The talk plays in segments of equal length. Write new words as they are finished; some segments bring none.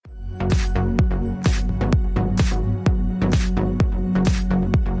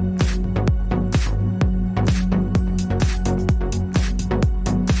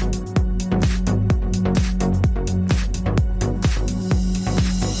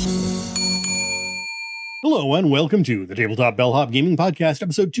Hello and welcome to the Tabletop Bellhop Gaming Podcast,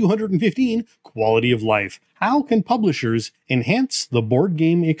 episode 215, Quality of Life. How can publishers enhance the board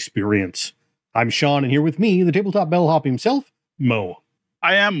game experience? I'm Sean, and here with me, the Tabletop Bellhop himself, Mo.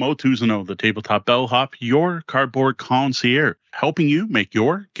 I am Mo Tuzano, the Tabletop Bellhop, your cardboard concierge, helping you make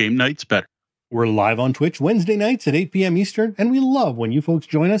your game nights better. We're live on Twitch Wednesday nights at 8 p.m. Eastern, and we love when you folks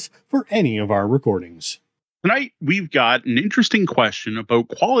join us for any of our recordings. Tonight, we've got an interesting question about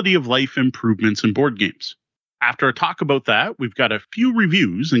quality of life improvements in board games. After a talk about that, we've got a few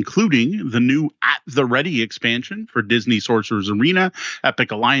reviews, including the new At the Ready expansion for Disney Sorcerer's Arena,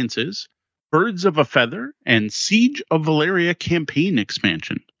 Epic Alliances, Birds of a Feather, and Siege of Valeria campaign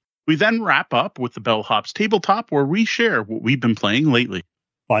expansion. We then wrap up with the Bellhop's Tabletop, where we share what we've been playing lately.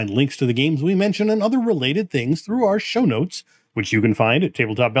 Find links to the games we mention and other related things through our show notes, which you can find at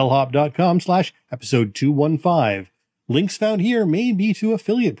tabletopbellhop.com/episode 215. Links found here may be to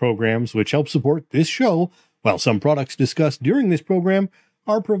affiliate programs which help support this show, while some products discussed during this program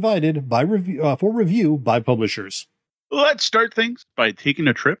are provided for review by publishers. Let's start things by taking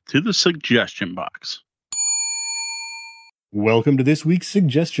a trip to the suggestion box. Welcome to this week's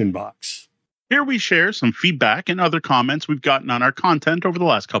suggestion box. Here we share some feedback and other comments we've gotten on our content over the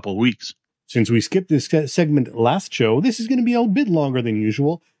last couple of weeks. Since we skipped this segment last show, this is going to be a bit longer than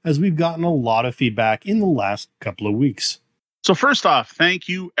usual, as we've gotten a lot of feedback in the last couple of weeks. So first off, thank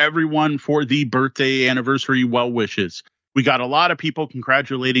you everyone for the birthday anniversary well wishes. We got a lot of people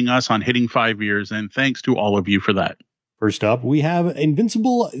congratulating us on hitting 5 years, and thanks to all of you for that. First up, we have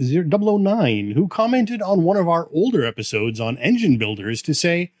Invincible 009, who commented on one of our older episodes on engine builders to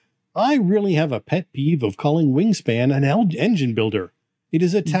say, I really have a pet peeve of calling Wingspan an engine builder. It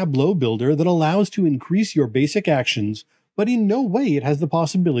is a tableau builder that allows to increase your basic actions, but in no way it has the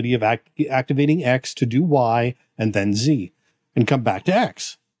possibility of activating X to do Y and then Z, and come back to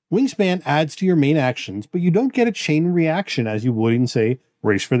X. Wingspan adds to your main actions, but you don't get a chain reaction as you would in, say,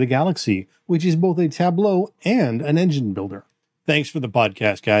 Race for the Galaxy, which is both a tableau and an engine builder. Thanks for the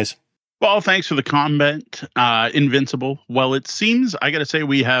podcast, guys. Well, thanks for the comment, Invincible. Well, it seems, I got to say,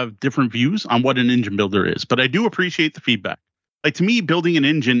 we have different views on what an engine builder is, but I do appreciate the feedback. Like, to me, building an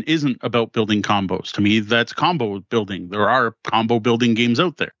engine isn't about building combos. To me, that's combo building. There are combo building games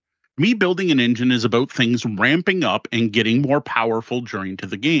out there. To me, building an engine is about things ramping up and getting more powerful during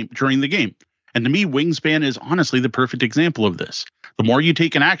the game. And to me, Wingspan is honestly the perfect example of this. The more you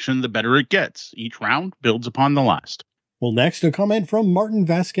take an action, the better it gets. Each round builds upon the last. Well, next, a comment from Martin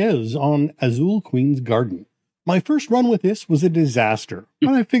Vasquez on Azul Queen's Garden. My first run with this was a disaster,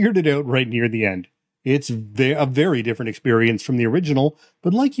 but I figured it out right near the end. It's a very different experience from the original,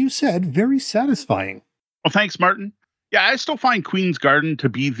 but like you said, very satisfying. Well, thanks, Martin. Yeah, I still find Queen's Garden to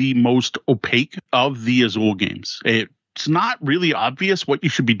be the most opaque of the Azul games. It's not really obvious what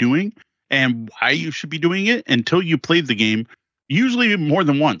you should be doing and why you should be doing it until you play the game, usually more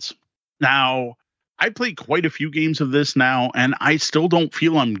than once. Now, I played quite a few games of this now, and I still don't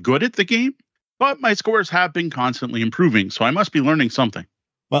feel I'm good at the game, but my scores have been constantly improving, so I must be learning something.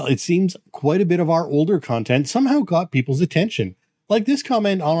 Well, it seems quite a bit of our older content somehow got people's attention, like this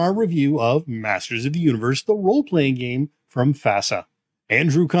comment on our review of Masters of the Universe, the role-playing game from FASA.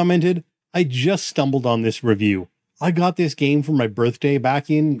 Andrew commented, I just stumbled on this review. I got this game for my birthday back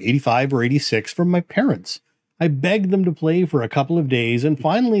in 85 or 86 from my parents. I begged them to play for a couple of days, and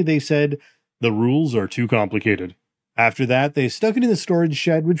finally they said, the rules are too complicated. After that, they stuck it in the storage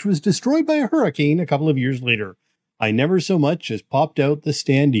shed, which was destroyed by a hurricane a couple of years later. I never so much as popped out the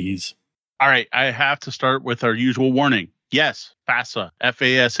standees. All right, I have to start with our usual warning. Yes, FASA,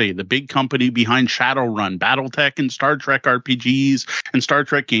 F-A-S-A, the big company behind Shadowrun, Battletech, and Star Trek RPGs and Star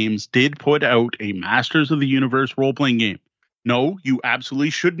Trek games did put out a Masters of the Universe role-playing game. No, you absolutely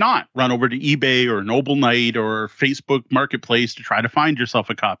should not run over to eBay or Noble Knight or Facebook Marketplace to try to find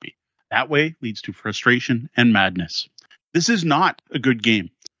yourself a copy. That way leads to frustration and madness. This is not a good game.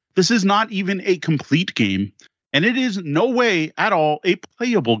 This is not even a complete game. And it is no way at all a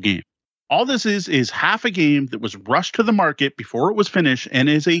playable game. All this is half a game that was rushed to the market before it was finished and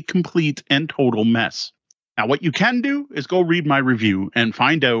is a complete and total mess. Now, what you can do is go read my review and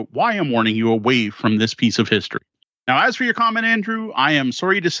find out why I'm warning you away from this piece of history. Now, as for your comment, Andrew, I am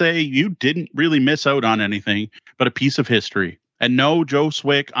sorry to say you didn't really miss out on anything but a piece of history. And no, Joe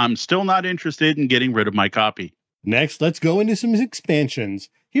Swick, I'm still not interested in getting rid of my copy. Next, let's go into some expansions.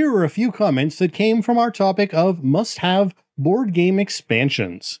 Here are a few comments that came from our topic of must-have board game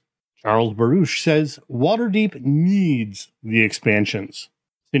expansions. Charles Baruch says, Waterdeep needs the expansions.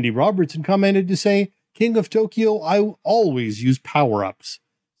 Cindy Robertson commented to say, King of Tokyo, I always use power-ups.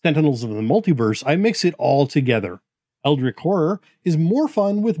 Sentinels of the Multiverse, I mix it all together. Eldritch Horror is more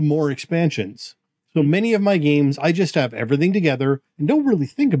fun with more expansions. So many of my games, I just have everything together and don't really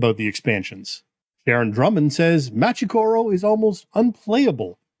think about the expansions. Sharon Drummond says Machikoro is almost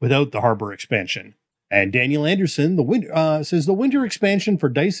unplayable without the Harbor expansion. And Daniel Anderson says the winter expansion for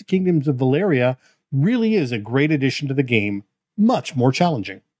Dice Kingdoms of Valeria really is a great addition to the game, much more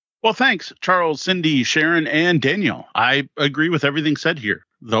challenging. Well, thanks, Charles, Cindy, Sharon, and Daniel. I agree with everything said here,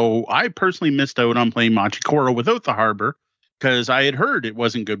 though I personally missed out on playing Machikoro without the Harbor because I had heard it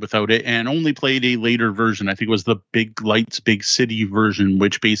wasn't good without it and only played a later version. I think it was the Big Lights, Big City version,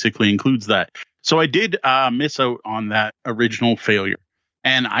 which basically includes that. So I did miss out on that original failure,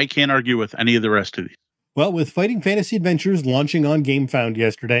 and I can't argue with any of the rest of these. Well, with Fighting Fantasy Adventures launching on GameFound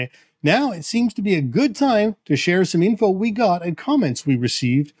yesterday, now it seems to be a good time to share some info we got and comments we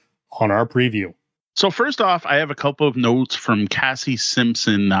received on our preview. So first off, I have a couple of notes from Cassie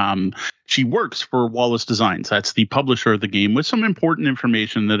Simpson. She works for Wallace Designs. That's the publisher of the game, with some important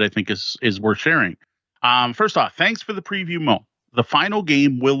information that I think is worth sharing. First off, thanks for the preview, Mo. The final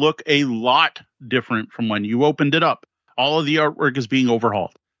game will look a lot different from when you opened it up. All of the artwork is being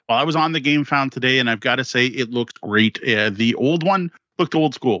overhauled. Well, I was on the GameFound today, and I've got to say it looked great. The old one looked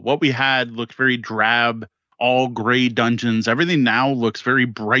old school. What we had looked very drab, all gray dungeons. Everything now looks very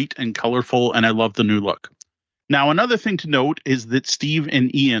bright and colorful, and I love the new look. Now, another thing to note is that Steve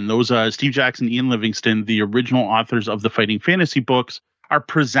and Ian, those Steve Jackson and Ian Livingston, the original authors of the Fighting Fantasy books, are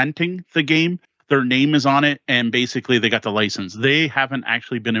presenting the game. Their name is on it, and basically they got the license. They haven't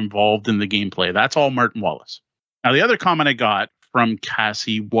actually been involved in the gameplay. That's all Martin Wallace. Now, the other comment I got from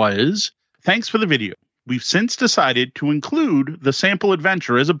Cassie was, thanks for the video. We've since decided to include the sample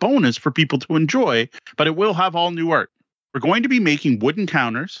adventure as a bonus for people to enjoy, but it will have all new art. We're going to be making wooden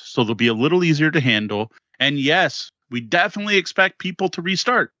counters, so they'll be a little easier to handle. And yes, we definitely expect people to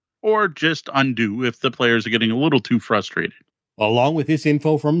restart or just undo if the players are getting a little too frustrated. Along with this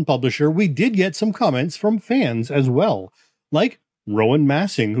info from the publisher, we did get some comments from fans as well, like Rowan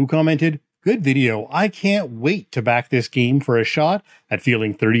Massing, who commented, "Good video. I can't wait to back this game for a shot at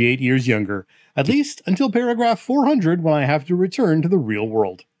feeling 38 years younger, at least until paragraph 400 when I have to return to the real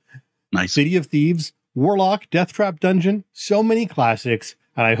world." Nice. City of Thieves, Warlock, Deathtrap Dungeon, so many classics,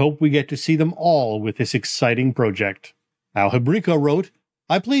 and I hope we get to see them all with this exciting project. Al Hibrico wrote,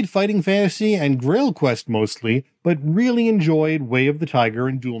 "I played Fighting Fantasy and Grail Quest mostly, but really enjoyed Way of the Tiger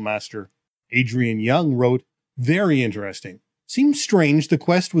and Duel Master." Adrian Young wrote, "Very interesting. Seems strange the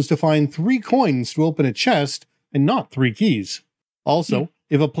quest was to find 3 coins to open a chest and not 3 keys. Also,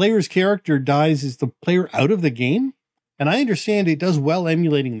 if a player's character dies, is the player out of the game? And I understand it does well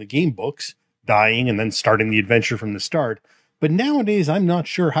emulating the game books, dying and then starting the adventure from the start, but nowadays I'm not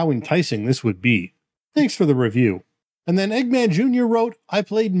sure how enticing this would be. Thanks for the review." And then Eggman Jr. wrote, "I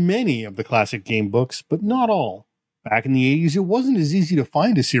played many of the classic game books, but not all. Back in the 80s, it wasn't as easy to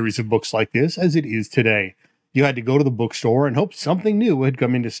find a series of books like this as it is today. You had to go to the bookstore and hope something new had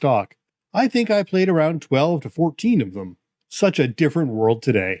come into stock. I think I played around 12 to 14 of them. Such a different world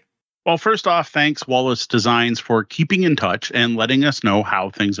today." Well, first off, thanks Wallace Designs for keeping in touch and letting us know how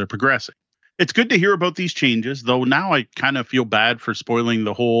things are progressing. It's good to hear about these changes, though now I kind of feel bad for spoiling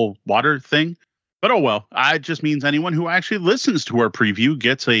the whole water thing. But oh well, it just means anyone who actually listens to our preview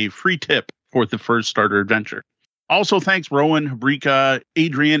gets a free tip for the first starter adventure. Also, thanks Rowan, Habrika,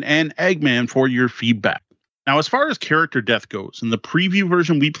 Adrian, and Eggman for your feedback. Now, as far as character death goes, in the preview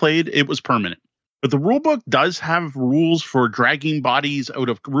version we played, it was permanent. But the rulebook does have rules for dragging bodies out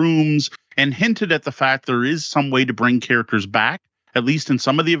of rooms and hinted at the fact there is some way to bring characters back. At least in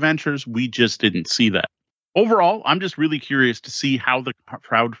some of the adventures, we just didn't see that. Overall, I'm just really curious to see how the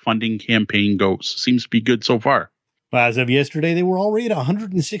crowdfunding campaign goes. Seems to be good so far. As of yesterday, they were already at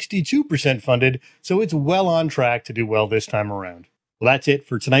 162% funded, so it's well on track to do well this time around. Well, that's it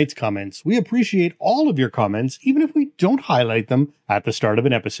for tonight's comments. We appreciate all of your comments, even if we don't highlight them at the start of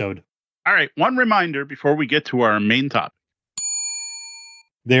an episode. All right, one reminder before we get to our main topic.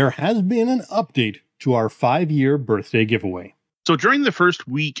 There has been an update to our 5-year birthday giveaway. So during the first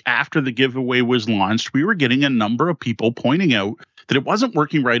week after the giveaway was launched, we were getting a number of people pointing out that it wasn't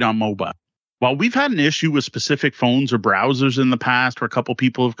working right on mobile. While we've had an issue with specific phones or browsers in the past where a couple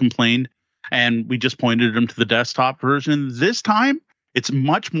people have complained, and we just pointed them to the desktop version, this time it's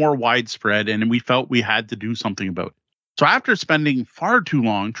much more widespread, and we felt we had to do something about it. So after spending far too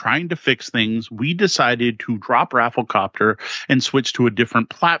long trying to fix things, we decided to drop Rafflecopter and switch to a different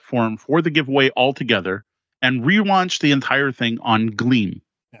platform for the giveaway altogether, and relaunch the entire thing on Gleam.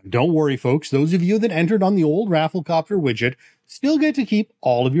 Now, don't worry, folks. Those of you that entered on the old Rafflecopter widget still get to keep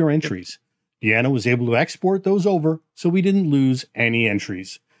all of your entries. Deanna was able to export those over, so we didn't lose any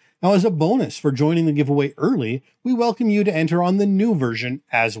entries. Now, as a bonus for joining the giveaway early, we welcome you to enter on the new version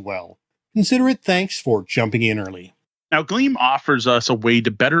as well. Consider it thanks for jumping in early. Now, Gleam offers us a way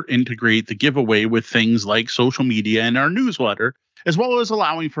to better integrate the giveaway with things like social media and our newsletter, as well as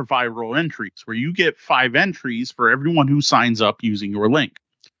allowing for viral entries, where you get 5 entries for everyone who signs up using your link.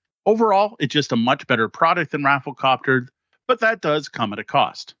 Overall, it's just a much better product than Rafflecopter, but that does come at a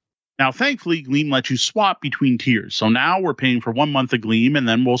cost. Now, thankfully, Gleam lets you swap between tiers, so now we're paying for 1 month of Gleam, and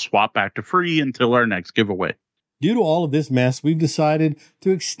then we'll swap back to free until our next giveaway. Due to all of this mess, we've decided to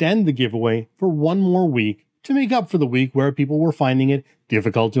extend the giveaway for 1 more week to make up for the week where people were finding it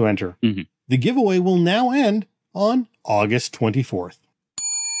difficult to enter. The giveaway will now end on August 24th.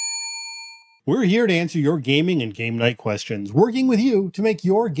 We're here to answer your gaming and game night questions, working with you to make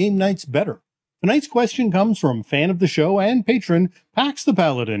your game nights better. Tonight's question comes from fan of the show and patron Pax the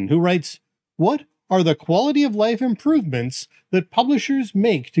Paladin, who writes, "What are the quality of life improvements that publishers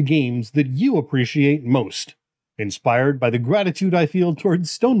make to games that you appreciate most? Inspired by the gratitude I feel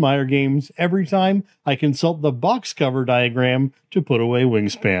towards Stonemaier games every time I consult the box cover diagram to put away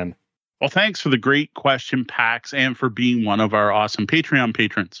Wingspan." Well, thanks for the great question, Pax, and for being one of our awesome Patreon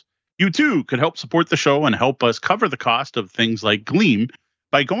patrons. You too could help support the show and help us cover the cost of things like Gleam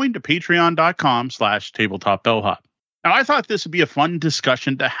by going to patreon.com/tabletopbellhop. Now, I thought this would be a fun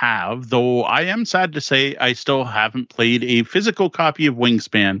discussion to have, though I am sad to say I still haven't played a physical copy of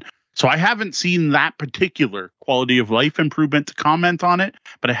Wingspan, so I haven't seen that particular quality of life improvement to comment on it,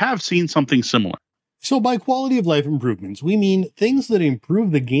 but I have seen something similar. So by quality of life improvements, we mean things that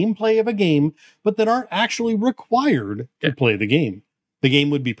improve the gameplay of a game, but that aren't actually required to play the game. The game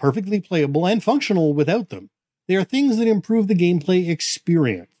would be perfectly playable and functional without them. They are things that improve the gameplay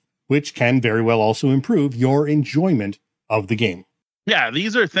experience, which can very well also improve your enjoyment of the game. Yeah,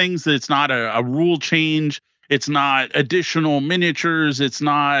 these are things that it's not a rule change. It's not additional miniatures. It's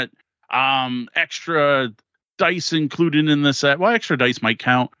not extra dice included in the set. Well, extra dice might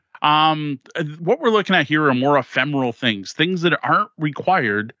count. What we're looking at here are more ephemeral things that aren't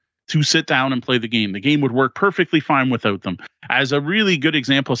required to sit down and play the game. The game would work perfectly fine without them. As a really good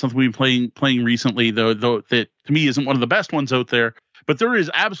example of something we've been playing recently, though that to me isn't one of the best ones out there, but there is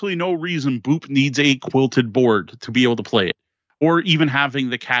absolutely no reason Boop needs a quilted board to be able to play it, or even having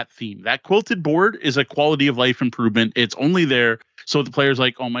the cat theme. That quilted board is a quality of life improvement. It's only there so the player's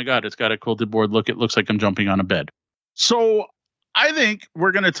like, oh my God, it's got a quilted board. Look, it looks like I'm jumping on a bed. So I think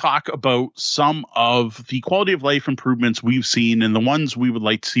we're going to talk about some of the quality of life improvements we've seen and the ones we would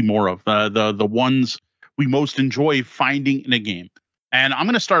like to see more of, the ones we most enjoy finding in a game. And I'm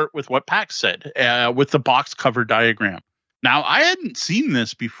going to start with what Pax said, with the box cover diagram. Now, I hadn't seen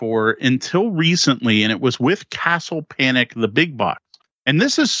this before until recently, and it was with Castle Panic, the big box. And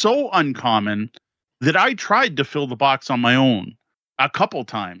this is so uncommon that I tried to fill the box on my own a couple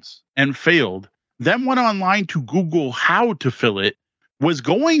times and failed. Then went online to Google how to fill it, was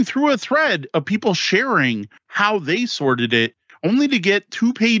going through a thread of people sharing how they sorted it, only to get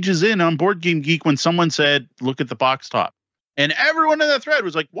 2 pages in on Board Game Geek when someone said, look at the box top. And everyone in the thread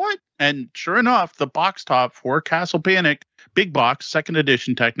was like, what? And sure enough, the box top for Castle Panic, big box, second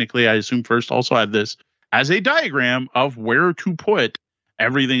edition, technically, I assume first also had this, as a diagram of where to put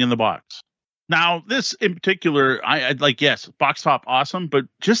everything in the box. Now, this in particular, I'd like, yes, box top, awesome, but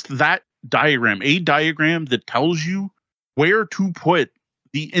just that diagram, a diagram that tells you where to put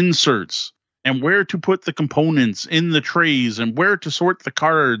the inserts and where to put the components in the trays and where to sort the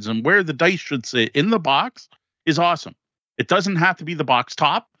cards and where the dice should sit in the box is awesome. It doesn't have to be the box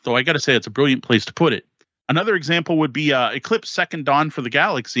top, though I got to say it's a brilliant place to put it. Another example would be Eclipse Second Dawn for the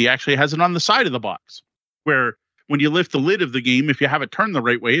Galaxy actually has it on the side of the box, where when you lift the lid of the game, if you have it turned the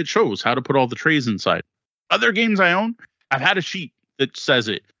right way, it shows how to put all the trays inside. Other games I own, I've had a sheet that says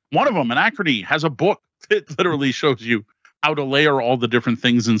it. One of them, Anachrony, has a book that literally shows you how to layer all the different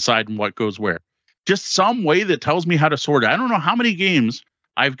things inside and what goes where. Just some way that tells me how to sort it. I don't know how many games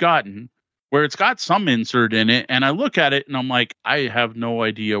I've gotten where it's got some insert in it, and I look at it and I'm like, I have no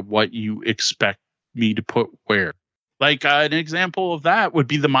idea what you expect me to put where. Like an example of that would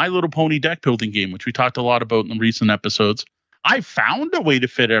be the My Little Pony deck building game, which we talked a lot about in the recent episodes. I found a way to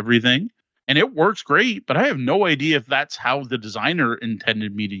fit everything, and it works great, but I have no idea if that's how the designer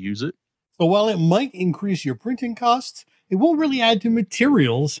intended me to use it. So while it might increase your printing costs, it won't really add to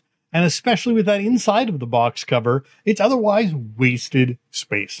materials, and especially with that inside of the box cover, it's otherwise wasted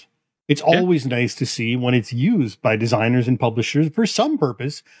space. It's always nice to see when it's used by designers and publishers for some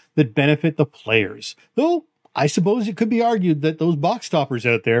purpose that benefit the players. Though, I suppose it could be argued that those box toppers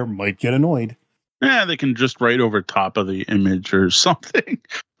out there might get annoyed. Yeah, they can just write over top of the image or something.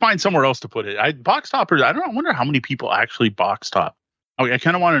 Find somewhere else to put it. Box toppers, I don't know, I wonder how many people actually box top. I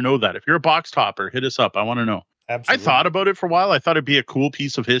kind of want to know that. If you're a box topper, hit us up. I want to know. Absolutely. I thought about it for a while. I thought it'd be a cool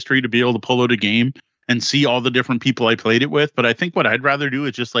piece of history to be able to pull out a game and see all the different people I played it with. But I think what I'd rather do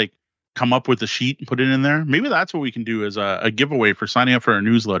is just like come up with a sheet and put it in there. Maybe that's what we can do as a giveaway for signing up for our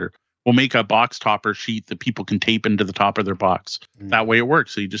newsletter. We'll make a box topper sheet that people can tape into the top of their box. That way it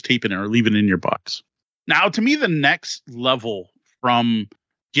works. So you just tape it in or leave it in your box. Now, to me, the next level from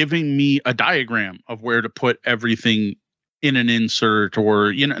giving me a diagram of where to put everything in an insert,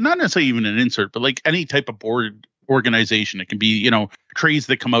 or, not necessarily even an insert, but like any type of board organization. It can be, trays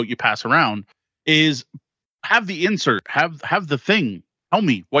that come out, you pass around, is have the insert, have the thing tell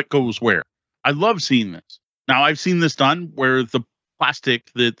me what goes where. I love seeing this. Now, I've seen this done where the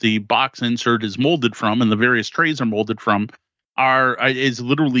plastic that the box insert is molded from and the various trays are molded from is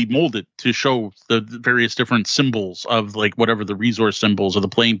literally molded to show the various different symbols of like whatever the resource symbols or the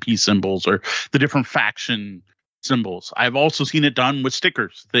playing piece symbols or the different faction symbols. I've also seen it done with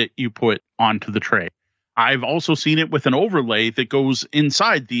stickers that you put onto the tray. I've also seen it with an overlay that goes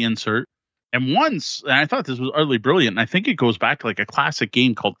inside the insert. And I thought this was utterly brilliant, and I think it goes back to like a classic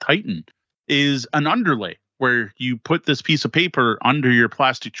game called Titan, is an underlay where you put this piece of paper under your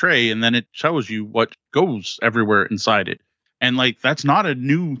plastic tray and then it shows you what goes everywhere inside it. And like, that's not a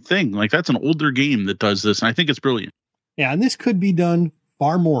new thing. Like, that's an older game that does this. And I think it's brilliant. Yeah. And this could be done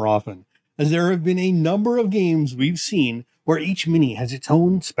far more often, as there have been a number of games we've seen where each mini has its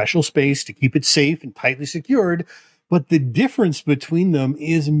own special space to keep it safe and tightly secured. But the difference between them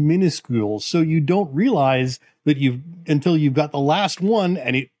is minuscule. So you don't realize that until you've got the last one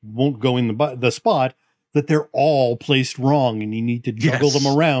and it won't go in the spot, that they're all placed wrong and you need to juggle them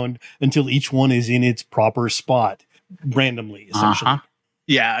around until each one is in its proper spot randomly, essentially.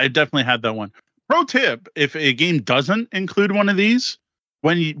 Yeah, I definitely had that one. Pro tip, if a game doesn't include one of these,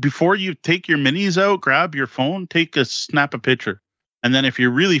 before you take your minis out, grab your phone, snap a picture. And then if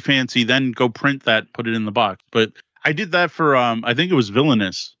you're really fancy, then go print that, put it in the box. But I did that for, I think it was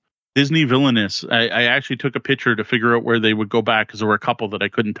Disney Villainous. I actually took a picture to figure out where they would go back because there were a couple that I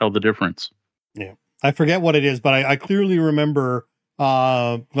couldn't tell the difference. Yeah. I forget what it is, but I clearly remember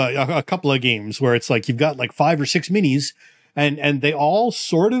a couple of games where it's like you've got like 5 or 6 minis and they all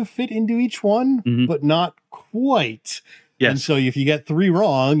sort of fit into each one, but not quite. Yes. And so if you get 3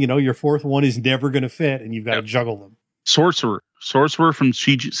 wrong, your 4th one is never going to fit and you've got to juggle them. Sorcerer from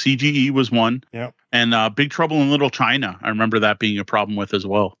CGE was one. Yeah. And Big Trouble in Little China, I remember that being a problem with as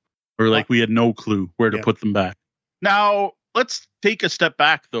well. Where like we had no clue where to put them back. Now, let's take a step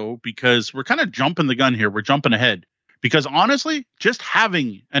back, though, because we're kind of jumping the gun here. We're jumping ahead. Because honestly, just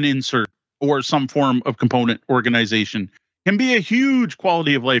having an insert or some form of component organization can be a huge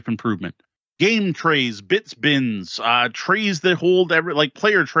quality of life improvement. Game trays, bits bins, trays that hold like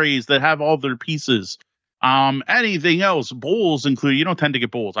player trays that have all their pieces. Anything else, bowls included. You don't tend to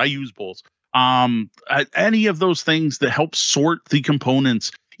get bowls. I use bowls. Any of those things that help sort the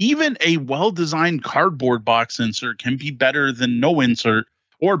components. Even a well-designed cardboard box insert can be better than no insert,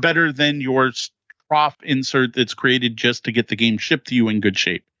 or better than your trough insert that's created just to get the game shipped to you in good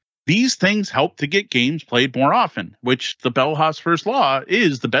shape. These things help to get games played more often, which the Bellhouse first law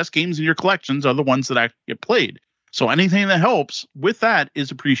is the best games in your collections are the ones that actually get played. So anything that helps with that is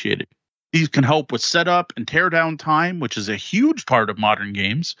appreciated. These can help with setup and teardown time, which is a huge part of modern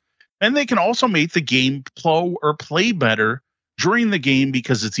games. And they can also make the game flow or play better during the game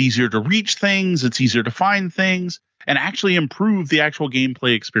because it's easier to reach things, it's easier to find things, and actually improve the actual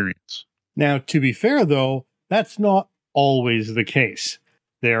gameplay experience. Now, to be fair, though, that's not always the case.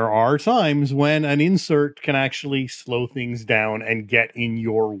 There are times when an insert can actually slow things down and get in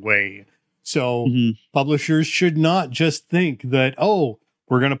your way. So publishers should not just think that,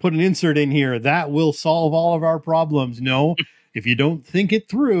 we're going to put an insert in here that will solve all of our problems. No, if you don't think it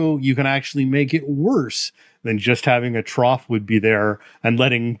through, you can actually make it worse than just having a trough would be there and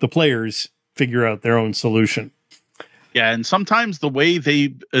letting the players figure out their own solution. Yeah, and sometimes the way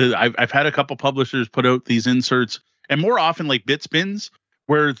I've had a couple publishers put out these inserts, and more often like bit spins,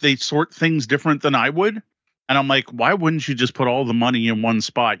 where they sort things different than I would. And I'm like, why wouldn't you just put all the money in one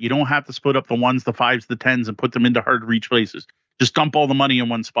spot? You don't have to split up the 1s, the 5s, the 10s, and put them into hard to reach places. Just dump all the money in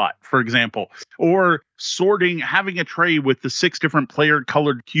one spot, for example. Or having a tray with the 6 different player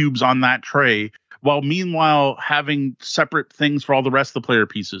colored cubes on that tray, while meanwhile having separate things for all the rest of the player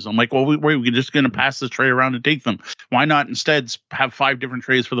pieces. I'm like, well, we're just going to pass this tray around and take them. Why not instead have 5 different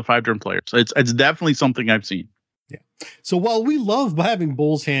trays for the 5 different players? It's definitely something I've seen. Yeah. So while we love having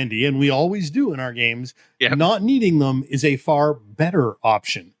bowls handy, and we always do in our games, not needing them is a far better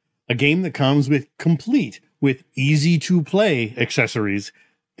option. A game that comes with easy to play accessories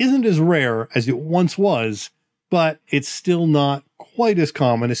isn't as rare as it once was, but it's still not quite as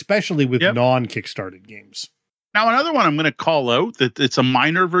common, especially with non-kickstarted games. Now, another one I'm going to call out that it's a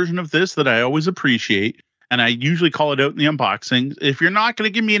minor version of this that I always appreciate, and I usually call it out in the unboxing. If you're not going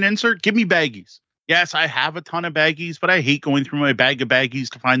to give me an insert, give me baggies. Yes, I have a ton of baggies, but I hate going through my bag of baggies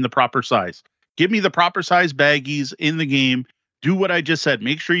to find the proper size. Give me the proper size baggies in the game. Do what I just said.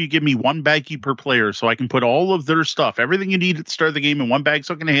 Make sure you give me one baggie per player so I can put all of their stuff, everything you need at the start of the game in one bag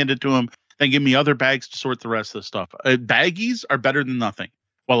so I can hand it to them. Then give me other bags to sort the rest of the stuff. Baggies are better than nothing.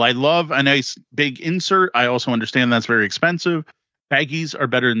 While I love a nice big insert, I also understand that's very expensive. Baggies are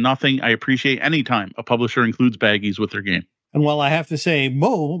better than nothing. I appreciate any time a publisher includes baggies with their game. And while I have to say,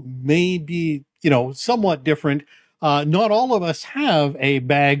 Mo may be, somewhat different, not all of us have a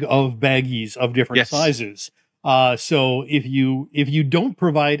bag of baggies of different sizes. So if you don't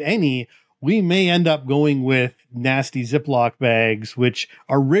provide any, we may end up going with nasty Ziploc bags, which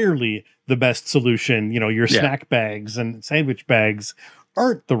are rarely the best solution. Your snack bags and sandwich bags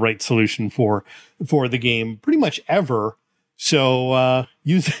aren't the right solution for the game pretty much ever. So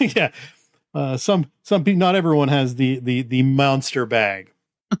some people, not everyone has the monster bag.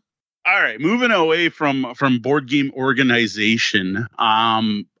 All right, moving away from board game organization,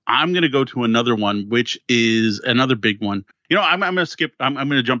 I'm going to go to another one, which is another big one. I'm going to skip. I'm going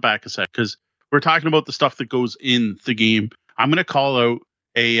to jump back a sec because we're talking about the stuff that goes in the game. I'm going to call out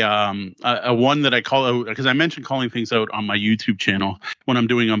a one that I call out because I mentioned calling things out on my YouTube channel when I'm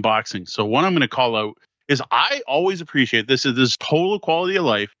doing unboxing. So one I'm going to call out is I always appreciate this total quality of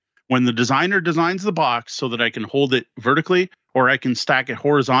life when the designer designs the box so that I can hold it vertically or I can stack it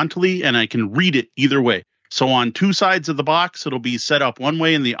horizontally and I can read it either way. So on two sides of the box, it'll be set up one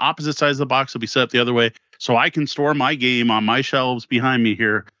way and the opposite sides of the box will be set up the other way. So I can store my game on my shelves behind me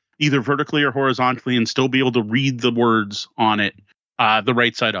here, either vertically or horizontally, and still be able to read the words on it the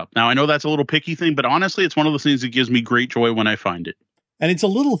right side up. Now, I know that's a little picky thing, but honestly, it's one of those things that gives me great joy when I find it. And it's a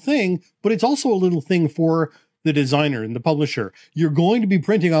little thing, but it's also a little thing for the designer and the publisher. You're going to be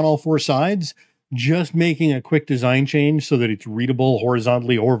printing on all four sides. Just making a quick design change so that it's readable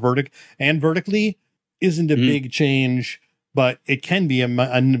horizontally or vertically isn't a big change, but it can be a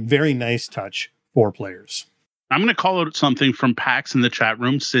very nice touch for players. I'm going to call out something from Pax in the chat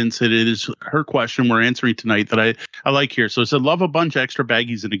room since it is her question we're answering tonight that I like here. So it said, love a bunch of extra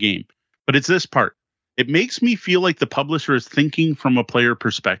baggies in a game, but it's this part. It makes me feel like the publisher is thinking from a player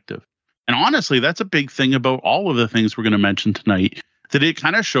perspective. And honestly, that's a big thing about all of the things we're going to mention tonight, that it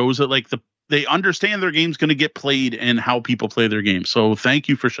kind of shows that they understand their game's going to get played and how people play their game. So thank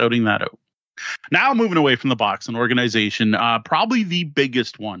you for shouting that out. Now moving away from the box and organization, probably the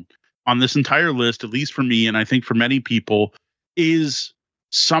biggest one on this entire list, at least for me, and I think for many people, is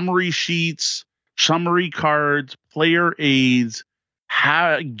summary sheets, summary cards, player aids,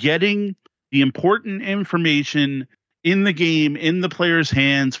 getting the important information in the game, in the player's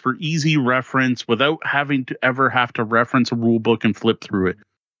hands for easy reference without having to ever have to reference a rule book and flip through it.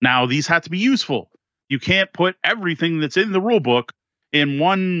 Now, these have to be useful. You can't put everything that's in the rule book in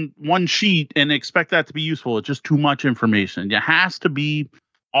one sheet and expect that to be useful. It's just too much information. It has to be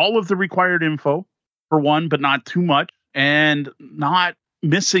all of the required info for one, but not too much and not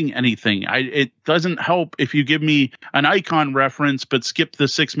missing anything. It doesn't help if you give me an icon reference, but skip the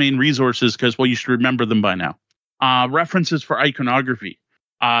 6 main resources because, well, you should remember them by now. References for iconography.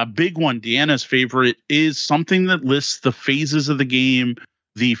 Big one, Deanna's favorite, is something that lists the phases of the game,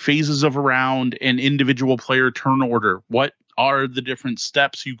 the phases of a round, and individual player turn order. What are the different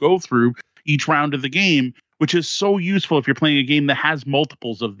steps you go through each round of the game, which is so useful if you're playing a game that has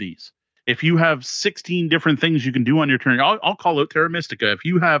multiples of these. If you have 16 different things you can do on your turn, I'll call out Terra Mystica. If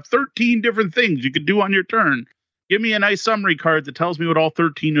you have 13 different things you can do on your turn, give me a nice summary card that tells me what all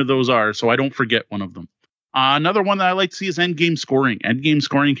 13 of those are so I don't forget one of them. Another one that I like to see is endgame scoring. Endgame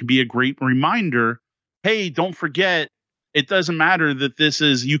scoring can be a great reminder. Hey, don't forget, it doesn't matter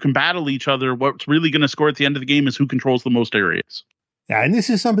that you can battle each other. What's really going to score at the end of the game is who controls the most areas. Yeah, and this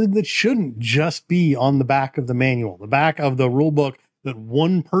is something that shouldn't just be on the back of the manual, the back of the rule book that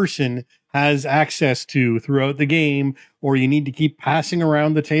one person has access to throughout the game, or you need to keep passing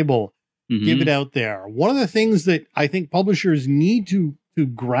around the table. Mm-hmm. Give it out there. One of the things that I think publishers need to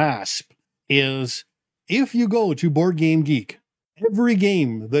grasp is if you go to Board Game Geek, every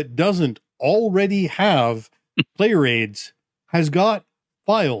game that doesn't already have player aids has got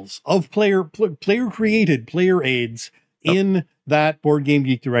files of player created player aids in that Board Game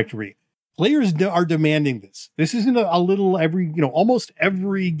Geek directory. Players are demanding this. This isn't a little almost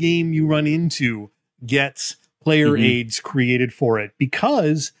every game you run into gets player aids created for it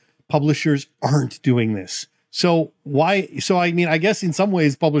because publishers aren't doing this. So why? So I mean, I guess in some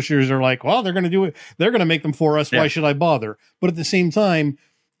ways publishers are like, well, they're going to do it. They're going to make them for us. Yeah. Why should I bother? But at the same time,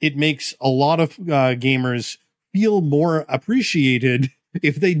 it makes a lot of gamers feel more appreciated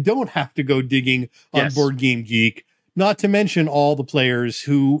if they don't have to go digging on Board Game Geek, not to mention all the players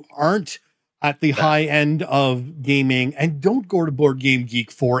who aren't at the high end of gaming and don't go to Board Game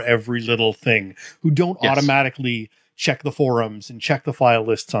Geek for every little thing, who don't automatically check the forums and check the file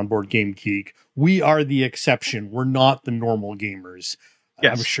lists on Board Game Geek. We are the exception. We're not the normal gamers.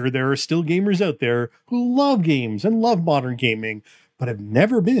 Yes. I'm sure there are still gamers out there who love games and love modern gaming, but have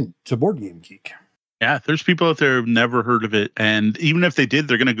never been to Board Game Geek. Yeah, there's people out there who've never heard of it. And even if they did,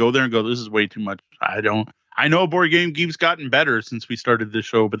 they're going to go there and go, this is way too much. I know Board Game Geek's gotten better since we started this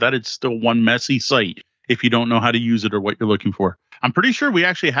show, but that is still one messy site if you don't know how to use it or what you're looking for. I'm pretty sure we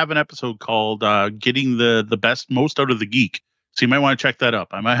actually have an episode called Getting the Most Out of the Geek. So you might want to check that up.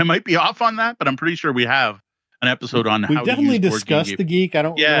 I might be off on that, but I'm pretty sure we have an episode on how to use Board Game Geek. We've definitely discussed the Geek. I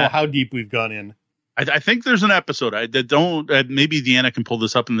don't know how deep we've gone in. I think there's an episode. Maybe Deanna can pull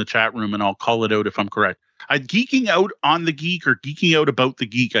this up in the chat room and I'll call it out if I'm correct. Geeking Out on the Geek or Geeking Out About the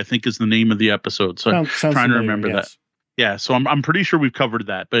Geek, I think is the name of the episode. So I'm trying to remember that. Yeah, so I'm pretty sure we've covered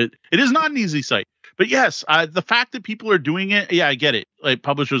that, but it is not an easy site. But yes, the fact that people are doing it, I get it. Like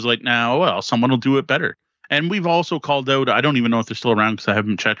publishers like, someone will do it better. And we've also called out, I don't even know if they're still around because I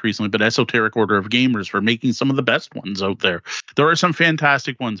haven't checked recently, but Esoteric Order of Gamers for making some of the best ones out there. There are some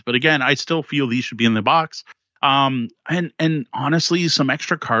fantastic ones, but again, I still feel these should be in the box. And honestly, some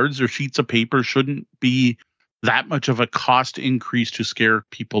extra cards or sheets of paper shouldn't be that much of a cost increase to scare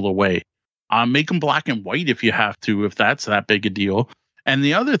people away. Make them black and white if you have to, if that's that big a deal. And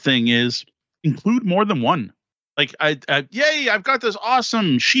the other thing is include more than one. Like, I've got this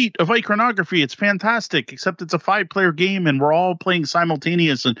awesome sheet of iconography. It's fantastic, except it's a 5-player game and we're all playing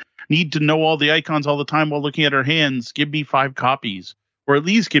simultaneous and need to know all the icons all the time while looking at our hands. Give me 5 copies, or at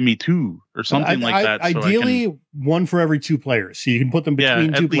least give me 2 or something like that. Ideally, one for every 2 players. So you can put them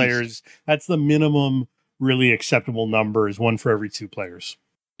between 2 players. That's the minimum really acceptable number, is 1 for every 2 players.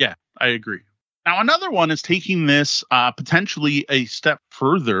 Yeah, I agree. Now, another one is taking this potentially a step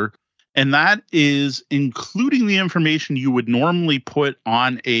further, and that is including the information you would normally put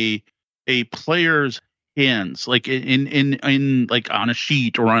on a player's hands, like in like on a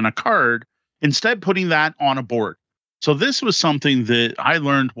sheet or on a card, instead putting that on a board. So this was something that I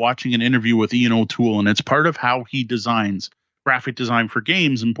learned watching an interview with Ian O'Toole, and it's part of how he designs graphic design for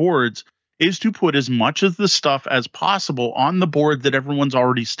games and boards, is to put as much of the stuff as possible on the board that everyone's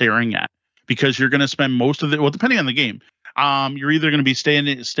already staring at, because you're going to spend most of it, well, depending on the game, you're either going to be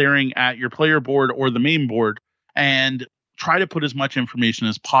staring at your player board or the main board, and try to put as much information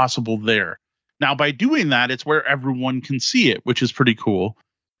as possible there. Now, by doing that, it's where everyone can see it, which is pretty cool.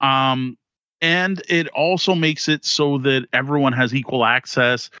 And it also makes it so that everyone has equal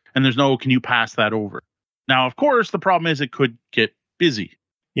access, and there's no, can you pass that over? Now, of course, the problem is it could get busy.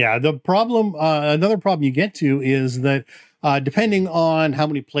 Yeah, the problem, another problem you get to is that depending on how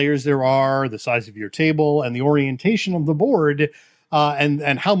many players there are, the size of your table, and the orientation of the board,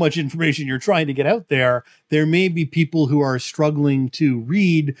 and how much information you're trying to get out there, there may be people who are struggling to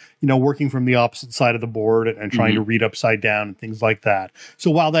read, working from the opposite side of the board and trying to read upside down and things like that.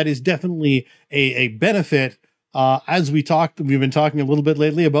 So while that is definitely a benefit, as we've been talking a little bit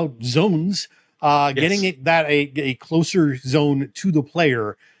lately about zones, getting a closer zone to the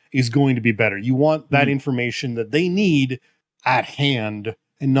player is going to be better. You want that information that they need at hand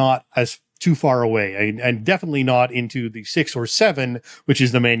and not as too far away, and definitely not into the 6 or 7, which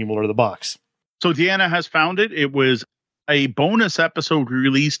is the manual or the box. So Deanna has found it. It was a bonus episode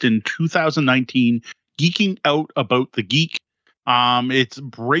released in 2019, Geeking Out About the Geek. It's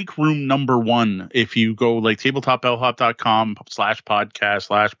break room number 1. If you go like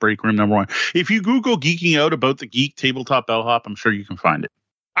tabletopbellhop.com/podcast/break room number 1. If you Google Geeking Out About the Geek Tabletop Bellhop, I'm sure you can find it.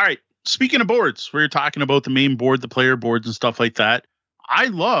 All right. Speaking of boards, we were talking about the main board, the player boards and stuff like that. I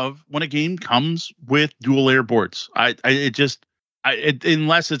love when a game comes with dual layer boards. Unless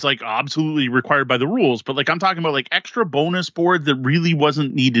it's like absolutely required by the rules, but like I'm talking about like extra bonus board that really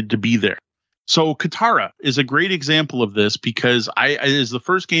wasn't needed to be there. So Katara is a great example of this, because it is the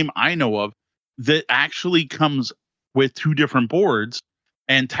first game I know of that actually comes with 2 different boards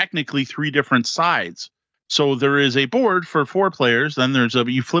and technically 3 different sides. So there is a board for 4 players. Then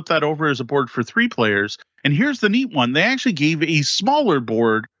you flip that over as a board for 3 players. And here's the neat one. They actually gave a smaller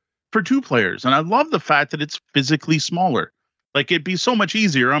board for 2 players. And I love the fact that it's physically smaller. Like, it'd be so much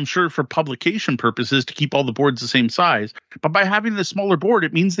easier, I'm sure, for publication purposes to keep all the boards the same size. But by having the smaller board,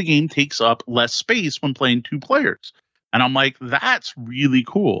 it means the game takes up less space when playing 2 players. And I'm like, that's really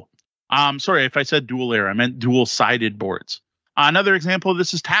cool. Sorry if I said dual layer, I meant dual sided boards. Another example of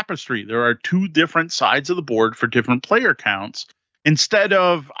this is Tapestry. There are 2 different sides of the board for different player counts. Instead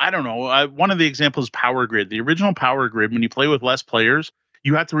of, I don't know, one of the examples is Power Grid. The original Power Grid, when you play with less players,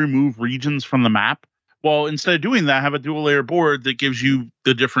 you have to remove regions from the map. Well, instead of doing that, have a dual layer board that gives you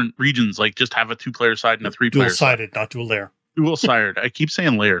the different regions. Like just have a 2-player side and a 3-player side. Dual-sided, not dual layer. Dual-sided. I keep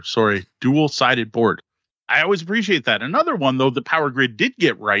saying layer. Sorry. Dual-sided board. I always appreciate that. Another one, though, the Power Grid did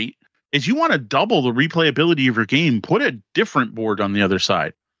get right is you want to double the replayability of your game. Put a different board on the other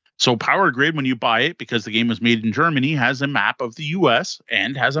side. So Power Grid, when you buy it, because the game was made in Germany, has a map of the US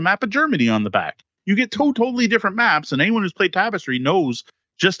and has a map of Germany on the back. You get two totally different maps, and anyone who's played Tapestry knows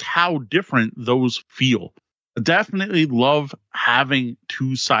just how different those feel. I definitely love having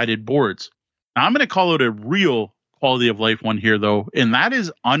 2-sided boards. Now, I'm going to call out a real quality of life one here, though, and that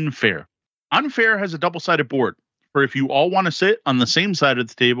is Unfair. Unfair has a double-sided board for if you all want to sit on the same side of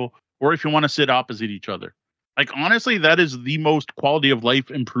the table or if you want to sit opposite each other. Like, honestly, that is the most quality of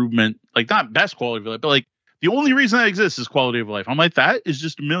life improvement. Like, not best quality of life, but like the only reason that exists is quality of life. I'm like, that is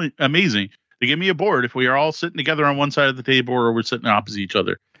just amazing. They give me a board if we are all sitting together on one side of the table or we're sitting opposite each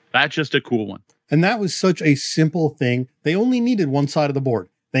other. That's just a cool one. And that was such a simple thing. They only needed one side of the board.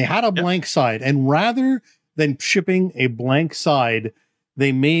 They had a blank side. And rather than shipping a blank side,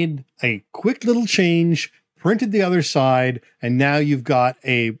 they made a quick little change, printed the other side, and now you've got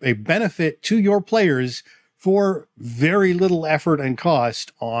a benefit to your players for very little effort and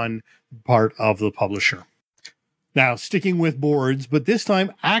cost on part of the publisher. Now, sticking with boards, but this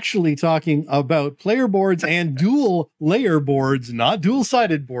time actually talking about player boards and dual layer boards, not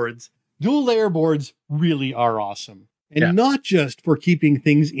dual-sided boards. Dual layer boards really are awesome. And not just for keeping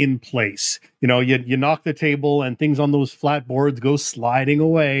things in place. You know, you knock the table and things on those flat boards go sliding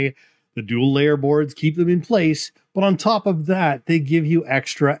away. The dual layer boards keep them in place. But on top of that, they give you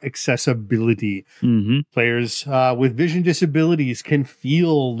extra accessibility. Mm-hmm. Players with vision disabilities can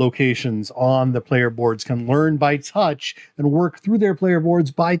feel locations on the player boards, can learn by touch and work through their player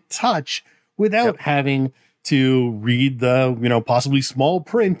boards by touch without having to read the, possibly small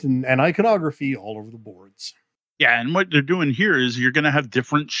print and iconography all over the boards. Yeah, and what they're doing here is you're going to have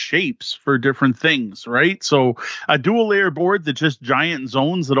different shapes for different things, right? So a dual layer board that just giant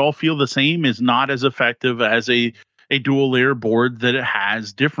zones that all feel the same is not as effective as a dual layer board that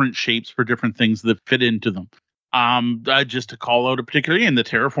has different shapes for different things that fit into them. Just to call out a particular game, the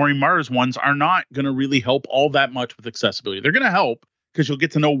Terraforming Mars ones are not going to really help all that much with accessibility. They're going to help because you'll get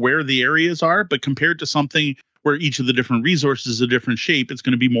to know where the areas are, but compared to something where each of the different resources is a different shape, it's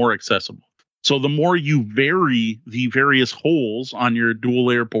going to be more accessible. So the more you vary the various holes on your dual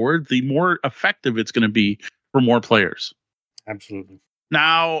layer board, the more effective it's going to be for more players. Absolutely.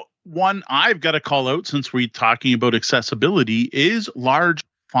 Now, one I've got to call out since we're talking about accessibility is large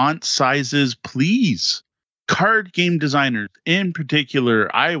font sizes, please. Card game designers in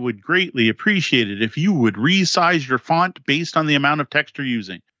particular, I would greatly appreciate it if you would resize your font based on the amount of text you're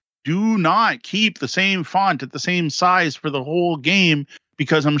using. Do not keep the same font at the same size for the whole game,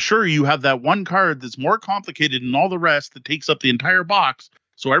 because I'm sure you have that one card that's more complicated than all the rest that takes up the entire box.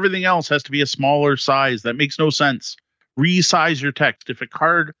 So everything else has to be a smaller size. That makes no sense. Resize your text. If a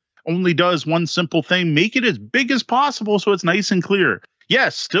card only does one simple thing, make it as big as possible so it's nice and clear.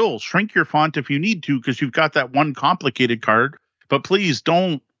 Yes, still shrink your font if you need to because you've got that one complicated card, but please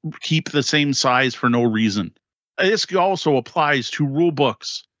don't keep the same size for no reason. This also applies to rule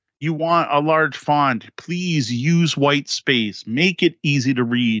books. You want a large font, please use white space. Make it easy to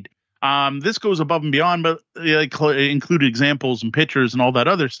read. This goes above and beyond, but include examples and pictures and all that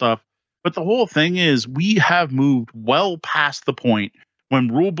other stuff. But the whole thing is we have moved well past the point when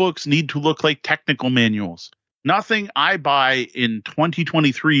rule books need to look like technical manuals. Nothing I buy in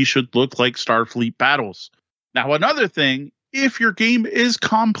 2023 should look like Starfleet battles. Now, another thing, if your game is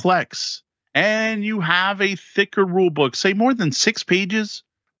complex and you have a thicker rule book, say more than 6 pages,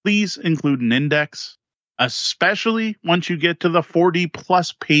 please include an index, especially once you get to the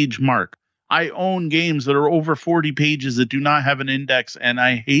 40-plus page mark. I own games that are over 40 pages that do not have an index, and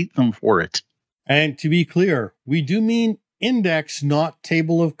I hate them for it. And to be clear, we do mean index, not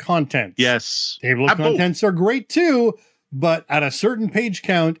table of contents. Yes. Table of contents are great too, but at a certain page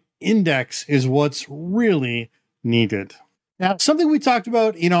count, index is what's really needed. Now, something we talked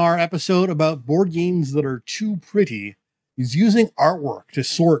about in our episode about board games that are too pretty is using artwork to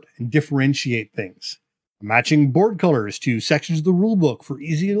sort and differentiate things. Matching board colors to sections of the rulebook for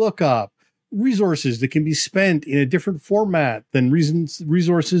easy lookup. Resources that can be spent in a different format than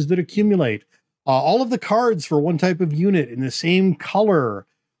resources that accumulate. All of the cards for one type of unit in the same color.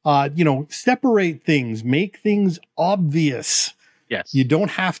 Separate things, make things obvious. Yes. You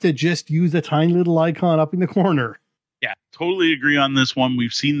don't have to just use a tiny little icon up in the corner. Yeah, totally agree on this one.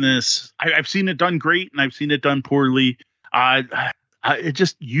 We've seen this. I've seen it done great and I've seen it done poorly. It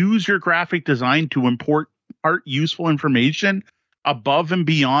just use your graphic design to impart useful information above and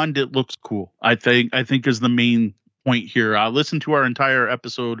beyond. It looks cool. I think is the main point here. Listen to our entire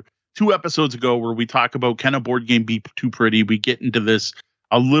episode 2 episodes ago where we talk about, can a board game be too pretty? We get into this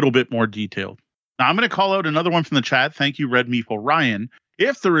a little bit more detailed. Now I'm going to call out another one from the chat. Thank you, Red Meeple Ryan.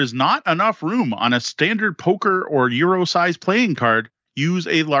 If there is not enough room on a standard poker or Euro size playing card, use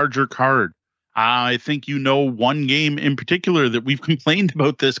a larger card. I think one game in particular that we've complained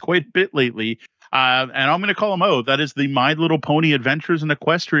about this quite a bit lately. And I'm going to call them out. That is the My Little Pony Adventures in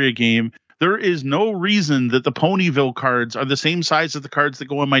Equestria game. There is no reason that the Ponyville cards are the same size as the cards that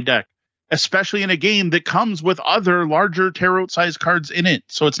go in my deck, especially in a game that comes with other larger tarot-sized cards in it.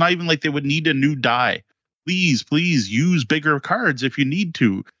 So it's not even like they would need a new die. Please use bigger cards if you need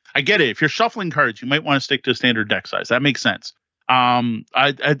to. I get it. If you're shuffling cards, you might want to stick to a standard deck size. That makes sense.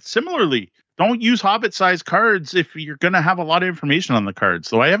 Similarly, don't use Hobbit-sized cards if you're going to have a lot of information on the cards.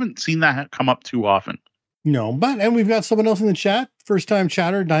 So I haven't seen that come up too often. No, and we've got someone else in the chat, first-time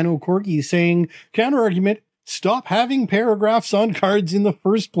chatter, Dino Corky, saying, counter-argument, stop having paragraphs on cards in the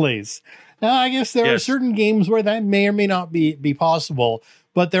first place. Now, I guess there are certain games where that may or may not be possible,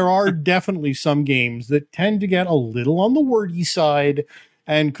 but there are definitely some games that tend to get a little on the wordy side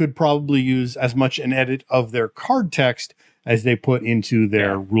and could probably use as much an edit of their card text as they put into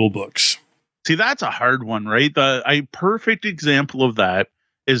their rule books. See, that's a hard one, right? A perfect example of that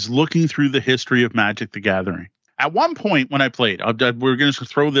is looking through the history of Magic the Gathering. At one point when I played, we're going to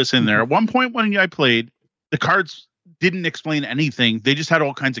throw this in there. At one point when I played, the cards didn't explain anything. They just had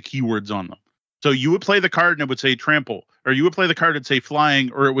all kinds of keywords on them. So you would play the card and it would say trample, or you would play the card and say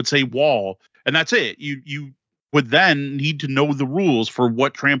flying, or it would say wall. And that's it. You would then need to know the rules for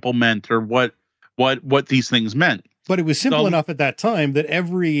what trample meant or what these things meant. But it was simple enough at that time that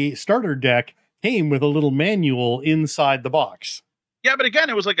every starter deck came with a little manual inside the box. Yeah, but again,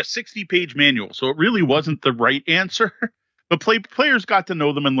 it was like a 60-page manual, so it really wasn't the right answer. But players got to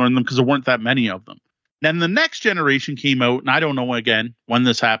know them and learn them because there weren't that many of them. Then the next generation came out, and I don't know again when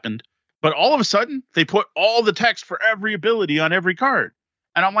this happened, but all of a sudden, they put all the text for every ability on every card.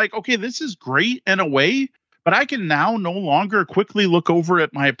 And I'm like, okay, this is great in a way, but I can now no longer quickly look over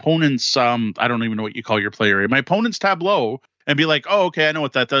at my opponent's, I don't even know what you call your player area, my opponent's tableau, and be like, oh, okay, I know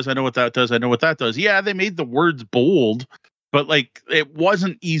what that does. I know what that does. I know what that does. Yeah, they made the words bold, but like it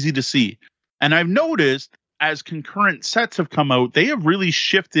wasn't easy to see. And I've noticed as concurrent sets have come out, they have really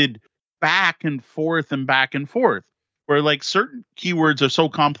shifted back and forth, where like certain keywords are so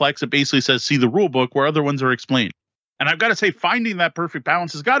complex, it basically says, see the rule book, where other ones are explained. And I've got to say, finding that perfect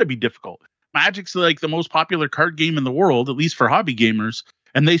balance has got to be difficult. Magic's like the most popular card game in the world, at least for hobby gamers,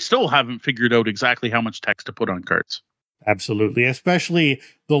 and they still haven't figured out exactly how much text to put on cards. Absolutely. Especially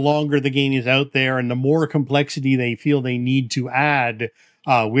the longer the game is out there and the more complexity they feel they need to add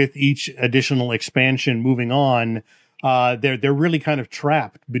with each additional expansion moving on, they're really kind of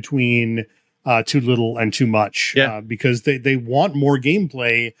trapped between too little and too much because they want more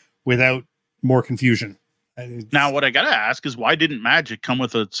gameplay without more confusion. Now, what I got to ask is, why didn't Magic come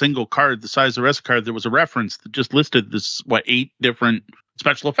with a single card the size of the rest of the card that was a reference that just listed 8 different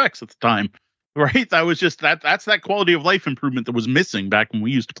special effects at the time? Right. That was just that's that quality of life improvement that was missing back when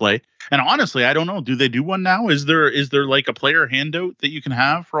we used to play. And honestly, I don't know. Do they do one now? Is there like a player handout that you can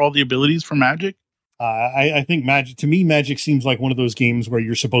have for all the abilities for Magic? I think Magic seems like one of those games where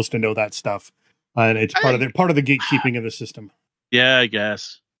you're supposed to know that stuff. And it's part of the gatekeeping of the system. Yeah, I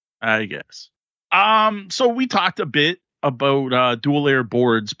guess. So we talked a bit about dual layer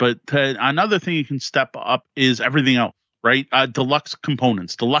boards, but another thing you can step up is everything else. Right? Deluxe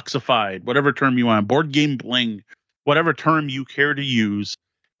components, deluxeified, whatever term you want, board game bling, whatever term you care to use,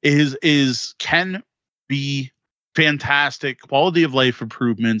 can be fantastic quality of life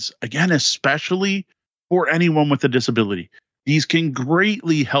improvements. Again, especially for anyone with a disability. These can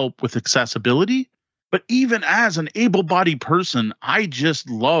greatly help with accessibility, but even as an able-bodied person, I just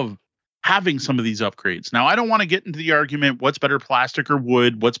love having some of these upgrades. Now, I don't want to get into the argument, what's better, plastic or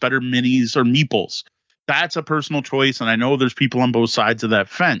wood? What's better, minis or meeples? That's a personal choice, and I know there's people on both sides of that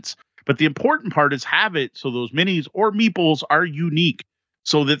fence. But the important part is have it so those minis or meeples are unique,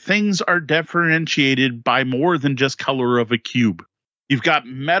 so that things are differentiated by more than just color of a cube. You've got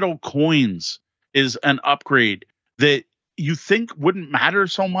metal coins is an upgrade that you think wouldn't matter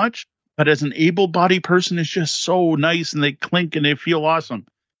so much, but as an able-bodied person, it's just so nice, and they clink and they feel awesome.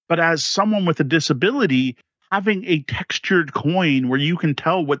 But as someone with a disability, having a textured coin where you can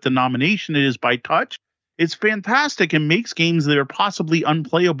tell what denomination it is by touch, it's fantastic and makes games that are possibly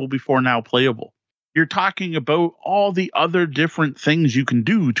unplayable before now playable. You're talking about all the other different things you can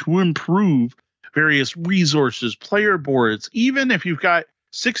do to improve various resources, player boards, even if you've got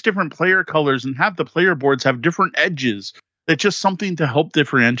 6 different player colors and have the player boards have different edges, that's just something to help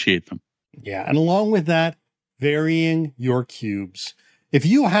differentiate them. Yeah. And along with that, varying your cubes. If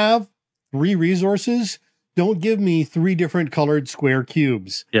you have 3 resources, don't give me 3 different colored square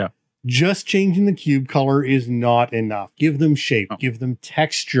cubes. Yeah. Just changing the cube color is not enough. Give them shape, give them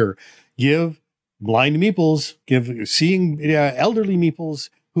texture, give blind meeples, give seeing elderly meeples,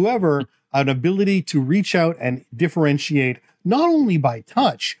 whoever, an ability to reach out and differentiate not only by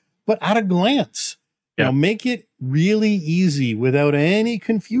touch, but at a glance. Yeah. You know, make it really easy without any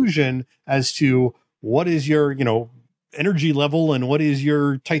confusion as to what is your, energy level and what is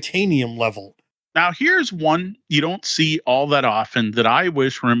your titanium level. Now, here's one you don't see all that often that I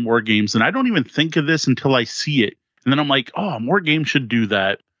wish were in more games, and I don't even think of this until I see it. And then I'm like, oh, more games should do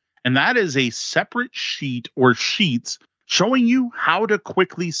that. And that is a separate sheet or sheets showing you how to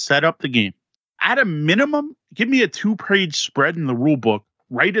quickly set up the game. At a minimum, give me a 2-page spread in the rule book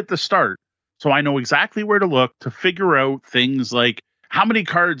right at the start, so I know exactly where to look to figure out things like how many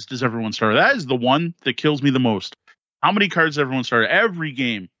cards does everyone start? That is the one that kills me the most. How many cards does everyone start? Every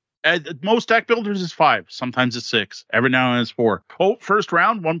game. At most deck builders is 5. Sometimes it's 6. Every now and then it's 4. Oh, first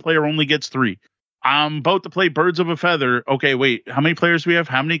round, 1 player only gets 3. I'm about to play Birds of a Feather. Okay, wait. How many players do we have?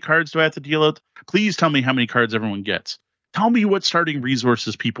 How many cards do I have to deal out? Please tell me how many cards everyone gets. Tell me what starting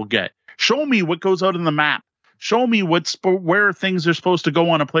resources people get. Show me what goes out in the map. Show me where things are supposed to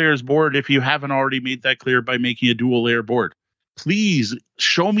go on a player's board if you haven't already made that clear by making a dual layer board. Please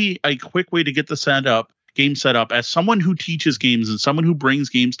show me a quick way to get the game set up. As someone who teaches games and someone who brings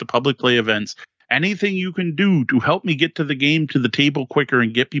games to public play events, anything you can do to help me get to the game, to the table quicker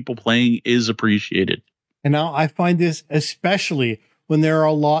and get people playing is appreciated. And now I find this especially when there are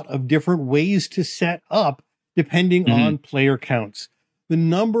a lot of different ways to set up depending on player counts. The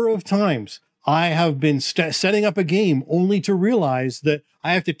number of times I have been setting up a game only to realize that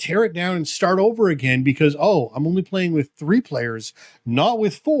I have to tear it down and start over again because, I'm only playing with 3 players, not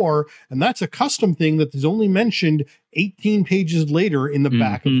with 4. And that's a custom thing that is only mentioned 18 pages later in the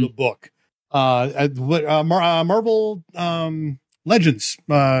back of the book. Marvel Legends,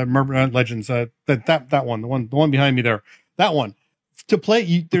 Legends, that one, the one behind me there, that one. To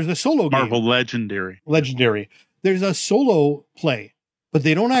play, there's a solo game. Marvel Legendary. There's a solo play, but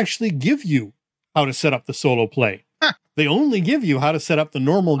they don't actually give you how to set up the solo play. They only give you how to set up the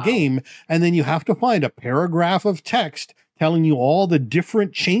normal game, and then you have to find a paragraph of text telling you all the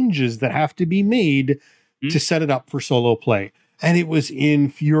different changes that have to be made to set it up for solo play. And it was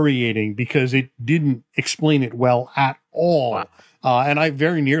infuriating because it didn't explain it well at all. Wow. And I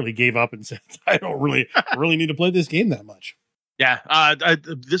very nearly gave up and said, I don't really need to play this game that much. Yeah,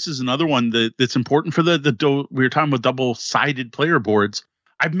 this is another one that's important for we were talking about double-sided player boards.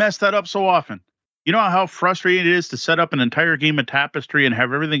 I've messed that up so often. You know how frustrating it is to set up an entire game of Tapestry and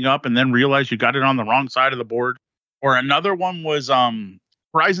have everything up and then realize you got it on the wrong side of the board? Or another one was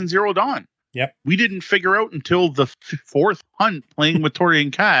Horizon Zero Dawn. Yep. We didn't figure out until the 4th hunt playing with Tori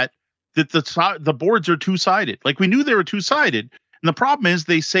and Kat that the boards are 2-sided. Like, we knew they were 2-sided. And the problem is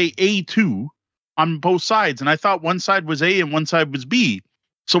they say A2 on both sides. And I thought one side was A and one side was B.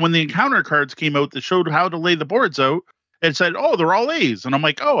 So when the encounter cards came out that showed how to lay the boards out, it said, they're all A's. And I'm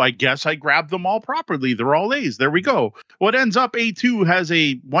like, I guess I grabbed them all properly. They're all A's. There we go. Well, it ends up A2 has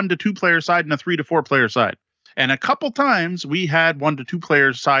a 1 to 2 player side and a 3 to 4 player side. And a couple times we had 1 to 2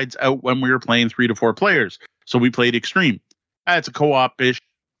 player sides out when we were playing 3 to 4 players. So we played Extreme. It's a co-op-ish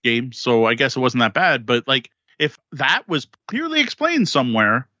game, so I guess it wasn't that bad. But like, if that was clearly explained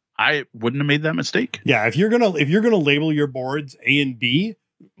somewhere, I wouldn't have made that mistake. Yeah, if you're gonna label your boards A and B,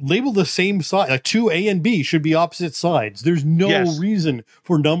 label the same side. 2 A and B should be opposite sides. There's no reason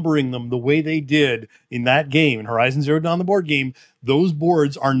for numbering them the way they did in that game, in Horizon Zero Dawn, the board game. Those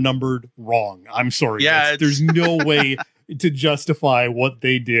boards are numbered wrong. I'm sorry. Yeah, there's no way to justify what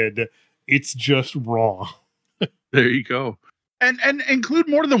they did. It's just wrong. There you go. And include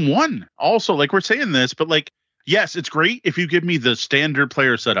more than one. Also, like, we're saying this, but like, yes, it's great if you give me the standard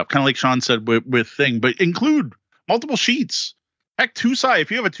player setup, kind of like Sean said with Thing, but include multiple sheets. Heck, 2-sided.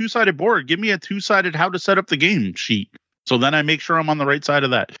 If you have a 2-sided board, give me a 2-sided how to set up the game sheet. So then I make sure I'm on the right side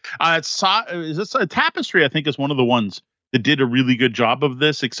of that. Is this a Tapestry? I think is one of the ones that did a really good job of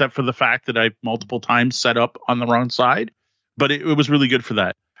this, except for the fact that I multiple times set up on the wrong side. But it was really good for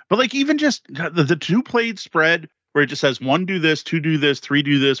that. But like, even just the 2-played spread where it just says 1 do this, 2 do this, 3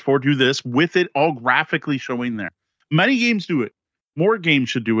 do this, 4 do this, with it all graphically showing there. Many games do it. More games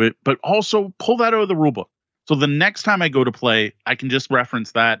should do it, but also pull that out of the rule book. So the next time I go to play, I can just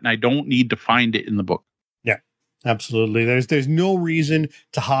reference that and I don't need to find it in the book. Yeah. Absolutely. There's no reason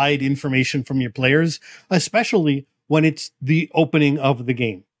to hide information from your players, especially when it's the opening of the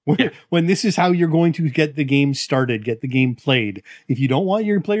game. When this is how you're going to get the game started, get the game played. If you don't want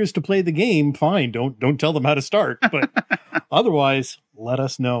your players to play the game, fine. Don't tell them how to start. But otherwise, let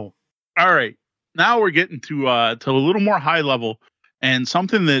us know. All right. Now we're getting to a little more high level, and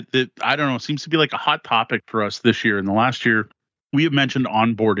something that I don't know, seems to be like a hot topic for us this year. In the last year, we have mentioned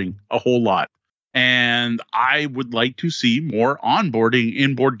onboarding a whole lot. And I would like to see more onboarding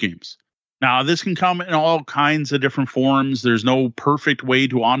in board games. Now, this can come in all kinds of different forms. There's no perfect way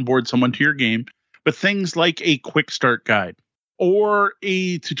to onboard someone to your game, but things like a quick start guide or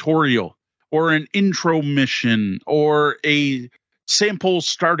a tutorial or an intro mission or a sample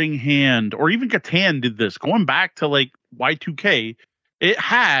starting hand, or even Catan did this. Going back to like Y2K, it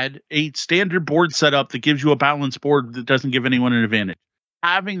had a standard board setup that gives you a balanced board that doesn't give anyone an advantage.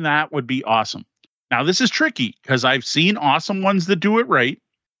 Having that would be awesome. Now, this is tricky because I've seen awesome ones that do it right,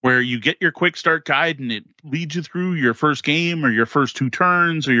 where you get your quick start guide and it leads you through your first game or your first 2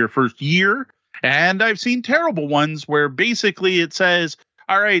 turns or your first year. And I've seen terrible ones where basically it says,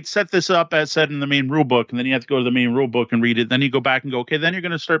 all right, set this up as said in the main rule book. And then you have to go to the main rule book and read it. Then you go back and go, okay, then you're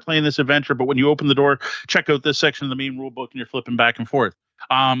going to start playing this adventure. But when you open the door, check out this section of the main rule book and you're flipping back and forth.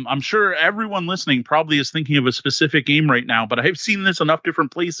 I'm sure everyone listening probably is thinking of a specific game right now, but I've seen this enough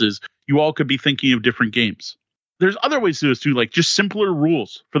different places. You all could be thinking of different games. There's other ways to do this too, like just simpler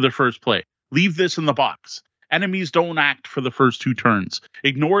rules for the first play. Leave this in the box. Enemies don't act for the first 2 turns.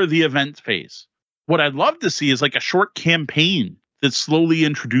 Ignore the event phase. What I'd love to see is like a short campaign that slowly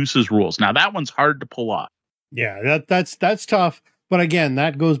introduces rules. Now that one's hard to pull off. Yeah, that's tough. But again,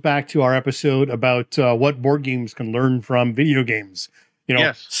 that goes back to our episode about what board games can learn from video games.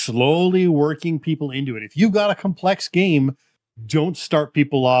 Slowly working people into it. If you've got a complex game, don't start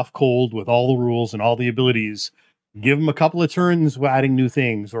people off cold with all the rules and all the abilities. Give them a couple of turns adding new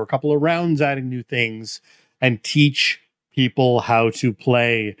things or a couple of rounds adding new things and teach people how to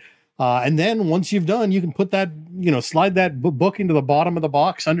play. And then once you've done, you can put that, slide that book into the bottom of the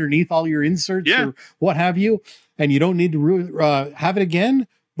box underneath all your inserts or what have you. And you don't need to have it again,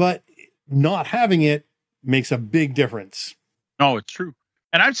 but not having it makes a big difference. No, it's true.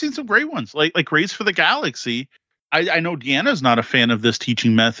 And I've seen some great ones like Race for the Galaxy. I know Deanna's not a fan of this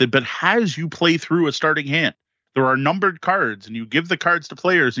teaching method, but has you play through a starting hand. There are numbered cards and you give the cards to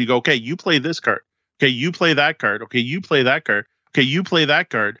players and you go, okay, you play this card. Okay, you play that card. Okay, you play that card. Okay, you play that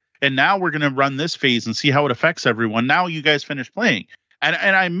card. And now we're going to run this phase and see how it affects everyone. Now you guys finish playing. And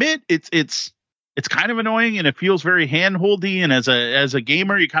I admit it's kind of annoying and it feels very handholdy. And as a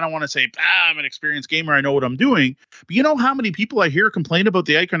gamer, you kind of want to say, I'm an experienced gamer. I know what I'm doing. But you know how many people I hear complain about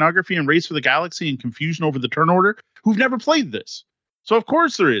the iconography and Race for the Galaxy and confusion over the turn order who've never played this? So of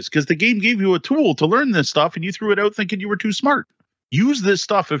course there is, because the game gave you a tool to learn this stuff and you threw it out thinking you were too smart. Use this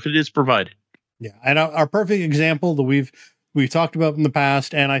stuff if it is provided. Yeah. And our perfect example that we've talked about in the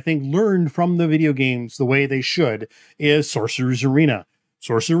past, and I think learned from the video games the way they should, is Sorcerer's Arena.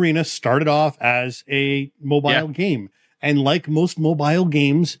 Sorcerer's Arena started off as a mobile game. And like most mobile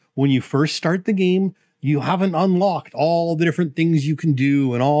games, when you first start the game, you haven't unlocked all the different things you can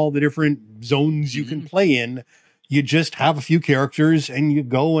do and all the different zones you can play in. You just have a few characters and you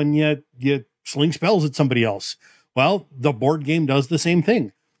go and you sling spells at somebody else. Well, the board game does the same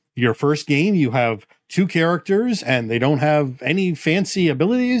thing. Your first game, you have 2 characters and they don't have any fancy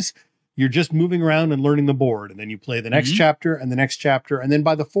abilities. You're just moving around and learning the board. And then you play the next chapter and the next chapter. And then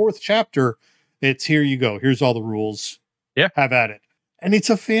by the 4th chapter, it's here you go. Here's all the rules. Yeah. Have at it. And it's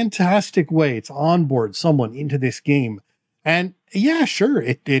a fantastic way to onboard someone into this game. And yeah, sure.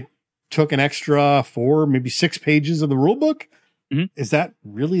 It took an extra 4, maybe 6 pages of the rule book. Is that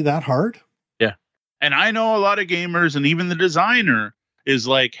really that hard? Yeah. And I know a lot of gamers and even the designer is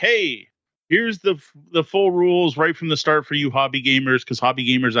like, hey, here's the full rules right from the start for you hobby gamers, because hobby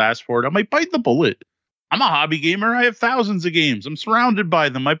gamers ask for it. I'm like, bite the bullet. I'm a hobby gamer. I have thousands of games. I'm surrounded by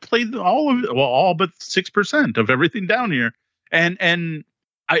them. I played all but 6% of everything down here. And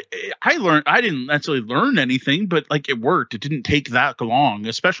I learned, I didn't necessarily learn anything, but like it worked. It didn't take that long,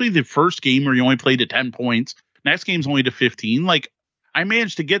 especially the first game where you only played to 10 points. Next game's only to 15. Like I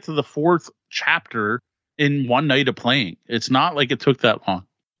managed to get to the 4th chapter in one night of playing. It's not like it took that long.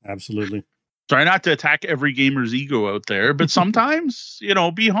 Absolutely. Try not to attack every gamer's ego out there, but sometimes,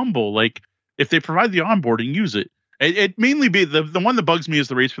 be humble. Like if they provide the onboarding, use it. It mainly be the one that bugs me is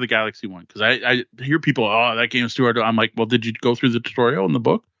the Race for the Galaxy one. Cause I hear people, oh, that game's too hard. I'm like, well, did you go through the tutorial in the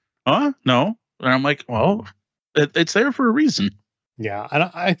book? No. And I'm like, well, it's there for a reason. Yeah.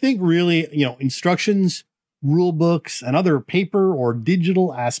 And I think really, instructions, rule books, and other paper or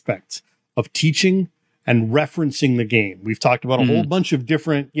digital aspects of teaching and referencing the game. We've talked about a whole bunch of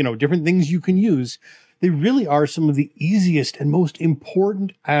different things you can use. They really are some of the easiest and most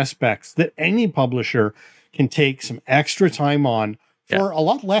important aspects that any publisher can take some extra time on for a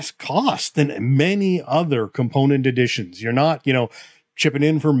lot less cost than many other component editions. You're not, chipping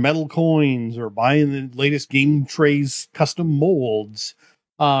in for metal coins or buying the latest Game Trays custom molds.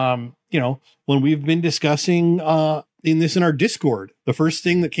 When we've been discussing in our Discord, the first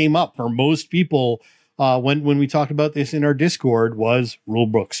thing that came up for most people when we talked about this in our Discord was rule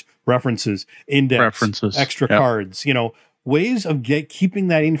books, references, index, extra cards, ways of keeping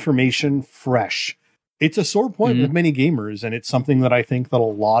that information fresh. It's a sore point with many gamers, and it's something that I think that a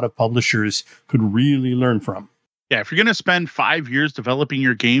lot of publishers could really learn from. Yeah, if you're going to spend 5 years developing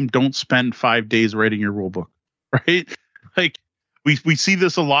your game, don't spend 5 days writing your rule book, right? Like we see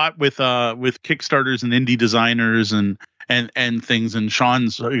this a lot with Kickstarters and indie designers and things. And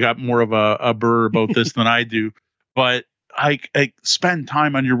Sean's got more of a burr about this than I do, but I spend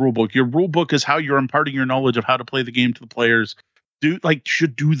time on your rule book. Your rule book is how you're imparting your knowledge of how to play the game to the players.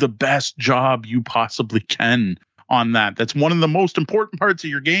 Should do the best job you possibly can on that. That's one of the most important parts of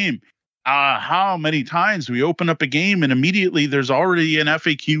your game. How many times we open up a game and immediately there's already an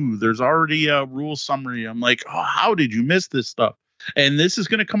FAQ, there's already a rule summary. I'm like, how did you miss this stuff? And this is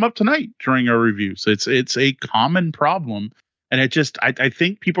going to come up tonight during our reviews. It's a common problem. And I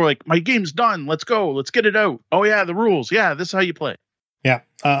think people are like, my game's done. Let's go. Let's get it out. Oh yeah, the rules. Yeah, this is how you play. Yeah.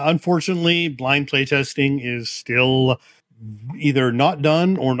 Unfortunately, blind playtesting is still either not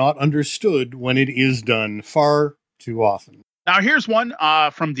done or not understood when it is done far too often. Now, here's one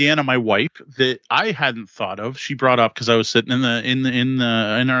from Deanna, my wife, that I hadn't thought of. She brought up because I was sitting in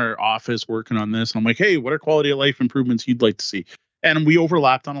our office working on this. I'm like, hey, what are quality of life improvements you'd like to see? And we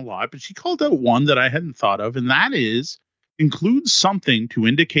overlapped on a lot, but she called out one that I hadn't thought of, and that is include something to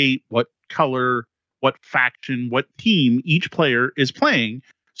indicate what color, what faction, what team each player is playing,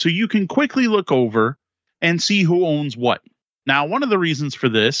 so you can quickly look over and see who owns what. Now, one of the reasons for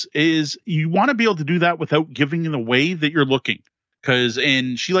this is you want to be able to do that without giving it away that you're looking.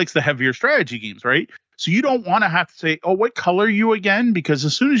 And she likes the heavier strategy games, right? So you don't want to have to say, oh, what color are you again? Because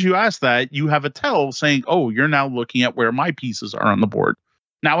as soon as you ask that, you have a tell saying, oh, you're now looking at where my pieces are on the board.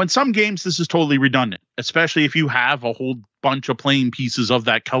 Now, in some games, this is totally redundant, especially if you have a whole bunch of plain pieces of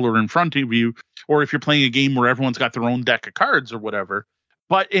that color in front of you, or if you're playing a game where everyone's got their own deck of cards or whatever.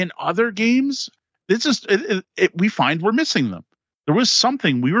 But in other games, it's just we find we're missing them. There was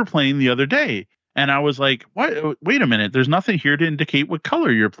something we were playing the other day, and I was like, "What? Wait a minute! There's nothing here to indicate what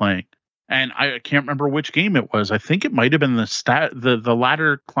color you're playing." And I can't remember which game it was. I think it might have been the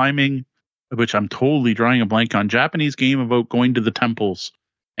ladder climbing, which I'm totally drawing a blank on. Japanese game about going to the temples,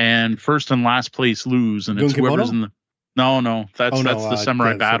 and first and last place lose, and it's whoever's in the. No, that's the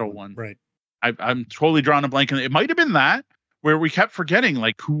samurai battle one. Right. I'm totally drawing a blank. It might have been that where we kept forgetting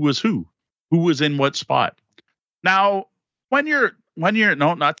like who was in what spot. Now, when you're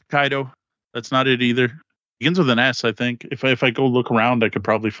no, not Kaido. That's not it either. Begins with an S, I think. If I go look around, I could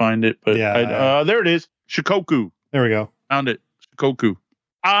probably find it. But yeah, there it is. Shikoku. There we go. Found it. Shikoku.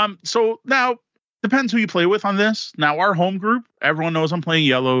 So now depends who you play with on this. Now our home group, everyone knows I'm playing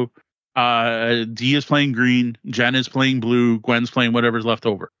yellow. D is playing green. Jen is playing blue. Gwen's playing whatever's left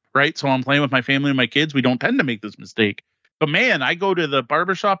over. Right. So I'm playing with my family and my kids. We don't tend to make this mistake. But man, I go to the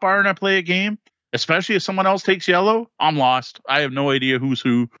barbershop bar and I play a game, especially if someone else takes yellow, I'm lost. I have no idea who's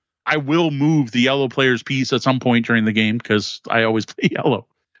who. I will move the yellow player's piece at some point during the game because I always play yellow.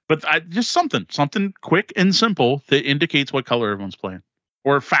 But just something quick and simple that indicates what color everyone's playing.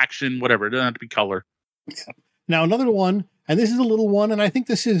 Or faction, whatever. It doesn't have to be color. Yeah. Now, another one, and this is a little one, and I think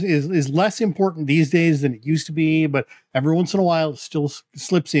this is less important these days than it used to be, but every once in a while it still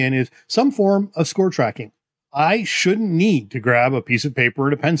slips in, is some form of score tracking. I shouldn't need to grab a piece of paper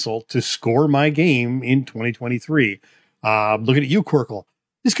and a pencil to score my game in 2023. Looking at you, Quirkle.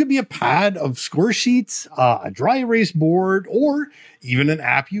 This could be a pad of score sheets, a dry erase board, or even an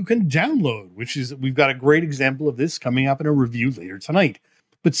app you can download, we've got a great example of this coming up in a review later tonight.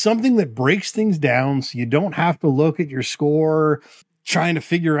 But something that breaks things down so you don't have to look at your score, trying to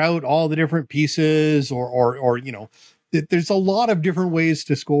figure out all the different pieces or there's a lot of different ways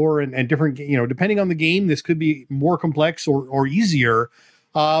to score and different, depending on the game, this could be more complex or easier.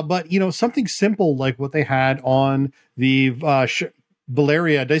 But something simple like what they had on the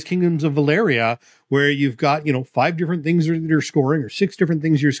Valeria, Dice Kingdoms of Valeria, where you've got, 5 different things that you're scoring or 6 different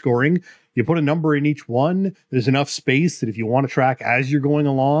things you're scoring. You put a number in each one. There's enough space that if you want to track as you're going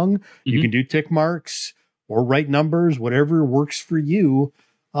along, you can do tick marks or write numbers, whatever works for you.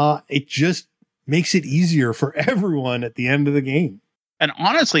 It just makes it easier for everyone at the end of the game. And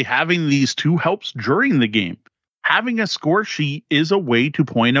honestly, having these two helps during the game. Having a score sheet is a way to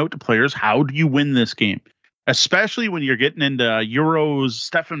point out to players, how do you win this game? Especially when you're getting into Euros,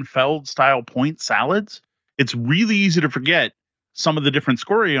 Stefan Feld style point salads. It's really easy to forget some of the different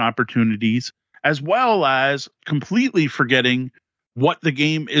scoring opportunities, as well as completely forgetting what the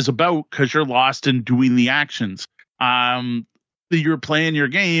game is about because you're lost in doing the actions. You're playing your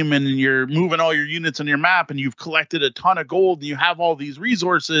game and you're moving all your units on your map and you've collected a ton of gold and you have all these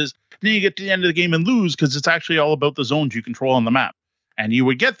resources. Then you get to the end of the game and lose because it's actually all about the zones you control on the map. And you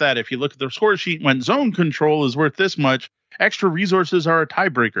would get that if you look at the score sheet. When zone control is worth this much, extra resources are a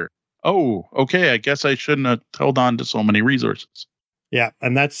tiebreaker. Oh, okay. I guess I shouldn't have held on to so many resources. Yeah,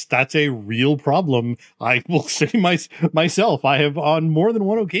 and that's a real problem. I will say myself, I have on more than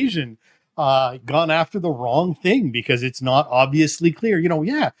one occasion gone after the wrong thing because it's not obviously clear. You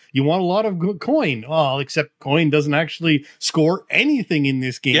want a lot of good coin. Well, except coin doesn't actually score anything in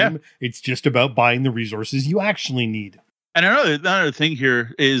this game. Yeah. It's just about buying the resources you actually need. And another thing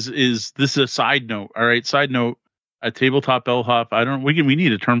here is this is a side note. All right, side note. A tabletop bellhop. We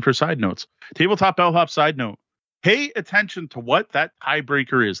need a term for side notes. Tabletop bellhop side note. Pay attention to what that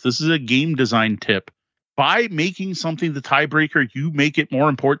tiebreaker is. This is a game design tip. By making something the tiebreaker, you make it more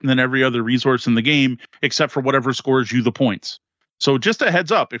important than every other resource in the game, except for whatever scores you the points. So just a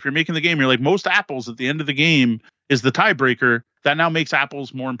heads up, if you're making the game, you're like, most apples at the end of the game is the tiebreaker. That now makes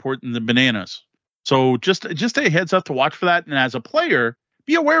apples more important than bananas. So just a heads up to watch for that. And as a player,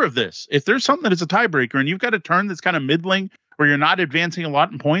 be aware of this. If there's something that is a tiebreaker and you've got a turn that's kind of middling where you're not advancing a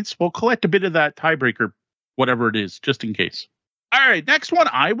lot in points, well, collect a bit of that tiebreaker, whatever it is, just in case. All right, next one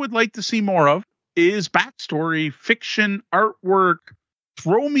I would like to see more of is backstory, fiction, artwork.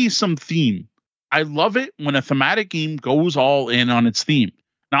 Throw me some theme. I love it when a thematic game goes all in on its theme.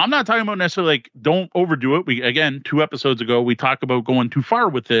 Now, I'm not talking about necessarily like, don't overdo it. We, again, 2 episodes ago, we talked about going too far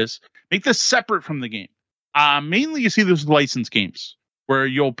with this. Make this separate from the game. Mainly you see this with licensed games where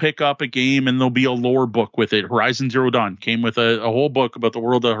you'll pick up a game and there'll be a lore book with it. Horizon Zero Dawn came with a whole book about the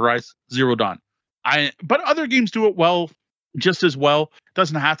world of Horizon Zero Dawn. But other games do it well, just as well. It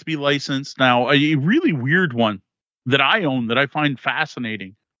doesn't have to be licensed. Now, a really weird one that I own that I find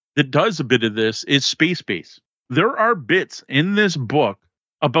fascinating that does a bit of this is Space Base. There are bits in this book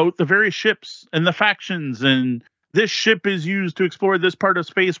about the various ships and the factions, and this ship is used to explore this part of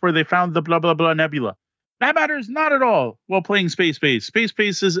space where they found the blah, blah, blah nebula. That matters not at all while playing Space Base. Space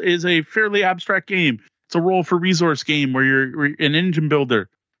Base is a fairly abstract game. It's a roll for resource game where you're an engine builder.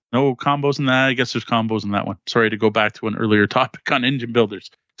 No combos in that. I guess there's combos in that one. Sorry to go back to an earlier topic on engine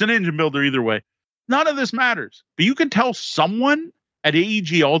builders. It's an engine builder either way. None of this matters. But you can tell someone at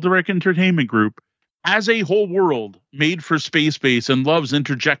AEG Alderac Entertainment Group has a whole world made for Space Base and loves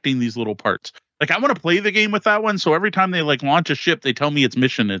interjecting these little parts. Like, I want to play the game with that one, so every time they like launch a ship, they tell me its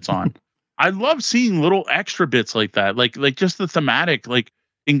mission it's on. I love seeing little extra bits like that. Like just the thematic, like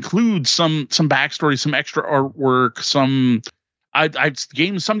includes some backstory, some extra artwork, some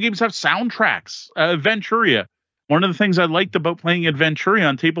games have soundtracks. Venturia. One of the things I liked about playing Adventuria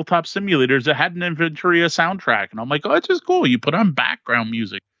on Tabletop Simulators, it had an Adventuria soundtrack. And I'm like, oh, it's just cool. You put on background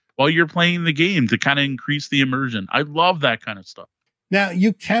music while you're playing the game to kind of increase the immersion. I love that kind of stuff. Now,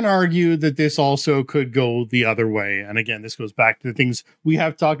 you can argue that this also could go the other way. And again, this goes back to the things we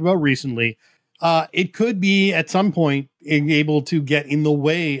have talked about recently. It could be at some point able to get in the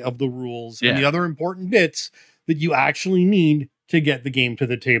way of the rules and the other important bits that you actually need to get the game to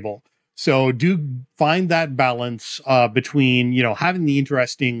the table. So do find that balance between, having the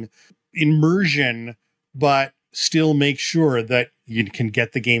interesting immersion, but still make sure that you can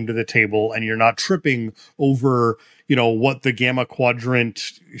get the game to the table and you're not tripping over, what the Gamma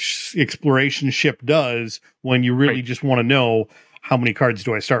Quadrant exploration ship does when you really just want to know how many cards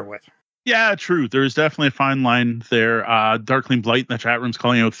do I start with. Yeah, true. There's definitely a fine line there. Darkling Blight in the chat room's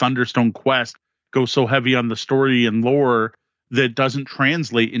calling out Thunderstone Quest goes so heavy on the story and lore that doesn't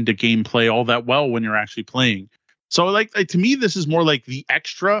translate into gameplay all that well when you're actually playing. So like to me, this is more like the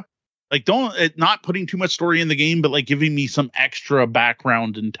extra, like not putting too much story in the game, but like giving me some extra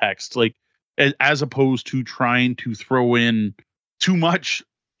background and text, like as opposed to trying to throw in too much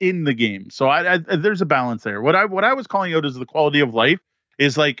in the game. So I there's a balance there. What I was calling out is the quality of life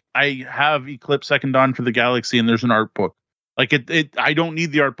is like, I have Eclipse Second Dawn for the Galaxy and there's an art book. Like I don't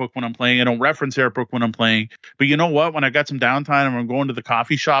need the art book when I'm playing. I don't reference the art book when I'm playing. But you know what? When I got some downtime and I'm going to the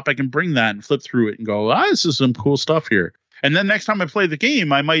coffee shop, I can bring that and flip through it and go, this is some cool stuff here. And then next time I play the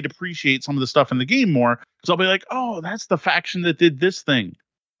game, I might appreciate some of the stuff in the game more. Because I'll be like, oh, that's the faction that did this thing.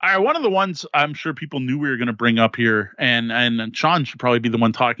 All right, one of the ones I'm sure people knew we were going to bring up here, and Sean should probably be the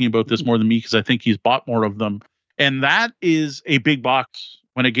one talking about this more than me because I think he's bought more of them, And that is a big box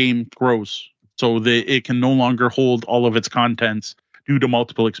when a game grows, so that it can no longer hold all of its contents due to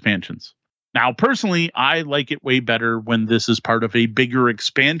multiple expansions. Now, personally, I like it way better when this is part of a bigger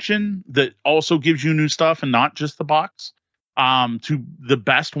expansion that also gives you new stuff and not just the box. To the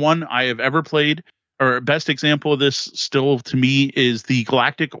best one I have ever played, or best example of this still to me, is the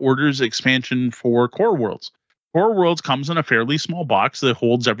Galactic Orders expansion for Core Worlds. Core Worlds comes in a fairly small box that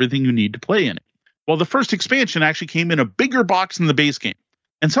holds everything you need to play in it. Well, the first expansion actually came in a bigger box than the base game.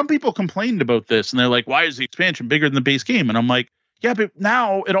 And some people complained about this, and they're like, why is the expansion bigger than the base game? And I'm like, yeah, but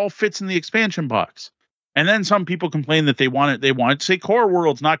now it all fits in the expansion box. And then some people complain that they wanted to say Core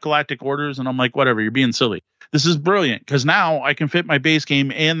Worlds, not Galactic Orders. And I'm like, whatever, you're being silly. This is brilliant because now I can fit my base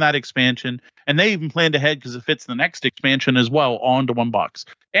game and that expansion. And they even planned ahead because it fits the next expansion as well onto one box.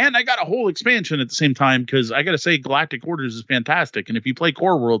 And I got a whole expansion at the same time because I got to say Galactic Orders is fantastic. And if you play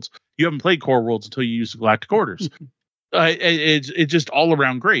Core Worlds, you haven't played Core Worlds until you use the Galactic Orders. It's just all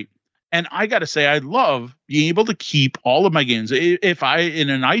around great. And I got to say, I love being able to keep all of my games. If in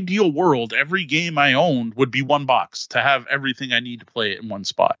an ideal world, every game I owned would be one box to have everything I need to play it in one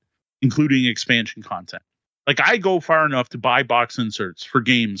spot, including expansion content. Like, I go far enough to buy box inserts for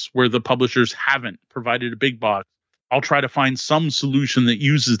games where the publishers haven't provided a big box. I'll try to find some solution that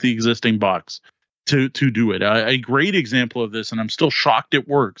uses the existing box to do it. A great example of this, and I'm still shocked it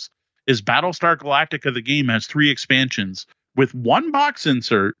works, is Battlestar Galactica. The game has 3 expansions with one box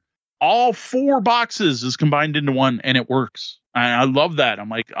insert. All 4 boxes is combined into one, and it works. I love that. I'm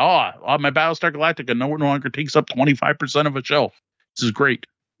like, my Battlestar Galactica no longer takes up 25% of a shelf. This is great.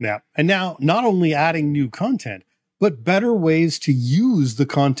 Yeah. And now not only adding new content, but better ways to use the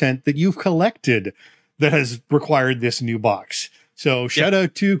content that you've collected that has required this new box. So shout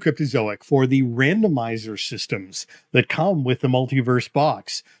out to Cryptozoic for the randomizer systems that come with the multiverse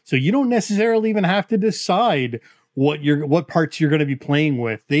box. So you don't necessarily even have to decide what parts you're going to be playing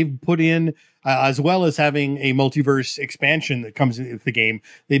with. They've put in, as well as having a multiverse expansion that comes with the game,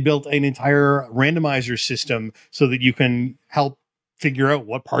 they built an entire randomizer system so that you can help figure out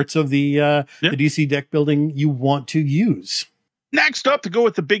what parts of the DC deck building you want to use. Next up, to go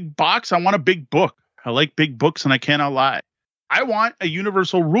with the big box, I want a big book. I like big books, and I cannot lie. I want a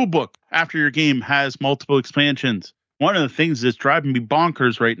universal rule book after your game has multiple expansions. One of the things that's driving me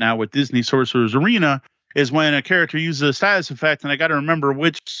bonkers right now with Disney Sorcerer's Arena is when a character uses a status effect, and I got to remember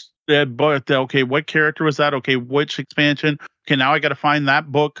which what character was that? Okay, which expansion? Okay, now I got to find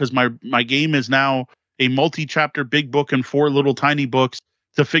that book because my game is now a multi-chapter big book and 4 little tiny books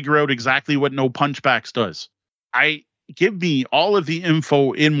to figure out exactly what No Punchbacks does. Give me all of the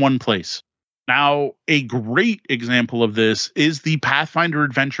info in one place. Now, a great example of this is the Pathfinder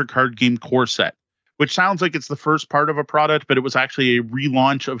Adventure card game core set, which sounds like it's the first part of a product, but it was actually a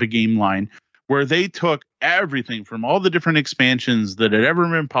relaunch of a game line where they took everything from all the different expansions that had ever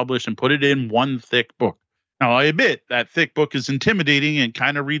been published and put it in one thick book. Now, I admit that thick book is intimidating and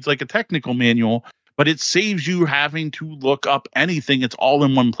kind of reads like a technical manual, but it saves you having to look up anything. It's all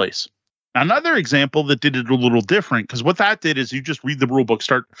in one place. Another example that did it a little different, because what that did is you just read the rule book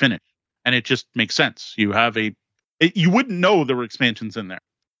start to finish, and it just makes sense. You wouldn't know there were expansions in there.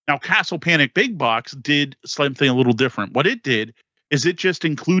 Now, Castle Panic Big Box did something a little different. What it did is it just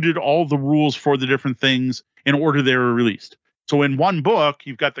included all the rules for the different things in order they were released. So in one book,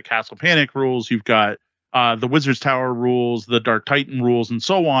 you've got the Castle Panic rules, you've got the Wizard's Tower rules, the Dark Titan rules, and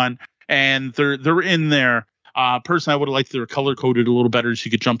so on. And they're in there. Personally, I would have liked they're color coded a little better so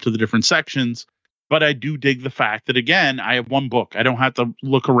you could jump to the different sections. But I do dig the fact that, again, I have one book. I don't have to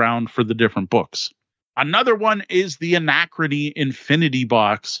look around for the different books. Another one is the Anachrony Infinity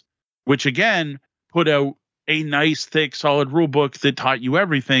Box, which, again, put out a nice, thick, solid rule book that taught you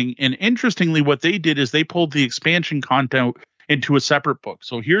everything. And interestingly, what they did is they pulled the expansion content into a separate book.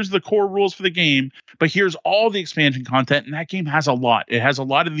 So here's the core rules for the game, but here's all the expansion content. And that game has a lot. It has a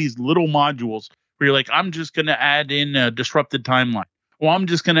lot of these little modules where you're like, I'm just going to add in a disrupted timeline. Oh, I'm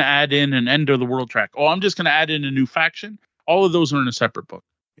just going to add in an end of the world track. Oh, I'm just going to add in a new faction. All of those are in a separate book.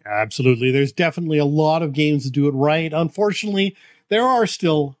 Absolutely. There's definitely a lot of games that do it right. Unfortunately, there are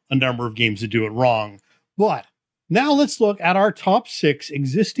still a number of games that do it wrong. But now let's look at our top 6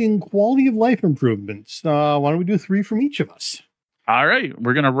 existing quality of life improvements. Why don't we do 3 from each of us? All right.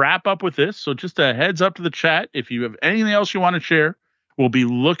 We're going to wrap up with this. So just a heads up to the chat. If you have anything else you want to share, we'll be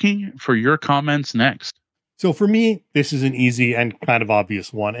looking for your comments next. So for me, this is an easy and kind of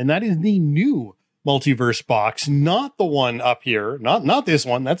obvious one, and that is the new multiverse box, not the one up here, not this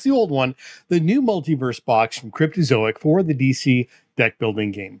one, that's the old one, the new multiverse box from Cryptozoic for the DC deck building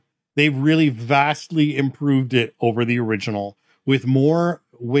game. They've really vastly improved it over the original with more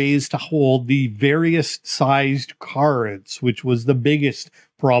ways to hold the various sized cards, which was the biggest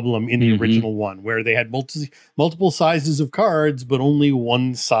problem in the original one, where they had multiple sizes of cards, but only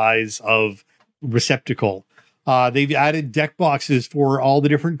one size of receptacle. They've added deck boxes for all the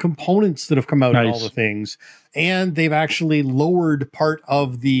different components that have come out and all the things. And they've actually lowered part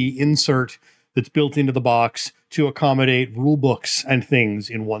of the insert that's built into the box to accommodate rule books and things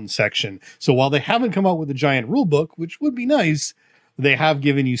in one section. So while they haven't come out with a giant rule book, which would be nice, they have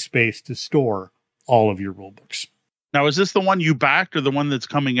given you space to store all of your rule books. Now, is this the one you backed or the one that's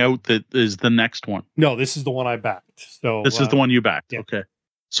coming out that is the next one? No, this is the one I backed. So this is the one you backed. Yeah. Okay.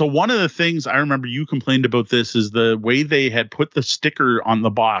 So one of the things I remember you complained about this is the way they had put the sticker on the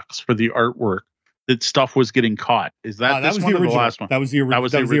box for the artwork. That stuff was getting caught. Is that this one or the last one? That was the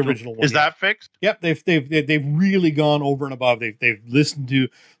original one. Is that fixed? Yep. They've really gone over and above. They've listened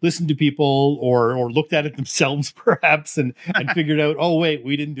to people or looked at it themselves perhaps and figured out, oh wait,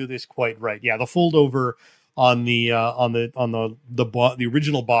 we didn't do this quite right. Yeah, the fold over on the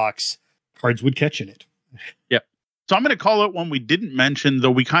original box, cards would catch in it. Yep. So I'm going to call it one we didn't mention,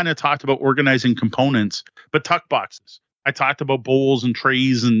 though we kind of talked about organizing components, but tuck boxes. I talked about bowls and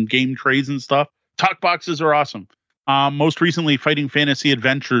trays and game trays and stuff. Tuck boxes are awesome. Most recently, Fighting Fantasy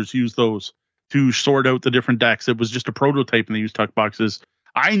Adventures used those to sort out the different decks. It was just a prototype and they used tuck boxes.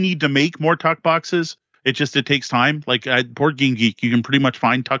 I need to make more tuck boxes. It takes time. Like at Board Game Geek, you can pretty much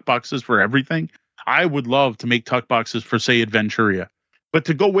find tuck boxes for everything. I would love to make tuck boxes for, say, Adventuria. But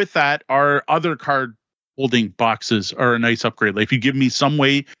to go with that, our other card holding boxes are a nice upgrade. Like if you give me some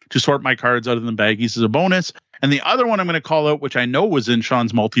way to sort my cards out of the baggies as a bonus. And the other one I'm going to call out, which I know was in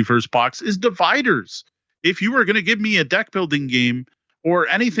Sean's Multiverse box, is dividers. If you were going to give me a deck building game or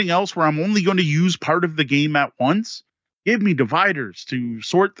anything else where I'm only going to use part of the game at once, give me dividers to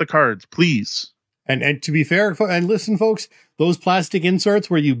sort the cards, please. And to be fair, and listen, folks, those plastic inserts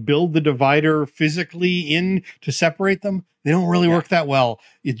where you build the divider physically in to separate them, they don't really work that well.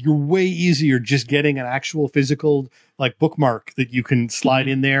 You're way easier just getting an actual physical like bookmark that you can slide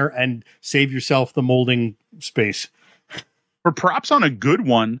in there and save yourself the molding space. For props on a good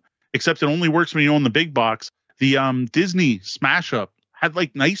one, except it only works when you own the big box, the Disney Smash Up had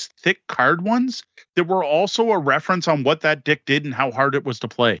like nice thick card ones that were also a reference on what that deck did and how hard it was to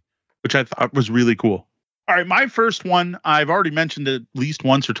play, which I thought was really cool. All right, my first one, I've already mentioned it at least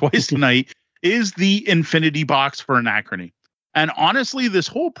once or twice tonight, is the Infinity Box for Anachrony. And honestly, this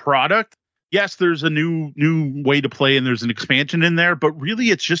whole product, yes, there's a new way to play and there's an expansion in there, but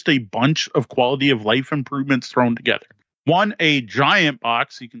really it's just a bunch of quality of life improvements thrown together. One, a giant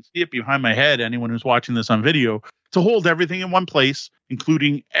box, you can see it behind my head, anyone who's watching this on video, to hold everything in one place,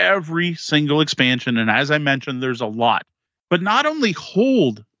 including every single expansion. And as I mentioned, there's a lot. But not only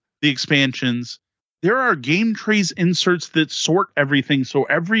hold the expansions, there are game trays inserts that sort everything. So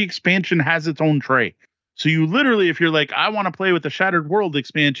every expansion has its own tray. So you literally, if you're like, I want to play with the Shattered World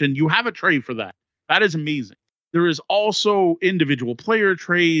expansion, you have a tray for that. That is amazing. There is also individual player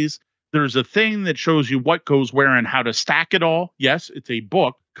trays. There's a thing that shows you what goes where and how to stack it all. Yes, it's a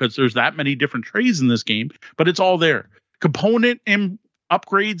book because there's that many different trays in this game, but it's all there. Component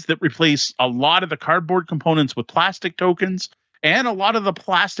upgrades that replace a lot of the cardboard components with plastic tokens and a lot of the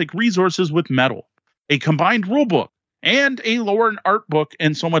plastic resources with metal. A combined rule book and a lower art book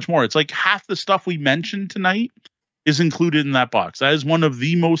and so much more. It's like half the stuff we mentioned tonight is included in that box. That is one of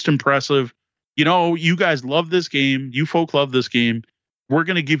the most impressive. You know, you guys love this game. You folk love this game. We're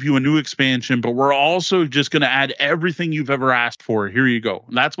going to give you a new expansion, but we're also just going to add everything you've ever asked for. Here you go.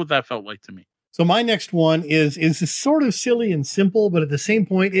 And that's what that felt like to me. So my next one is sort of silly and simple, but at the same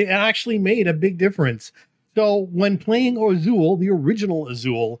point, it actually made a big difference. So when playing Azul, the original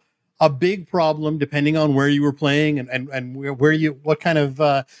Azul, a big problem, depending on where you were playing and what kind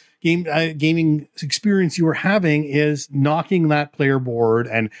of gaming experience you were having, is knocking that player board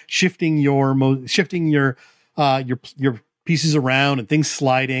and shifting your pieces around and things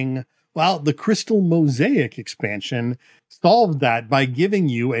sliding. Well, the Crystal Mosaic expansion solved that by giving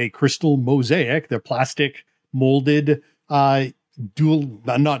you a Crystal Mosaic, the plastic molded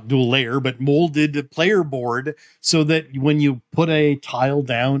not dual layer, but molded player board, so that when you put a tile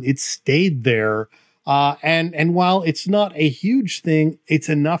down, it stayed there. And while it's not a huge thing, it's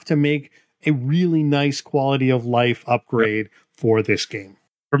enough to make a really nice quality of life upgrade for this game.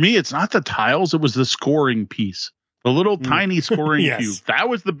 For me, it's not the tiles. It was the scoring piece, the little tiny scoring cube. That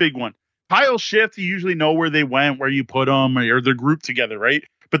was the big one. Tile shift, you usually know where they went, where you put them, or they're grouped together, right?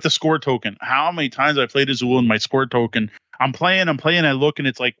 But the score token, how many times I played Azul in my score token, I'm playing, I look, and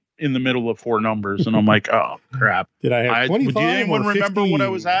it's like in the middle of 4 numbers, and I'm like, oh, crap. Did I have 25 Did anyone remember what I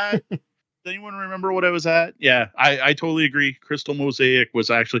was at? Does anyone remember what I was at? Yeah, I totally agree. Crystal Mosaic was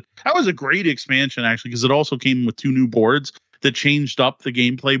that was a great expansion, actually, because it also came with 2 new boards that changed up the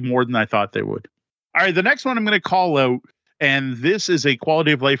gameplay more than I thought they would. All right, the next one I'm going to call out, and this is a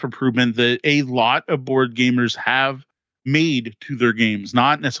quality of life improvement that a lot of board gamers have made to their games,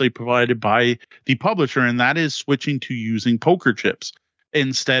 not necessarily provided by the publisher, and that is switching to using poker chips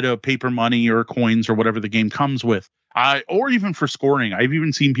instead of paper money or coins or whatever the game comes with. Or even for scoring. I've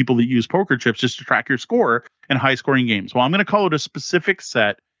even seen people that use poker chips just to track your score in high scoring games. Well, I'm going to call it a specific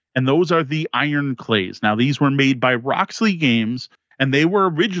set, and those are the Iron Clays. Now, these were made by Roxley Games, and they were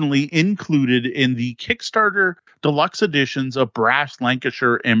originally included in the Kickstarter deluxe editions of Brass,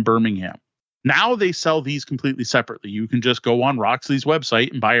 Lancashire, and Birmingham. Now they sell these completely separately. You can just go on Roxley's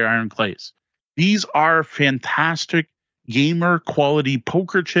website and buy your Iron Clays. These are fantastic gamer quality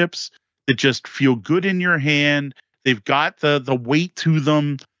poker chips that just feel good in your hand. They've got the weight to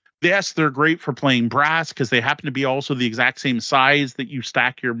them. Yes, they're great for playing brass because they happen to be also the exact same size that you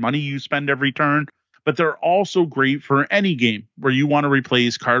stack your money you spend every turn. But they're also great for any game where you want to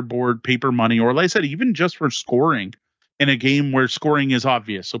replace cardboard, paper money, or like I said, even just for scoring in a game where scoring is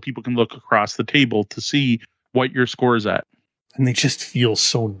obvious. So people can look across the table to see what your score is at. And they just feel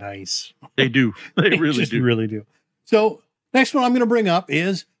so nice. They do. They really do. Really do. So next one I'm going to bring up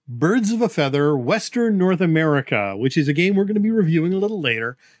is Birds of a Feather, Western North America, which is a game we're going to be reviewing a little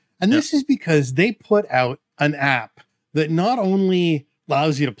later. And this is because they put out an app that not only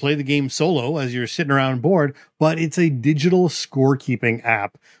allows you to play the game solo as you're sitting around bored, but it's a digital scorekeeping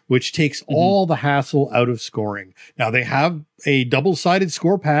app, which takes all the hassle out of scoring. Now they have a double-sided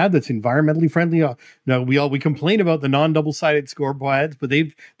score pad that's environmentally friendly. Now we complain about the non-double-sided score pads, but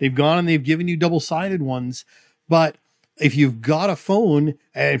they've gone and they've given you double-sided ones. But if you've got a phone,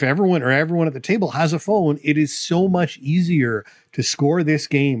 if everyone at the table has a phone, it is so much easier to score this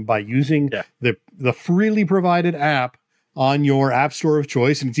game by using the freely provided app on your app store of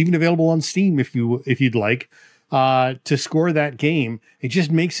choice, and it's even available on Steam if you'd like to score that game. It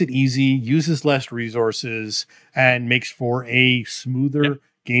just makes it easy, uses less resources, and makes for a smoother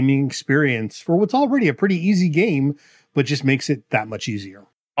gaming experience for what's already a pretty easy game, but just makes it that much easier.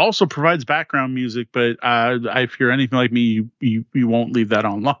 Also provides background music, but if you're anything like me, you won't leave that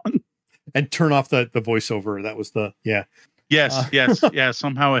on long. And turn off the voiceover. That was Yes.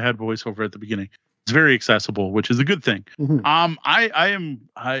 Somehow I had voiceover at the beginning. It's very accessible, which is a good thing. I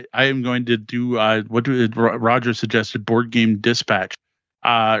am going to do what Roger suggested, board game dispatch,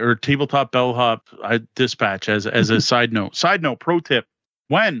 or tabletop bellhop dispatch as a side note. Side note, pro tip: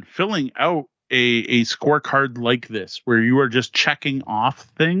 when filling out a scorecard like this, where you are just checking off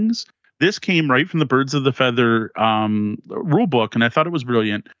things, this came right from the Birds of the Feather rule book, and I thought it was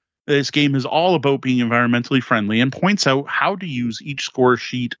brilliant. This game is all about being environmentally friendly and points out how to use each score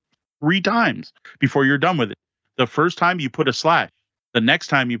sheet 3 times before you're done with it. The first time you put a slash. The next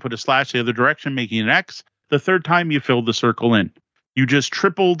time you put a slash the other direction, making an X. The third time you filled the circle in. You just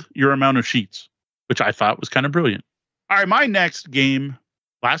tripled your amount of sheets, which I thought was kind of brilliant. All right, my next game,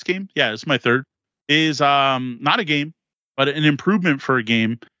 last game? Yeah, it's my third, is not a game, but an improvement for a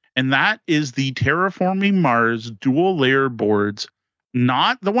game. And that is the Terraforming Mars dual layer boards.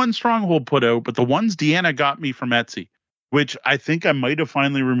 Not the one Stronghold put out, but the ones Deanna got me from Etsy, which I think I might have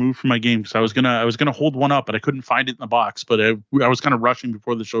finally removed from my game because I was gonna hold one up, but I couldn't find it in the box. But I was kind of rushing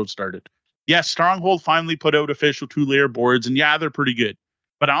before the show started. Yes, Stronghold finally put out official 2-layer boards, and yeah, they're pretty good.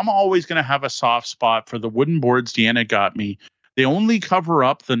 But I'm always gonna have a soft spot for the wooden boards Deanna got me. They only cover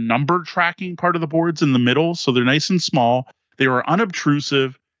up the number tracking part of the boards in the middle, so they're nice and small. They were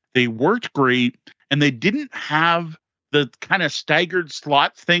unobtrusive. They worked great, and they didn't have the kind of staggered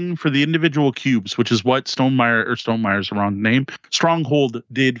slot thing for the individual cubes, which is what Stonemire's the wrong name, Stronghold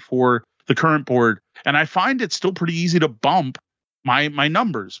did for the current board. And I find it's still pretty easy to bump my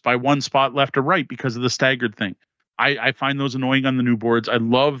numbers by 1 spot left or right because of the staggered thing. I find those annoying on the new boards. I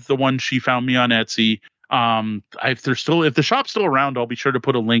love the one she found me on Etsy. If the shop's still around, I'll be sure to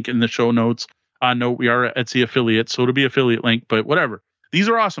put a link in the show notes. No, we are an Etsy affiliate, so it'll be affiliate link, but whatever. These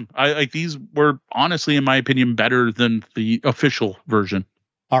are awesome. These were honestly, in my opinion, better than the official version.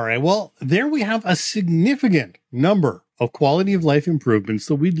 All right. Well, there we have a significant number of quality of life improvements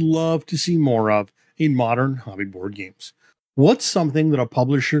that we'd love to see more of in modern hobby board games. What's something that a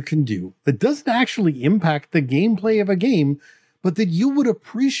publisher can do that doesn't actually impact the gameplay of a game, but that you would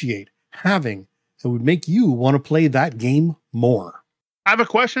appreciate having and would make you want to play that game more? I have a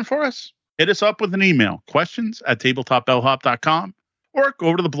question for us. Hit us up with an email, questions@tabletopbellhop.com. Or go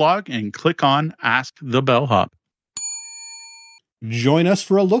over to the blog and click on Ask the Bellhop. Join us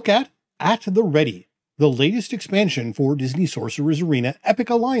for a look at the Ready, the latest expansion for Disney Sorcerer's Arena Epic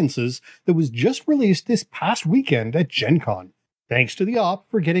Alliances that was just released this past weekend at Gen Con. Thanks to the op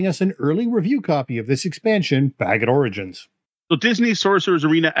for getting us an early review copy of this expansion back at Origins. So Disney Sorcerer's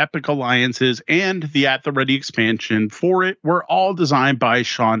Arena Epic Alliances and the At the Ready expansion for it were all designed by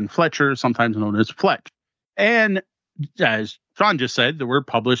Sean Fletcher, sometimes known as Fletch. And as Sean just said, they were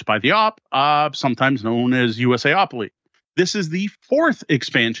published by the op, sometimes known as USAopoly. This is the 4th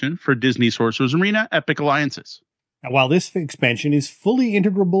expansion for Disney Sorcerer's Arena Epic Alliances. Now, while this expansion is fully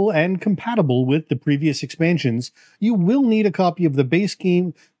integrable and compatible with the previous expansions, you will need a copy of the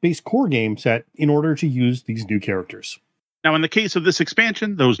base core game set in order to use these new characters. Now, in the case of this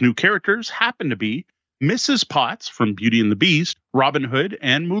expansion, those new characters happen to be Mrs. Potts from Beauty and the Beast, Robin Hood,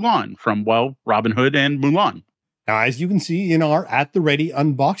 and Mulan from, Robin Hood and Mulan. Now, as you can see in our At the Ready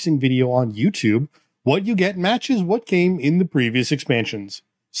unboxing video on YouTube, what you get matches what came in the previous expansions.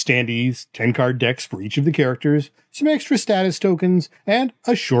 Standees, 10-card decks for each of the characters, some extra status tokens, and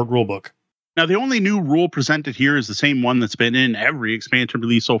a short rulebook. Now, the only new rule presented here is the same one that's been in every expansion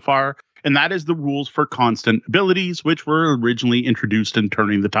release so far, and that is the rules for constant abilities, which were originally introduced in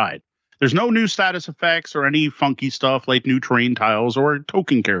Turning the Tide. There's no new status effects or any funky stuff like new terrain tiles or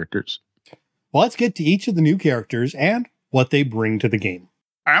token characters. Well, let's get to each of the new characters and what they bring to the game.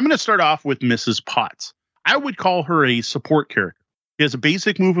 I'm going to start off with Mrs. Potts. I would call her a support character. She has a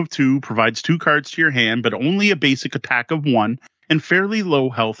basic move of 2, provides 2 cards to your hand, but only a basic attack of 1, and fairly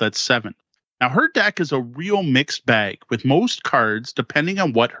low health at 7. Now, her deck is a real mixed bag, with most cards depending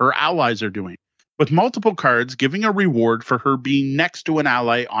on what her allies are doing, with multiple cards giving a reward for her being next to an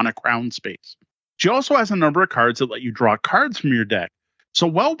ally on a crown space. She also has a number of cards that let you draw cards from your deck. So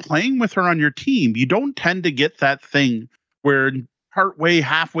while playing with her on your team, you don't tend to get that thing where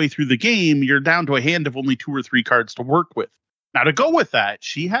halfway through the game, you're down to a hand of only 2 or 3 cards to work with. Now, to go with that,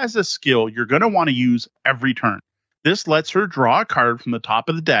 she has a skill you're going to want to use every turn. This lets her draw a card from the top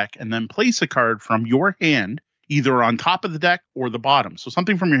of the deck and then place a card from your hand, either on top of the deck or the bottom. So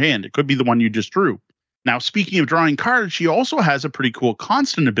something from your hand. It could be the one you just drew. Now, speaking of drawing cards, she also has a pretty cool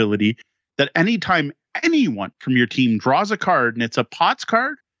constant ability that anytime anyone from your team draws a card and it's a Potts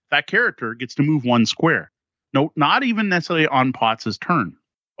card, that character gets to move 1 square. No, not even necessarily on Potts' turn.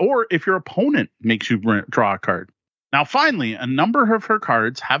 Or if your opponent makes you draw a card. Now, finally, a number of her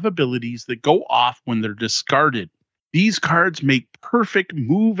cards have abilities that go off when they're discarded. These cards make perfect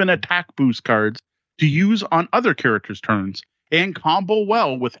move and attack boost cards to use on other characters' turns and combo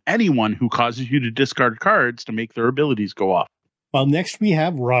well with anyone who causes you to discard cards to make their abilities go off. Well, next we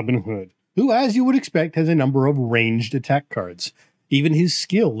have Robin Hood, who, as you would expect, has a number of ranged attack cards. Even his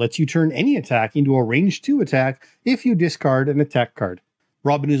skill lets you turn any attack into a range 2 attack if you discard an attack card.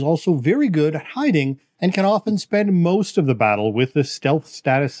 Robin is also very good at hiding and can often spend most of the battle with the stealth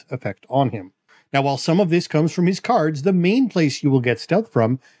status effect on him. Now, while some of this comes from his cards, the main place you will get stealth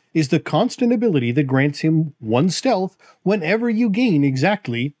from is the constant ability that grants him 1 stealth whenever you gain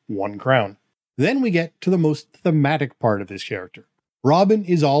exactly 1 crown. Then we get to the most thematic part of this character. Robin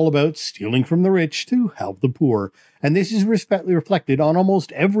is all about stealing from the rich to help the poor, and this is reflected on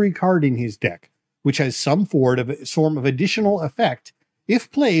almost every card in his deck, which has some form of additional effect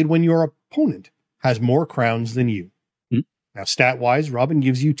if played when your opponent has more crowns than you. Now, stat-wise, Robin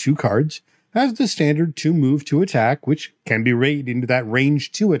gives you 2 cards, has the standard 2 move to attack, which can be rated into that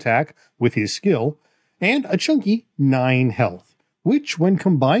range 2 attack with his skill, and a chunky 9 health, which when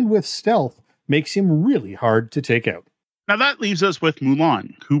combined with stealth makes him really hard to take out. Now that leaves us with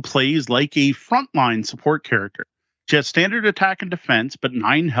Mulan, who plays like a frontline support character. She has standard attack and defense, but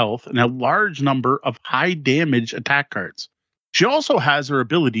 9 health and a large number of high damage attack cards. She also has her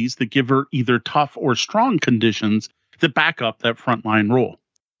abilities that give her either tough or strong conditions that back up that frontline role.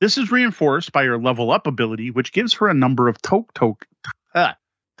 This is reinforced by her level up ability, which gives her a number of tough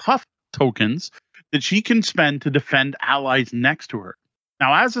tokens that she can spend to defend allies next to her.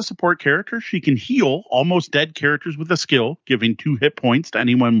 Now, as a support character, she can heal almost dead characters with a skill, giving 2 hit points to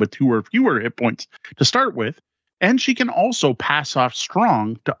anyone with 2 or fewer hit points to start with, and she can also pass off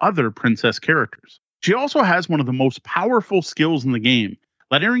strong to other princess characters. She also has one of the most powerful skills in the game,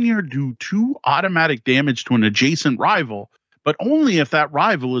 letting her do 2 automatic damage to an adjacent rival, but only if that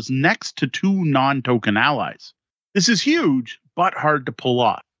rival is next to 2 non-token allies. This is huge, but hard to pull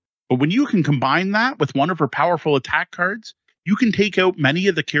off. But when you can combine that with one of her powerful attack cards, you can take out many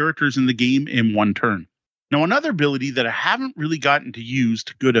of the characters in the game in 1 turn. Now, another ability that I haven't really gotten to use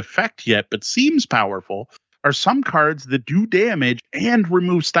to good effect yet, but seems powerful, are some cards that do damage and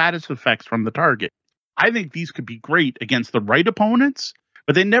remove status effects from the target. I think these could be great against the right opponents,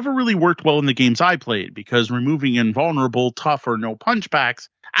 but they never really worked well in the games I played because removing invulnerable, tough, or no punchbacks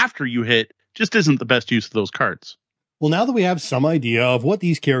after you hit just isn't the best use of those cards. Well, now that we have some idea of what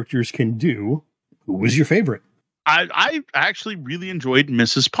these characters can do, who was your favorite? I actually really enjoyed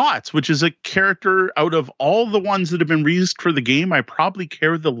Mrs. Potts, which is a character out of all the ones that have been released for the game, I probably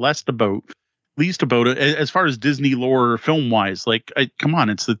care the least about it as far as Disney lore film wise. Like, come on,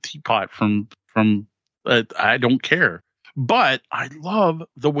 it's the teapot from I don't care. But I love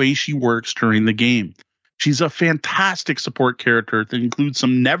the way she works during the game. She's a fantastic support character that includes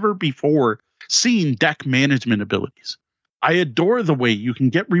some never before seen deck management abilities. I adore the way you can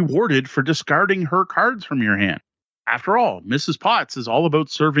get rewarded for discarding her cards from your hand. After all, Mrs. Potts is all about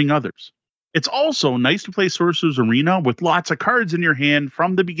serving others. It's also nice to play Sorcerer's Arena with lots of cards in your hand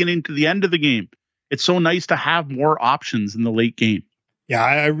from the beginning to the end of the game. It's so nice to have more options in the late game. Yeah,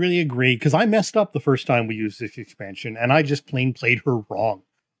 I really agree, because I messed up the first time we used this expansion, and I just plain played her wrong.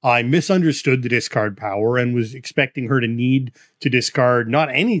 I misunderstood the discard power and was expecting her to need to discard not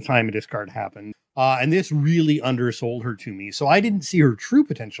any time a discard happened. And this really undersold her to me. So I didn't see her true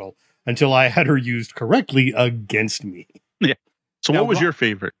potential until I had her used correctly against me. Yeah. So now, what was your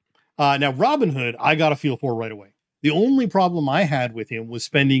favorite? Now, Robin Hood, I got a feel for right away. The only problem I had with him was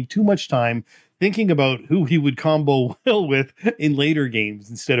spending too much time thinking about who he would combo well with in later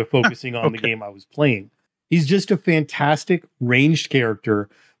games instead of focusing on the game I was playing. He's just a fantastic ranged character,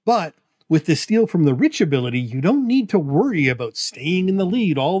 but with the Steal from the Rich ability, you don't need to worry about staying in the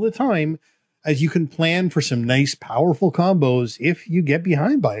lead all the time, as you can plan for some nice, powerful combos if you get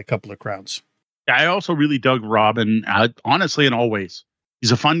behind by a couple of crowns. I also really dug Robin, honestly, in all ways.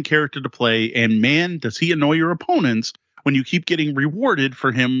 He's a fun character to play, and man, does he annoy your opponents when you keep getting rewarded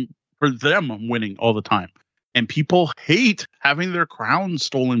for them winning all the time. And people hate having their crowns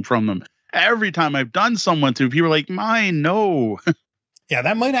stolen from them. Every time I've done someone to, people are like, mine, no. Yeah,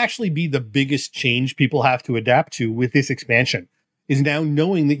 that might actually be the biggest change people have to adapt to with this expansion, is now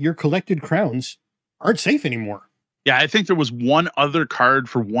knowing that your collected crowns aren't safe anymore. Yeah, I think there was one other card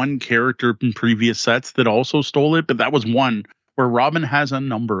for one character in previous sets that also stole it, but that was one where Robin has a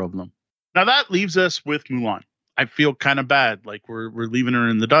number of them. Now that leaves us with Mulan. I feel kind of bad, like we're leaving her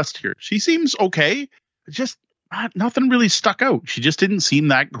in the dust here. She seems okay, just nothing really stuck out. She just didn't seem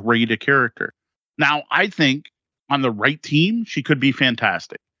that great a character. Now, I think on the right team, she could be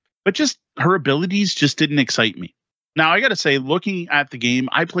fantastic, but just her abilities just didn't excite me. Now, I got to say, looking at the game,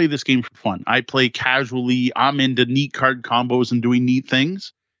 I play this game for fun. I play casually. I'm into neat card combos and doing neat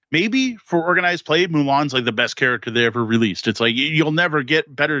things. Maybe for organized play, Mulan's like the best character they ever released. It's like you'll never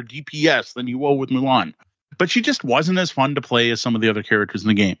get better DPS than you will with Mulan. But she just wasn't as fun to play as some of the other characters in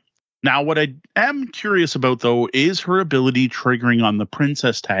the game. Now, what I am curious about, though, is her ability triggering on the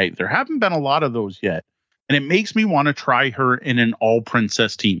princess tag. There haven't been a lot of those yet. And it makes me want to try her in an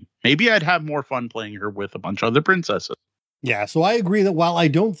all-princess team. Maybe I'd have more fun playing her with a bunch of other princesses. Yeah, so I agree that while I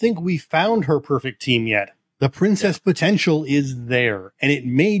don't think we found her perfect team yet, the princess potential is there. And it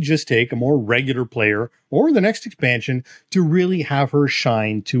may just take a more regular player or the next expansion to really have her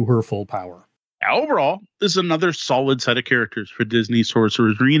shine to her full power. Now, overall, this is another solid set of characters for Disney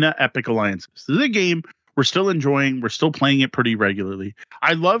Sorcerer's Arena Epic Alliances. This is a game we're still enjoying. We're still playing it pretty regularly.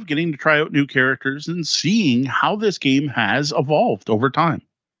 I love getting to try out new characters and seeing how this game has evolved over time.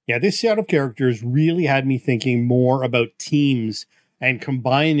 Yeah, this set of characters really had me thinking more about teams and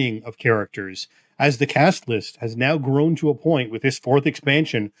combining of characters, as the cast list has now grown to a point with this fourth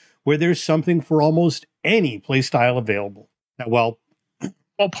expansion where there's something for almost any playstyle available. Now, well,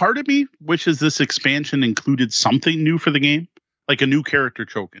 part of me wishes this expansion included something new for the game, like a new character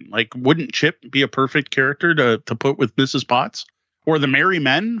token. Like, wouldn't Chip be a perfect character to put with Mrs. Potts? Or the Merry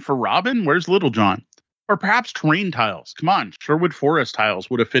Men for Robin? Where's Little John? Or perhaps terrain tiles. Come on, Sherwood Forest tiles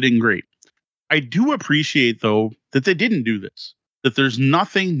would have fit in great. I do appreciate, though, that they didn't do this, that there's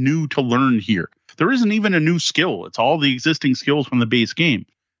nothing new to learn here. There isn't even a new skill. It's all the existing skills from the base game.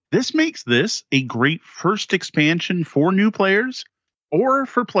 This makes this a great first expansion for new players, or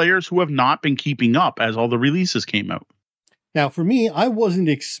for players who have not been keeping up as all the releases came out. Now, for me, I wasn't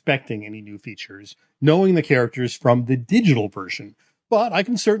expecting any new features, knowing the characters from the digital version. But I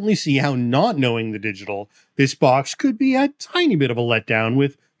can certainly see how, not knowing the digital, this box could be a tiny bit of a letdown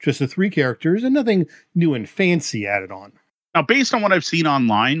with just the 3 characters and nothing new and fancy added on. Now, based on what I've seen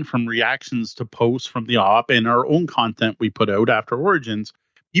online, from reactions to posts from the op and our own content we put out after Origins,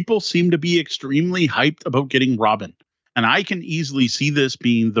 people seem to be extremely hyped about getting Robin. And I can easily see this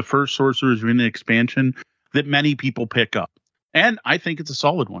being the first Sorcerer's Arena expansion that many people pick up. And I think it's a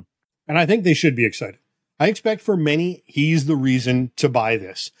solid one. And I think they should be excited. I expect for many, he's the reason to buy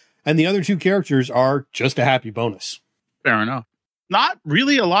this. And the other 2 characters are just a happy bonus. Fair enough. Not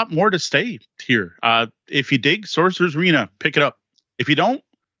really a lot more to say here. If you dig Sorcerer's Arena, pick it up. If you don't,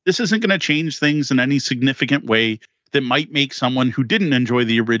 This isn't going to change things in any significant way that might make someone who didn't enjoy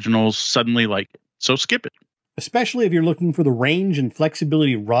the originals suddenly like it. So skip it. Especially if you're looking for the range and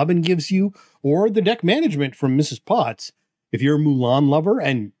flexibility Robin gives you, or the deck management from Mrs. Potts. If you're a Mulan lover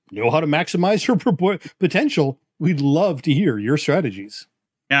and know how to maximize her potential, we'd love to hear your strategies.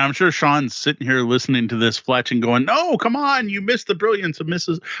 Yeah, I'm sure Sean's sitting here listening to this Fletch and going, "No, come on, you missed the brilliance of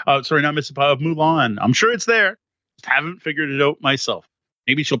Mulan. I'm sure it's there. Just haven't figured it out myself.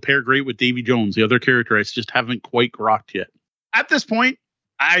 Maybe she'll pair great with Davy Jones, the other character I just haven't quite grokked yet." At this point,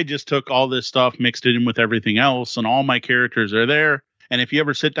 I just took all this stuff, mixed it in with everything else, and all my characters are there. And if you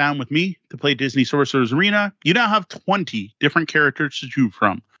ever sit down with me to play Disney Sorcerer's Arena, you now have 20 different characters to choose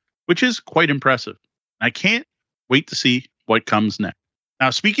from, which is quite impressive. I can't wait to see what comes next. Now,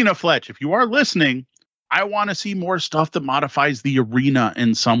 speaking of Fletch, if you are listening, I want to see more stuff that modifies the arena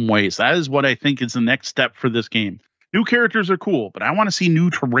in some ways. That is what I think is the next step for this game. New characters are cool, but I want to see new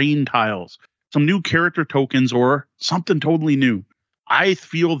terrain tiles, some new character tokens, or something totally new. I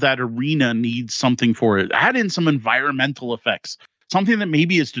feel that arena needs something for it. Add in some environmental effects, something that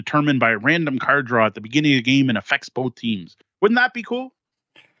maybe is determined by a random card draw at the beginning of the game and affects both teams. Wouldn't that be cool?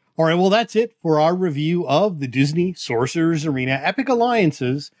 All right, well, that's it for our review of the Disney Sorcerer's Arena Epic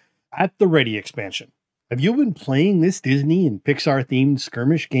Alliances at the Ready expansion. Have you been playing this Disney and Pixar-themed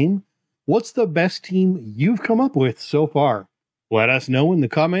skirmish game? What's the best team you've come up with so far? Let us know in the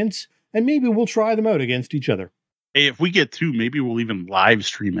comments, and maybe we'll try them out against each other. Hey, if we get to, maybe we'll even live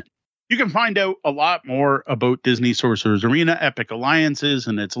stream it. You can find out a lot more about Disney Sorcerer's Arena Epic Alliances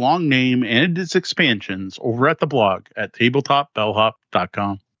and its long name and its expansions over at the blog at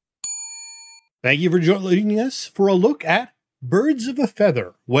tabletopbellhop.com. Thank you for joining us for a look at Birds of a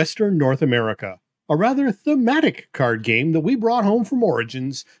Feather, Western North America, a rather thematic card game that we brought home from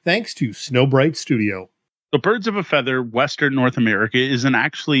Origins thanks to Snowbright Studio. So Birds of a Feather, Western North America is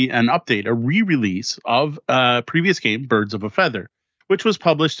actually an update, a re-release of a previous game, Birds of a Feather, which was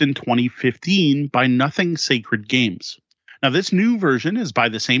published in 2015 by Nothing Sacred Games. Now, this new version is by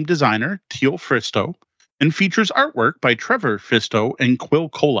the same designer, Teal Fristo, and features artwork by Trevor Fisto and Quill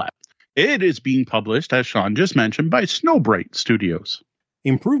Colat. It is being published, as Sean just mentioned, by Snowbright Studios.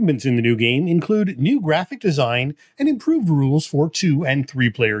 Improvements in the new game include new graphic design and improved rules for 2- and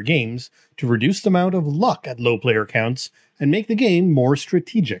 3-player games to reduce the amount of luck at low player counts and make the game more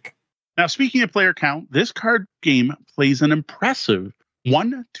strategic. Now, speaking of player count, this card game plays an impressive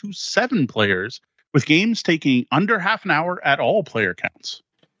 1 to 7 players, with games taking under half an hour at all player counts.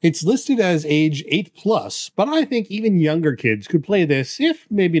 It's listed as age 8+, but I think even younger kids could play this, if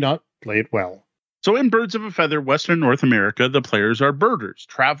maybe not play it well. So in Birds of a Feather, Western North America, the players are birders,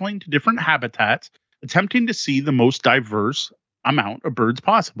 traveling to different habitats, attempting to see the most diverse amount of birds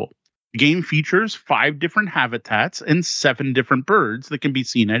possible. The game features 5 different habitats and 7 different birds that can be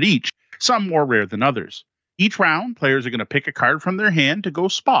seen at each, some more rare than others. Each round, players are going to pick a card from their hand to go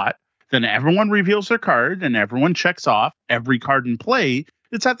spot, then everyone reveals their card and everyone checks off every card in play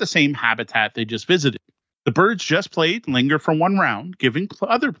that's at the same habitat they just visited. The birds just played linger for 1 round, giving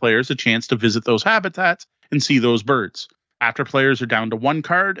other players a chance to visit those habitats and see those birds. After players are down to 1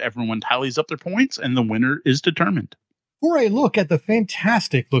 card, everyone tallies up their points and the winner is determined. For a look at the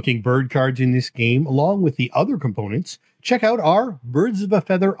fantastic looking bird cards in this game, along with the other components, check out our Birds of a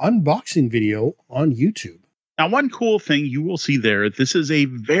Feather unboxing video on YouTube. Now, one cool thing you will see there, this is a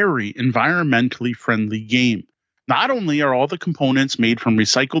very environmentally friendly game. Not only are all the components made from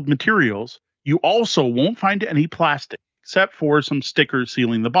recycled materials, you also won't find any plastic, except for some stickers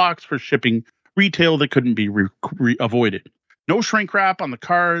sealing the box for shipping retail that couldn't be avoided. No shrink wrap on the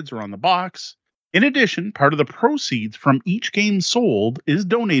cards or on the box. In addition, part of the proceeds from each game sold is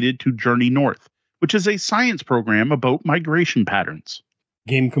donated to Journey North, which is a science program about migration patterns.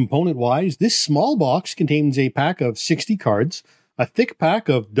 Game component-wise, this small box contains a pack of 60 cards, a thick pack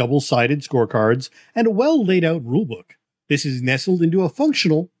of double-sided scorecards, and a well-laid-out rulebook. This is nestled into a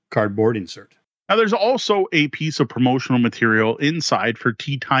functional cardboard insert. Now, there's also a piece of promotional material inside for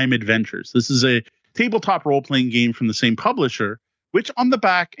Tea Time Adventures. This is a tabletop role-playing game from the same publisher, which on the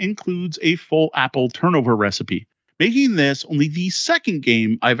back includes a full apple turnover recipe, making this only the second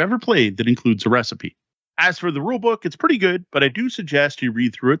game I've ever played that includes a recipe. As for the rulebook, it's pretty good, but I do suggest you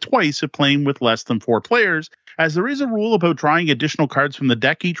read through it twice if playing with less than 4 players, as there is a rule about drawing additional cards from the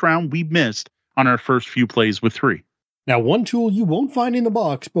deck each round we missed on our first few plays with 3. Now, one tool you won't find in the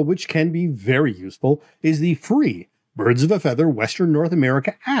box, but which can be very useful, is the free Birds of a Feather Western North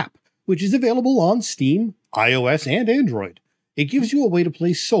America app, which is available on Steam, iOS, and Android. It gives you a way to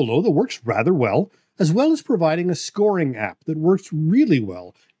play solo that works rather well as providing a scoring app that works really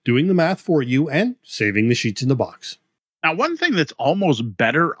well, doing the math for you and saving the sheets in the box. Now, one thing that's almost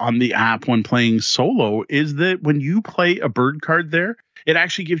better on the app when playing solo is that when you play a bird card there, it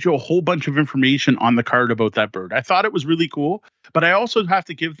actually gives you a whole bunch of information on the card about that bird. I thought it was really cool, but I also have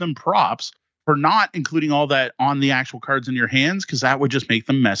to give them props for not including all that on the actual cards in your hands, because that would just make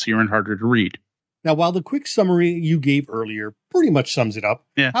them messier and harder to read. Now, while the quick summary you gave earlier pretty much sums it up,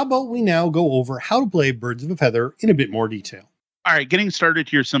 how about we now go over how to play Birds of a Feather in a bit more detail? All right, getting started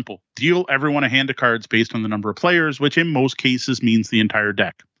here simple. Deal everyone a hand of cards based on the number of players, which in most cases means the entire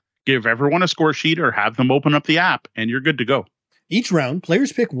deck. Give everyone a score sheet or have them open up the app, and you're good to go. Each round,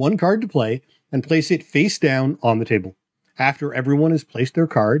 players pick one card to play and place it face down on the table. After everyone has placed their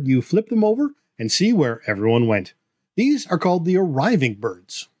card, you flip them over and see where everyone went. These are called the arriving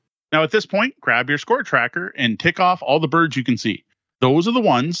birds. Now, at this point, grab your score tracker and tick off all the birds you can see. Those are the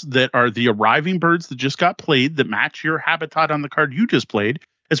ones that are the arriving birds that just got played that match your habitat on the card you just played,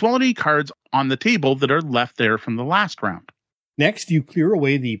 as well as any cards on the table that are left there from the last round. Next, you clear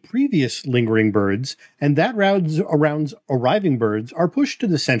away the previous lingering birds, and that round's arriving birds are pushed to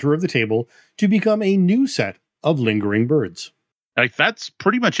the center of the table to become a new set of lingering birds. Like, that's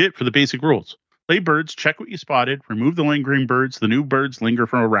pretty much it for the basic rules. Play birds, check what you spotted, remove the lingering birds, the new birds linger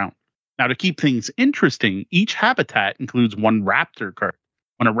for a round. Now, to keep things interesting, each habitat includes one raptor card.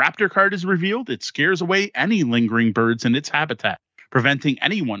 When a raptor card is revealed, it scares away any lingering birds in its habitat, preventing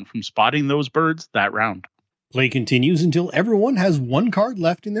anyone from spotting those birds that round. Play continues until everyone has one card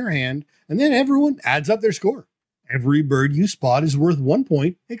left in their hand, and then everyone adds up their score. Every bird you spot is worth 1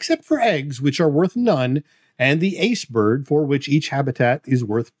 point, except for eggs, which are worth none, and the ace bird, for which each habitat is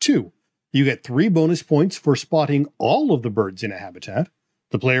worth 2. You get 3 bonus points for spotting all of the birds in a habitat.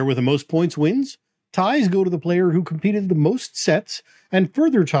 The player with the most points wins. Ties go to the player who completed the most sets, and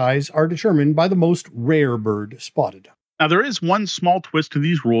further ties are determined by the most rare bird spotted. Now, there is one small twist to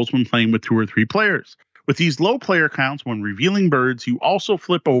these rules when playing with 2 or 3 players. With these low player counts, when revealing birds, you also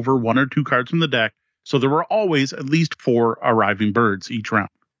flip over 1 or 2 cards from the deck, so there are always at least 4 arriving birds each round.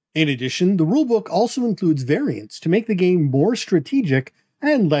 In addition, the rulebook also includes variants to make the game more strategic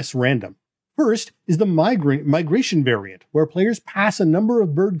and less random. First is the migration variant, where players pass a number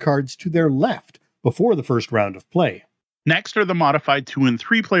of bird cards to their left before the first round of play. Next are the modified 2 and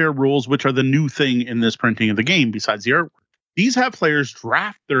 3 player rules, which are the new thing in this printing of the game besides the artwork. These have players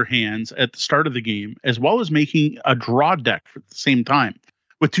draft their hands at the start of the game, as well as making a draw deck at the same time.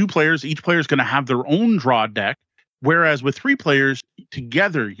 With 2 players, each player is going to have their own draw deck, whereas with 3 players,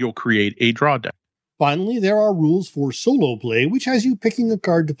 together you'll create a draw deck. Finally, there are rules for solo play, which has you picking a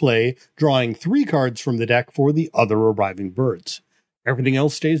card to play, drawing 3 cards from the deck for the other arriving birds. Everything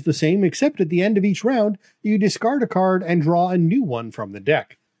else stays the same, except at the end of each round, you discard a card and draw a new one from the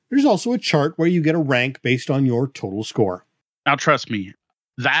deck. There's also a chart where you get a rank based on your total score. Now, trust me,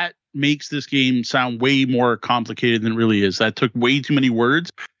 that makes this game sound way more complicated than it really is. That took way too many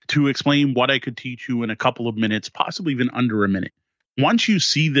words to explain what I could teach you in a couple of minutes, possibly even under a minute. Once you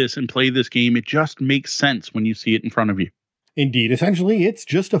see this and play this game, it just makes sense when you see it in front of you. Indeed, essentially, it's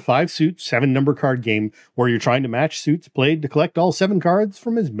just a 5-suit, 7-number card game where you're trying to match suits played to collect all 7 cards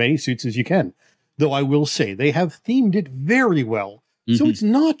from as many suits as you can. Though I will say, they have themed it very well, so it's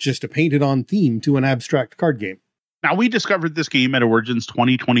not just a painted-on theme to an abstract card game. Now, we discovered this game at Origins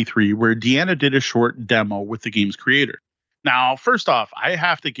 2023, where Deanna did a short demo with the game's creator. Now, first off, I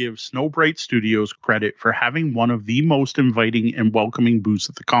have to give Snowbright Studios credit for having one of the most inviting and welcoming booths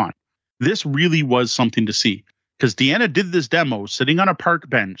at the con. This really was something to see, because Deanna did this demo sitting on a park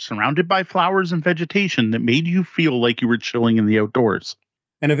bench surrounded by flowers and vegetation that made you feel like you were chilling in the outdoors.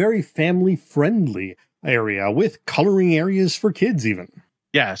 And a very family-friendly area with coloring areas for kids even.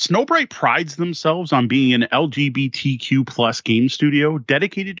 Yeah, Snowbright prides themselves on being an LGBTQ plus game studio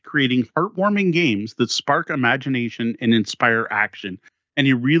dedicated to creating heartwarming games that spark imagination and inspire action. And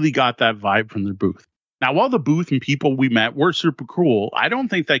you really got that vibe from their booth. Now, while the booth and people we met were super cool, I don't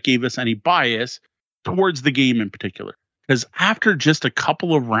think that gave us any bias towards the game in particular. Because after just a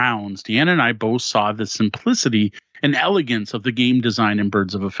couple of rounds, Deanna and I both saw the simplicity and elegance of the game design in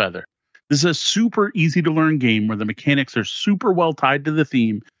Birds of a Feather. This is a super easy to learn game where the mechanics are super well tied to the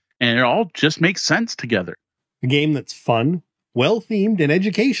theme, and it all just makes sense together. A game that's fun, well-themed, and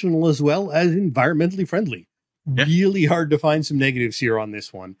educational as well as environmentally friendly. Yeah. Really hard to find some negatives here on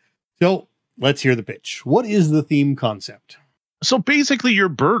this one. So let's hear the pitch. What is the theme concept? So basically you're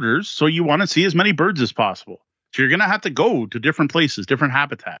birders, so you want to see as many birds as possible. So you're going to have to go to different places, different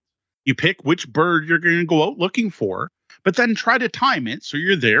habitats. You pick which bird you're going to go out looking for, but then try to time it so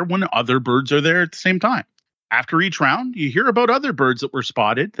you're there when other birds are there at the same time. After each round, you hear about other birds that were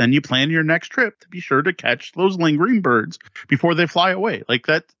spotted, then you plan your next trip to be sure to catch those lingering birds before they fly away. Like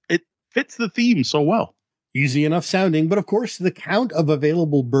that, it fits the theme so well. Easy enough sounding, but of course, the count of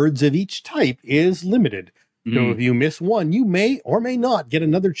available birds of each type is limited. So if you miss one, you may or may not get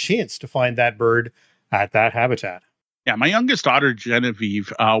another chance to find that bird at that habitat. Yeah, my youngest daughter,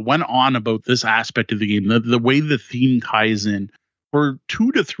 Genevieve, went on about this aspect of the game, the way the theme ties in for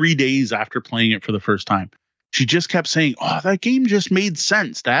 2 to 3 days after playing it for the first time. She just kept saying, "Oh, that game just made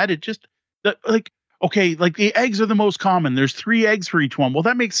sense, Dad. It just, okay, like the eggs are the most common. There's 3 eggs for each one. Well,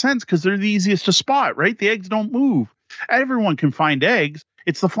 that makes sense because they're the easiest to spot, right? The eggs don't move. Everyone can find eggs.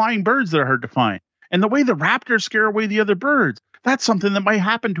 It's the flying birds that are hard to find. And the way the raptors scare away the other birds, that's something that might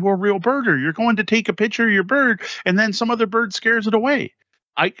happen to a real birder. You're going to take a picture of your bird, and then some other bird scares it away."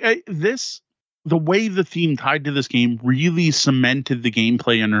 The way the theme tied to this game really cemented the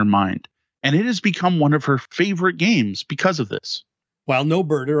gameplay in her mind, and it has become one of her favorite games because of this. While no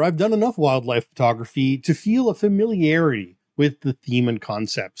birder, I've done enough wildlife photography to feel a familiarity with the theme and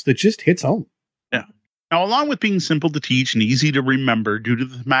concepts that just hits home. Yeah. Now, along with being simple to teach and easy to remember due to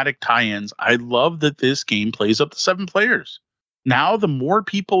the thematic tie-ins, I love that this game plays up to 7 players. Now, the more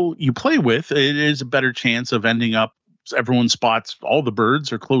people you play with, it is a better chance of ending up, everyone spots all the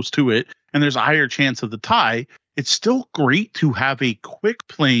birds or close to it, and there's a higher chance of the tie. It's still great to have a quick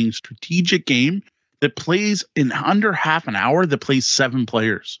playing strategic game that plays in under half an hour that plays 7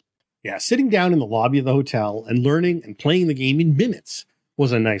 players. Yeah, sitting down in the lobby of the hotel and learning and playing the game in minutes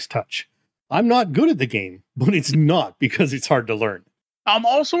was a nice touch. I'm not good at the game, but it's not because it's hard to learn. I'm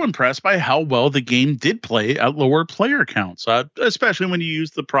also impressed by how well the game did play at lower player counts, especially when you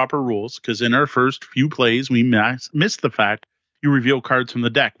use the proper rules, because in our first few plays, we missed the fact you reveal cards from the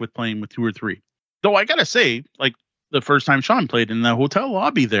deck with playing with 2 or 3. Though I gotta say, like the first time Sean played in the hotel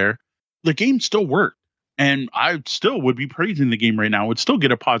lobby there, the game still worked. And I still would be praising the game right now, would still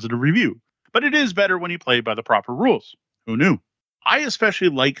get a positive review. But it is better when you play by the proper rules. Who knew? I especially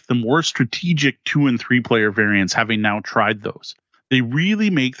like the more strategic 2 and 3 player variants, having now tried those. They really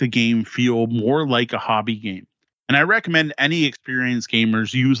make the game feel more like a hobby game. And I recommend any experienced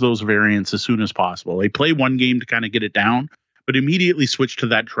gamers use those variants as soon as possible. They play one game to kind of get it down, but immediately switch to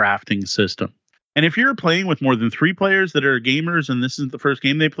that drafting system. And if you're playing with more than 3 players that are gamers and this isn't the first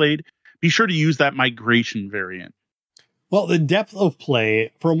game they played, be sure to use that migration variant. Well, the depth of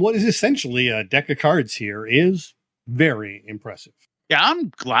play from what is essentially a deck of cards here is very impressive. Yeah, I'm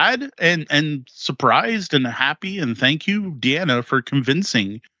glad and surprised and happy, and thank you, Deanna, for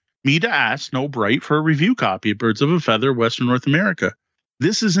convincing me to ask Snow Bright for a review copy of Birds of a Feather, Western North America.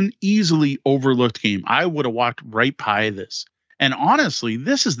 This is an easily overlooked game. I would have walked right by this. And honestly,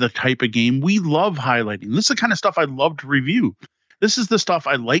 this is the type of game we love highlighting. This is the kind of stuff I love to review. This is the stuff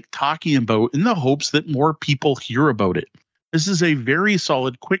I like talking about in the hopes that more people hear about it. This is a very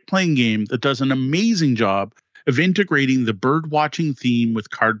solid, quick playing game that does an amazing job of integrating the bird watching theme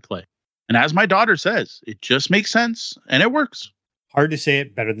with card play. And as my daughter says, it just makes sense and it works. Hard to say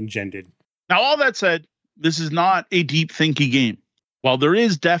it better than Jen did. Now, all that said, this is not a deep thinky game. While there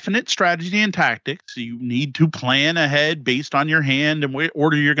is definite strategy and tactics, you need to plan ahead based on your hand and what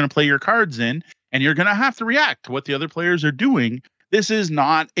order you're going to play your cards in, and you're going to have to react to what the other players are doing. This is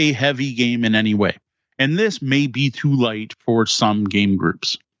not a heavy game in any way, and this may be too light for some game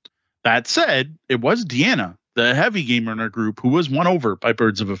groups. That said, it was Deanna, the heavy gamer in our group, who was won over by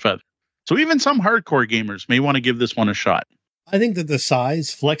Birds of a Feather. So even some hardcore gamers may want to give this one a shot. I think that the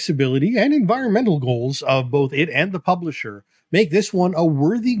size, flexibility, and environmental goals of both it and the publisher make this one a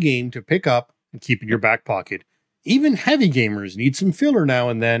worthy game to pick up and keep in your back pocket. Even heavy gamers need some filler now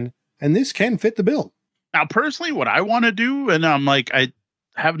and then, and this can fit the bill. Now, personally, what I want to do, and I'm like, I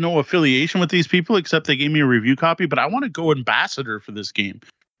have no affiliation with these people except they gave me a review copy, but I want to go ambassador for this game.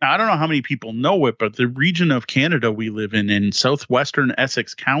 Now, I don't know how many people know it, but the region of Canada we live in southwestern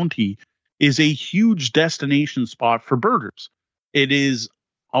Essex County, is a huge destination spot for birders. It is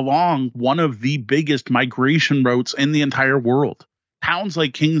along one of the biggest migration routes in the entire world. Towns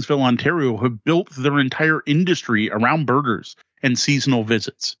like Kingsville, Ontario have built their entire industry around birders and seasonal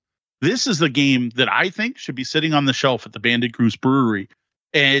visits. This is the game that I think should be sitting on the shelf at the Banded Goose Brewery.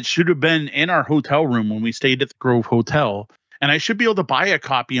 And it should have been in our hotel room when we stayed at the Grove Hotel. And I should be able to buy a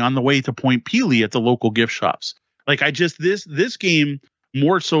copy on the way to Point Pelee at the local gift shops. Like this game,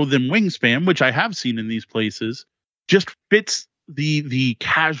 more so than Wingspan, which I have seen in these places, just fits the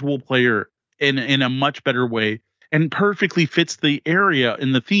casual player in a much better way and perfectly fits the area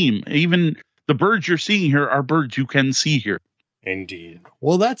in the theme. Even the birds you're seeing here are birds you can see here. Indeed.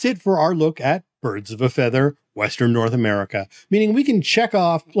 Well, that's it for our look at Birds of a Feather, Western North America, meaning we can check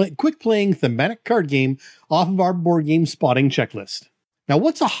off quick playing thematic card game off of our board game spotting checklist. Now,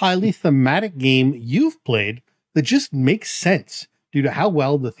 what's a highly thematic game you've played that just makes sense due to how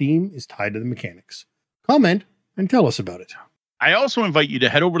well the theme is tied to the mechanics? comment, and tell us about it. I also invite you to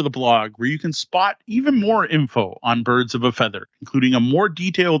head over to the blog where you can spot even more info on Birds of a Feather, including a more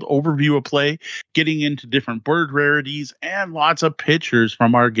detailed overview of play, getting into different bird rarities, and lots of pictures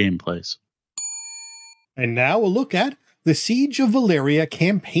from our gameplays. And now a look at the Siege of Valeria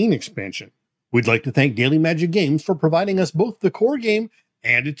campaign expansion. We'd like to thank Daily Magic Games for providing us both the core game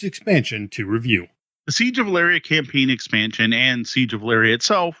and its expansion to review. The Siege of Valeria campaign expansion and Siege of Valeria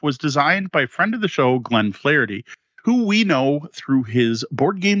itself was designed by friend of the show, Glenn Flaherty, who we know through his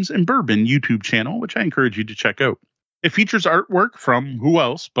Board Games and Bourbon YouTube channel, which I encourage you to check out. It features artwork from who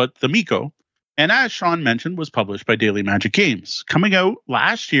else but the Miko, and as Sean mentioned, was published by Daily Magic Games, coming out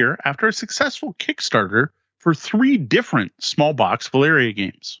last year after a successful Kickstarter for 3 different small box Valeria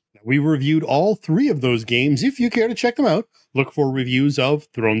games. We reviewed all 3 of those games. If you care to check them out, look for reviews of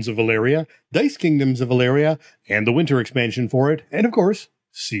Thrones of Valeria, Dice Kingdoms of Valeria, and the winter expansion for it, and of course,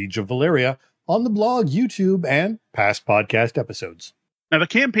 Siege of Valeria, on the blog, YouTube, and past podcast episodes. Now, the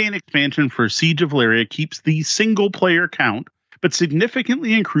campaign expansion for Siege of Valeria keeps the single-player count, but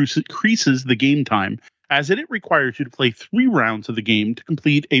significantly increases the game time, as it requires you to play 3 rounds of the game to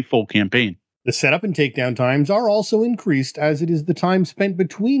complete a full campaign. The setup and takedown times are also increased, as it is the time spent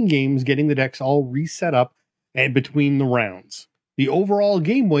between games getting the decks all reset up and between the rounds. The overall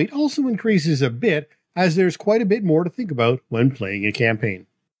game weight also increases a bit, as there's quite a bit more to think about when playing a campaign.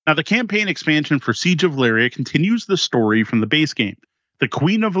 Now, the campaign expansion for Siege of Valeria continues the story from the base game. The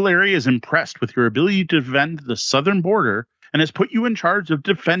Queen of Valeria is impressed with your ability to defend the southern border and has put you in charge of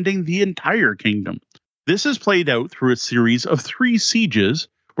defending the entire kingdom. This is played out through a series of 3 sieges,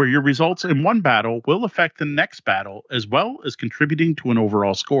 where your results in one battle will affect the next battle, as well as contributing to an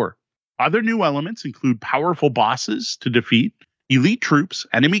overall score. Other new elements include powerful bosses to defeat, elite troops,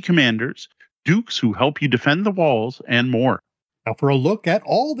 enemy commanders, dukes who help you defend the walls, and more. Now, for a look at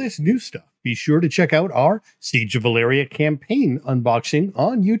all this new stuff, be sure to check out our Siege of Valeria campaign unboxing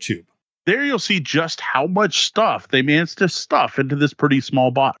on YouTube. There you'll see just how much stuff they managed to stuff into this pretty small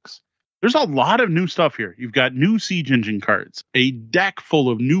box. There's a lot of new stuff here. You've got new Siege Engine cards, a deck full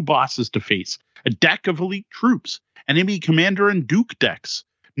of new bosses to face, a deck of elite troops, enemy commander and duke decks,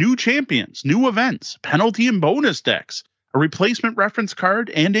 new champions, new events, penalty and bonus decks, a replacement reference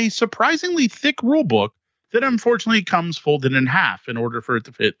card, and a surprisingly thick rulebook that unfortunately comes folded in half in order for it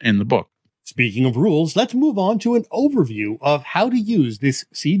to fit in the book. Speaking of rules, let's move on to an overview of how to use this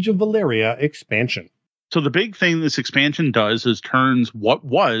Siege of Valeria expansion. So the big thing this expansion does is turns what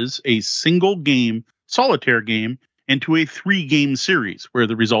was a single game solitaire game into a 3-game series, where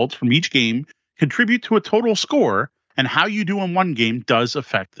the results from each game contribute to a total score, and how you do in one game does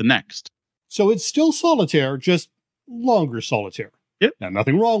affect the next. So it's still solitaire, just longer solitaire. Yep. Now,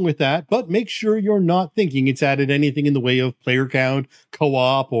 nothing wrong with that, but make sure you're not thinking it's added anything in the way of player count,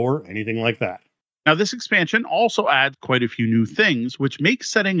 co-op, or anything like that. Now, this expansion also adds quite a few new things, which makes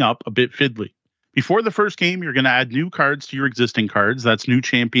setting up a bit fiddly. Before the first game, you're going to add new cards to your existing cards. That's new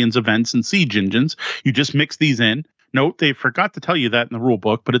champions, events, and siege engines. You just mix these in. Note, they forgot to tell you that in the rule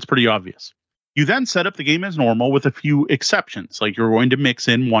book, but it's pretty obvious. You then set up the game as normal with a few exceptions, like you're going to mix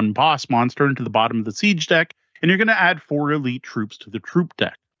in 1 boss monster into the bottom of the siege deck, and you're going to add 4 elite troops to the troop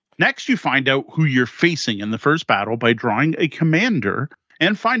deck. Next, you find out who you're facing in the first battle by drawing a commander,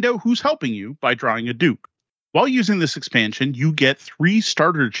 and find out who's helping you by drawing a duke. While using this expansion, you get 3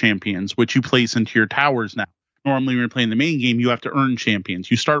 starter champions, which you place into your towers now. Normally, when you're playing the main game, you have to earn champions.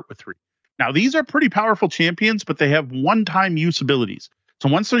 You start with 3. Now, these are pretty powerful champions, but they have one-time use abilities. So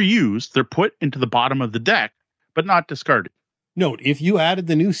once they're used, they're put into the bottom of the deck, but not discarded. Note, if you added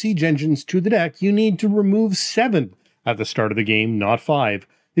the new siege engines to the deck, you need to remove 7 at the start of the game, not 5.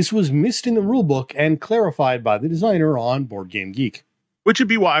 This was missed in the rulebook and clarified by the designer on Board Game Geek. Which would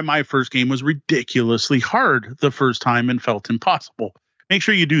be why my first game was ridiculously hard the first time and felt impossible. Make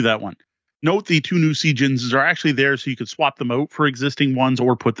sure you do that one. Note, the 2 new siege engines are actually there, so you could swap them out for existing ones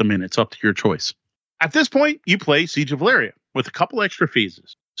or put them in. It's up to your choice. At this point, you play Siege of Valeria with a couple extra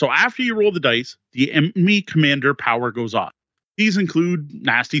phases. So after you roll the dice, the enemy commander power goes off. These include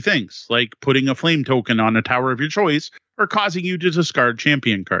nasty things, like putting a flame token on a tower of your choice, or causing you to discard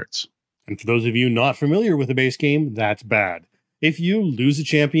champion cards. And for those of you not familiar with the base game, that's bad. If you lose a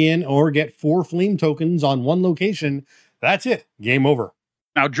champion or get 4 flame tokens on one location, that's it. Game over.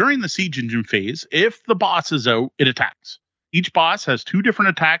 Now, during the siege engine phase, if the boss is out, it attacks. Each boss has 2 different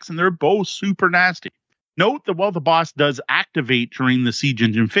attacks, and they're both super nasty. Note that while the boss does activate during the siege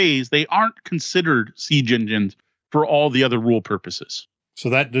engine phase, they aren't considered siege engines for all the other rule purposes. So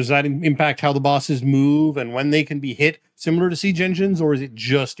does that impact how the bosses move and when they can be hit, similar to siege engines, or is it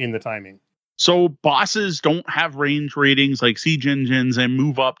just in the timing? So bosses don't have range ratings like siege engines and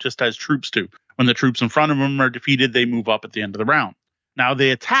move up just as troops do. When the troops in front of them are defeated, they move up at the end of the round. Now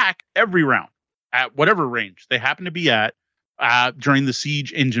they attack every round at whatever range they happen to be at during the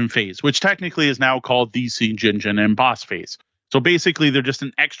siege engine phase, which technically is now called the siege engine and boss phase. So basically, they're just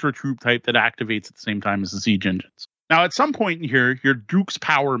an extra troop type that activates at the same time as the siege engines. Now, at some point in here, your Duke's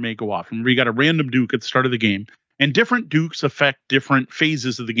power may go off. Remember, you got a random Duke at the start of the game, and different Dukes affect different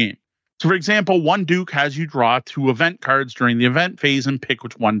phases of the game. So, for example, one Duke has you draw 2 event cards during the event phase and pick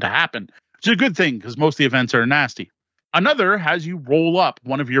which one to happen, which is a good thing because most of the events are nasty. Another has you roll up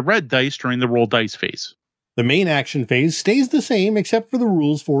one of your red dice during the roll dice phase. The main action phase stays the same except for the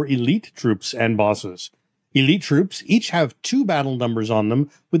rules for elite troops and bosses. Elite troops each have 2 battle numbers on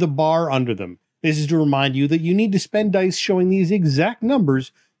them with a bar under them. This is to remind you that you need to spend dice showing these exact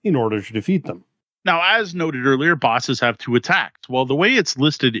numbers in order to defeat them. Now, as noted earlier, bosses have 2 attacks. Well, the way it's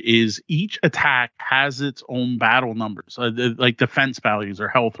listed is each attack has its own battle numbers, like defense values or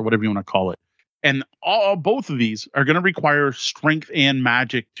health or whatever you want to call it. And both of these are going to require strength and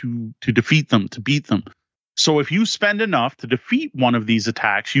magic to defeat them, to beat them. So if you spend enough to defeat one of these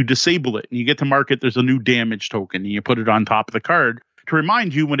attacks, you disable it and you get to mark it. There's a new damage token and you put it on top of the card to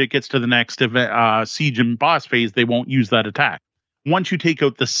remind you when it gets to the next siege and boss phase, they won't use that attack. Once you take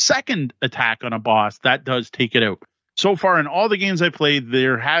out the second attack on a boss, that does take it out. So far in all the games I played,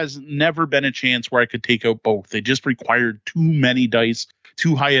 there has never been a chance where I could take out both. They just required too many dice,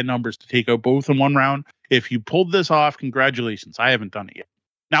 too high a numbers to take out both in one round. If you pulled this off, congratulations. I haven't done it yet.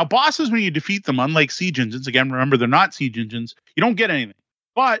 Now, bosses, when you defeat them, unlike siege engines, again, remember, they're not siege engines, you don't get anything.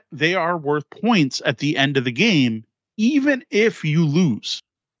 But they are worth points at the end of the game, even if you lose.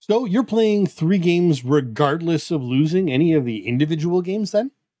 So you're playing 3 games regardless of losing any of the individual games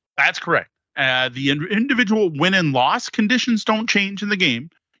then? That's correct. The individual win and loss conditions don't change in the game.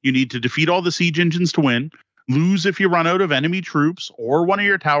 You need to defeat all the siege engines to win, lose if you run out of enemy troops, or one of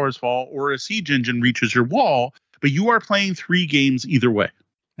your towers fall, or a siege engine reaches your wall, but you are playing 3 games either way.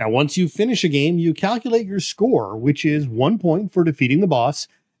 Now, once you finish a game, you calculate your score, which is 1 point for defeating the boss,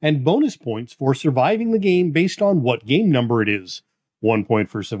 and bonus points for surviving the game based on what game number it is. 1 point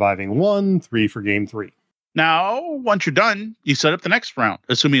for surviving 1, 3 for game 3. Now, once you're done, you set up the next round,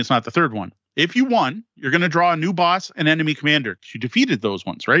 assuming it's not the third one. If you won, you're going to draw a new boss and enemy commander. You defeated those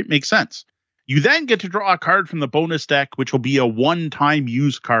ones, right? Makes sense. You then get to draw a card from the bonus deck, which will be a one-time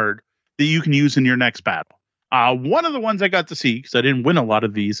use card that you can use in your next battle. One of the ones I got to see, because I didn't win a lot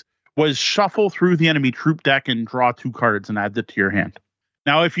of these, was shuffle through the enemy troop deck and draw 2 cards and add that to your hand.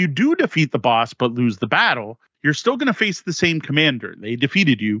 Now, if you do defeat the boss but lose the battle, you're still going to face the same commander. They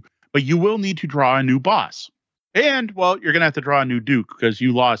defeated you, but you will need to draw a new boss. And, well, you're going to have to draw a new Duke because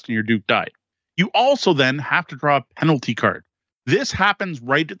you lost and your Duke died. You also then have to draw a penalty card. This happens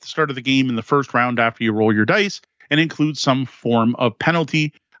right at the start of the game in the first round after you roll your dice and includes some form of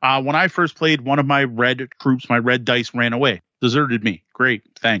penalty. When I first played, one of my red troops, my red dice ran away, deserted me. Great,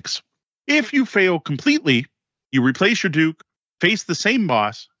 thanks. If you fail completely, you replace your Duke, face the same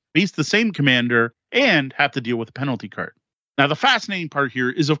boss, face the same commander, and have to deal with a penalty card. Now, the fascinating part here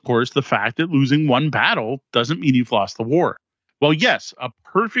is, of course, the fact that losing one battle doesn't mean you've lost the war. Well, yes, a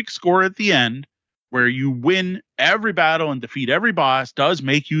perfect score at the end where you win every battle and defeat every boss does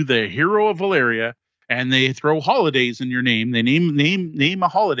make you the hero of Valeria, and they throw holidays in your name. They name a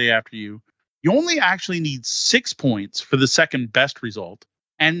holiday after you. You only actually need 6 points for the second best result.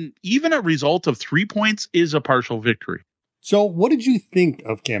 And even a result of 3 points is a partial victory. So what did you think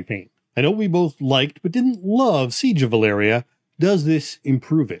of Campaign? I know we both liked but didn't love Siege of Valeria. Does this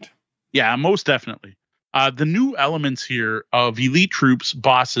improve it? Yeah, most definitely. The new elements here of elite troops,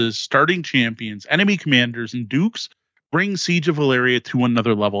 bosses, starting champions, enemy commanders, and dukes bring Siege of Valeria to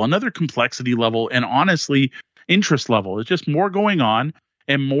another level, another complexity level, and honestly, interest level. It's just more going on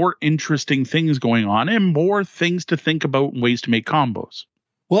and more interesting things going on and more things to think about and ways to make combos.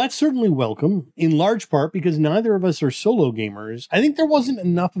 Well, that's certainly welcome, in large part because neither of us are solo gamers. I think there wasn't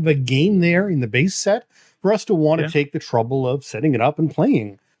enough of a game there in the base set for us to want to take the trouble of setting it up and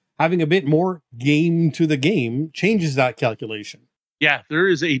playing. Having a bit more game to the game changes that calculation. Yeah, there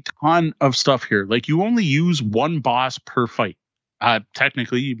is a ton of stuff here. Like, you only use one boss per fight.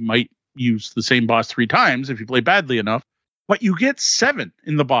 Technically, you might use the same boss 3 times if you play badly enough, but you get 7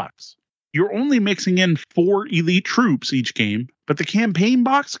 in the box. You're only mixing in 4 elite troops each game, but the campaign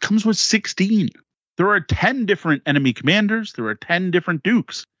box comes with 16. There are 10 different enemy commanders. There are 10 different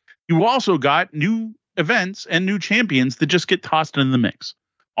dukes. You also got new events and new champions that just get tossed in the mix.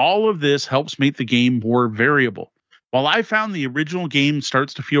 All of this helps make the game more variable. While I found the original game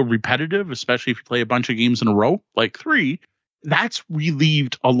starts to feel repetitive, especially if you play a bunch of games in a row, like 3, that's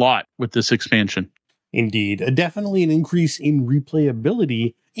relieved a lot with this expansion. Indeed, definitely an increase in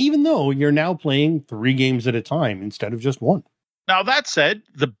replayability even though you're now playing 3 games at a time instead of just 1. Now, that said,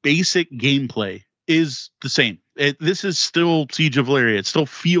 the basic gameplay is the same. This is still Siege of Valeria. It still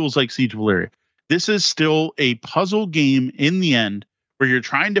feels like Siege of Valeria. This is still a puzzle game in the end where you're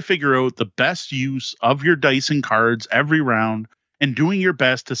trying to figure out the best use of your dice and cards every round and doing your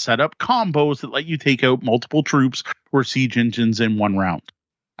best to set up combos that let you take out multiple troops or siege engines in one round.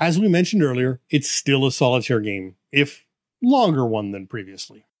 As we mentioned earlier, it's still a solitaire game, if longer one than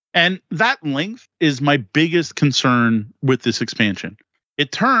previously. And that length is my biggest concern with this expansion.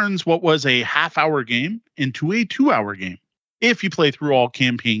 It turns what was a half-hour game into a 2-hour game if you play through all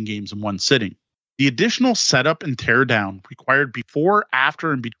campaign games in one sitting. The additional setup and teardown required before,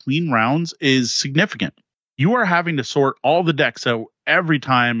 after, and between rounds is significant. You are having to sort all the decks out every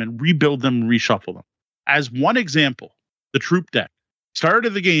time and rebuild them and reshuffle them. As one example, the troop deck. Start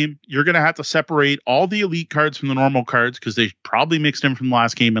of the game, you're going to have to separate all the elite cards from the normal cards because they probably mixed in from the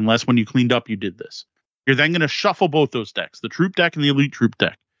last game, unless when you cleaned up you did this. You're then going to shuffle both those decks, the troop deck and the elite troop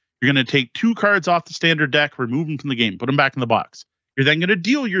deck. You're going to take 2 cards off the standard deck, remove them from the game, put them back in the box. You're then going to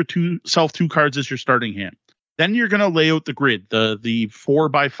deal yourself 2 cards as your starting hand. Then you're going to lay out the grid, the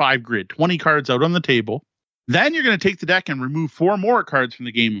 4x5 grid, 20 cards out on the table. Then you're going to take the deck and remove 4 more cards from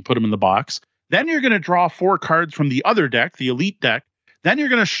the game and put them in the box. Then you're going to draw 4 cards from the other deck, the elite deck. Then you're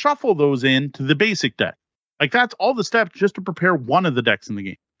going to shuffle those into the basic deck. Like, that's all the steps just to prepare one of the decks in the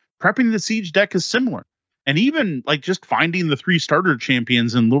game. Prepping the siege deck is similar. And even like just finding the 3 starter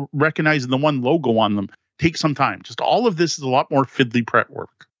champions and recognizing the 1 logo on them takes some time. Just all of this is a lot more fiddly prep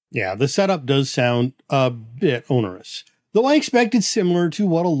work. Yeah, the setup does sound a bit onerous, though I expect it's similar to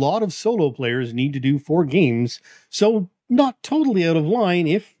what a lot of solo players need to do for games, so not totally out of line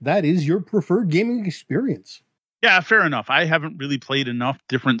if that is your preferred gaming experience. Yeah, fair enough. I haven't really played enough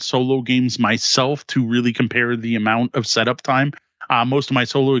different solo games myself to really compare the amount of setup time. Most of my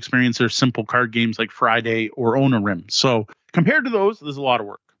solo experience are simple card games like Friday or Onarim. So compared to those, there's a lot of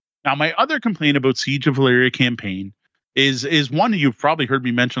work. Now, my other complaint about Siege of Valeria campaign is one you've probably heard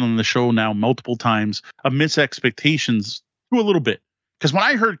me mention on the show now multiple times, of misexpectations to a little bit. Because when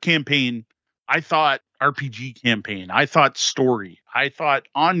I heard campaign, I thought RPG campaign. I thought story. I thought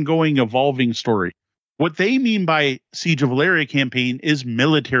ongoing, evolving story. What they mean by Siege of Valeria campaign is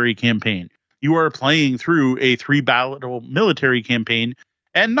military campaign. You are playing through a 3-battle military campaign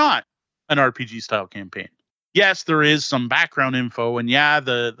and not an RPG style campaign. Yes, there is some background info, and yeah,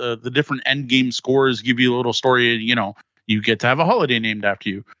 the different end game scores give you a little story. You know, you get to have a holiday named after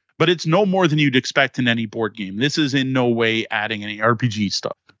you, but it's no more than you'd expect in any board game. This is in no way adding any RPG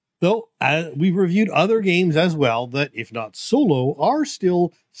stuff. Though we've reviewed other games as well that, if not solo, are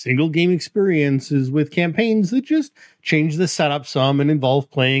still single game experiences with campaigns that just change the setup some and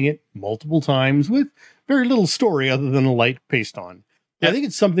involve playing it multiple times with very little story other than a light paced on. I think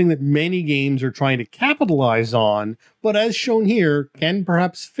it's something that many games are trying to capitalize on, but as shown here, can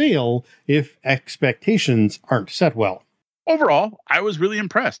perhaps fail if expectations aren't set well. Overall, I was really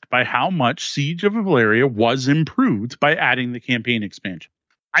impressed by how much Siege of Valeria was improved by adding the campaign expansion.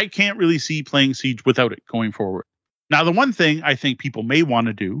 I can't really see playing Siege without it going forward. Now, the one thing I think people may want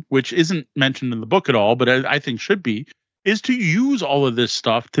to do, which isn't mentioned in the book at all, but I think should be, is to use all of this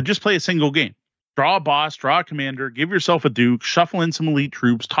stuff to just play a single game. Draw a boss, draw a commander, give yourself a duke, shuffle in some elite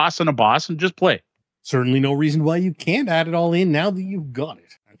troops, toss in a boss, and just play. Certainly no reason why you can't add it all in now that you've got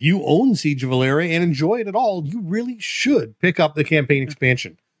it. If you own Siege of Valeria and enjoy it at all, you really should pick up the campaign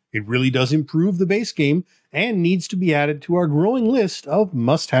expansion. It really does improve the base game and needs to be added to our growing list of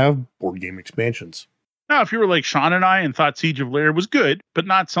must-have board game expansions. Now, if you were like Sean and I and thought Siege of Valeria was good, but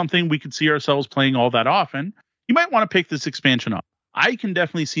not something we could see ourselves playing all that often, you might want to pick this expansion up. I can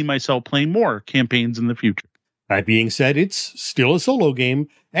definitely see myself playing more campaigns in the future. That being said, it's still a solo game,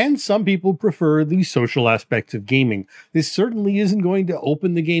 and some people prefer the social aspects of gaming. This certainly isn't going to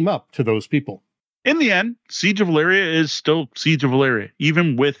open the game up to those people. In the end, Siege of Valeria is still Siege of Valeria,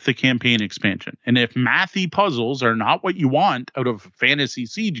 even with the campaign expansion. And if mathy puzzles are not what you want out of a fantasy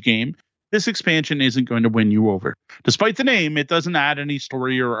siege game, this expansion isn't going to win you over. Despite the name, it doesn't add any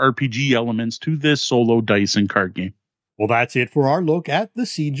story or RPG elements to this solo dice and card game. Well, that's it for our look at the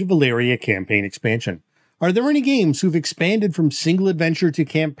Siege of Valeria campaign expansion. Are there any games who've expanded from single adventure to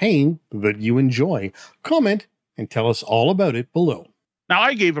campaign that you enjoy? Comment and tell us all about it below. Now,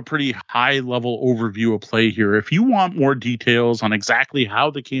 I gave a pretty high-level overview of play here. If you want more details on exactly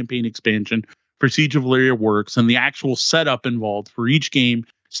how the campaign expansion for Siege of Valeria works and the actual setup involved for each game,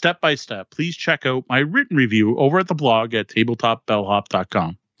 step by step, please check out my written review over at the blog at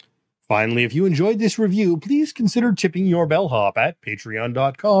tabletopbellhop.com. Finally, if you enjoyed this review, please consider tipping your bellhop at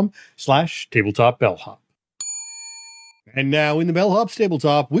patreon.com/tabletopbellhop. And now in the Bellhop's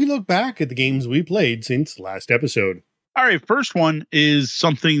Tabletop, we look back at the games we played since last episode. All right, first one is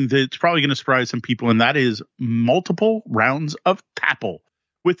something that's probably going to surprise some people, and that is multiple rounds of Tapple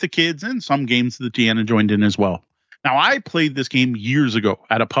with the kids and some games that Deanna joined in as well. Now, I played this game years ago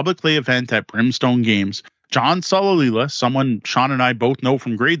at a public play event at Brimstone Games. John Salalila, someone Sean and I both know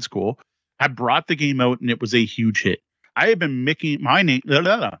from grade school, had brought the game out, and it was a huge hit. I have been meaning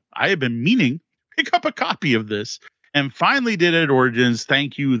to pick up a copy of this, and finally did at Origins.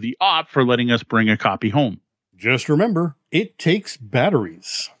 Thank you, the op, for letting us bring a copy home. Just remember, it takes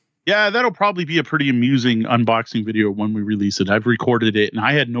batteries. Yeah, that'll probably be a pretty amusing unboxing video when we release it. I've recorded it, and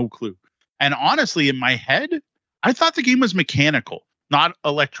I had no clue. And honestly, in my head, I thought the game was mechanical, not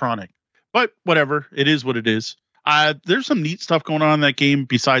electronic. But whatever, it is what it is. There's some neat stuff going on in that game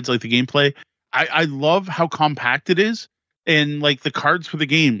besides like the gameplay. I love how compact it is, and like the cards for the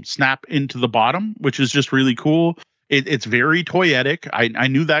game snap into the bottom, which is just really cool. It's very toyetic. I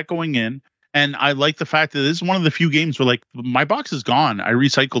knew that going in. And I like the fact that this is one of the few games where like my box is gone. I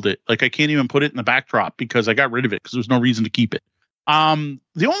recycled it. Like I can't even put it in the backdrop because I got rid of it because there's no reason to keep it.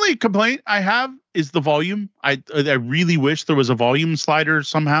 The only complaint I have is the volume. I really wish there was a volume slider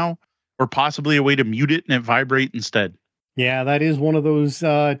somehow, or possibly a way to mute it and it vibrate instead. Yeah, that is one of those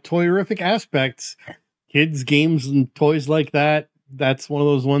toyerific aspects. Kids, games, and toys like that. That's one of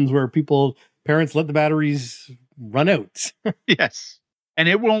those ones where parents let the batteries run out. Yes. And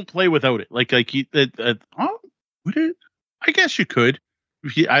it won't play without it. Would it? I guess you could.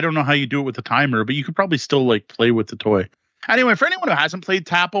 I don't know how you do it with the timer, but you could probably still like play with the toy. Anyway, for anyone who hasn't played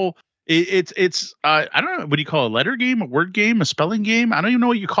Tapple, it's I don't know, what do you call it? A letter game, a word game, a spelling game? I don't even know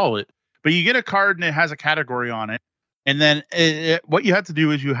what you call it. But you get a card and it has a category on it. And then what you have to do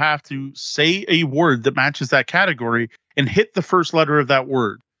is you have to say a word that matches that category and hit the first letter of that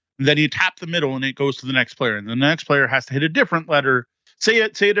word. And then you tap the middle and it goes to the next player. And the next player has to hit a different letter. Say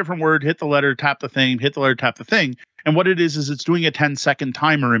a different word, hit the letter, tap the thing, hit the letter, tap the thing. And what it is it's doing a 10-second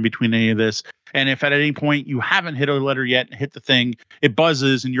timer in between any of this. And if at any point you haven't hit a letter yet and hit the thing, it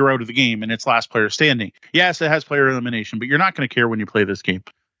buzzes and you're out of the game and it's last player standing. Yes, it has player elimination, but you're not going to care when you play this game.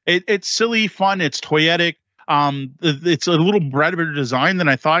 It's silly, fun, it's toyetic. It's a little better design than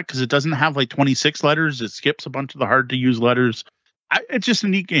I thought because it doesn't have like 26 letters. It skips a bunch of the hard to use letters. It's just a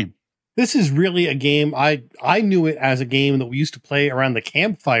neat game. This is really a game. I knew it as a game that we used to play around the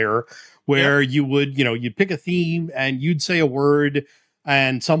campfire where you would, you'd pick a theme and you'd say a word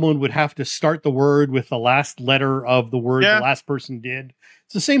and someone would have to start the word with the last letter of the word the last person did.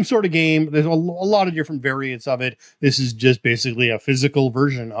 It's the same sort of game. There's a lot of different variants of it. This is just basically a physical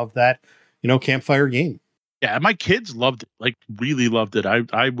version of that, campfire game. Yeah, my kids loved it, like really loved it.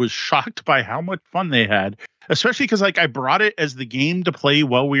 I was shocked by how much fun they had, especially because like I brought it as the game to play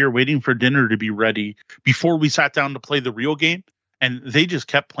while we were waiting for dinner to be ready before we sat down to play the real game. And they just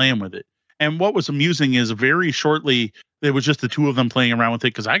kept playing with it. And what was amusing is very shortly, there was just the two of them playing around with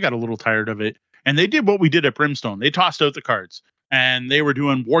it because I got a little tired of it. And they did what we did at Brimstone. They tossed out the cards and they were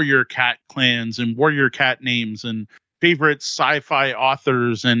doing warrior cat clans and warrior cat names and favorite sci-fi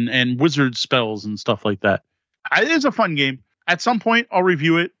authors and wizard spells and stuff like that. It is a fun game. At some point, I'll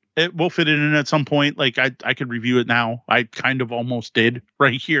review it. It will fit it in at some point. Like I could review it now. I kind of almost did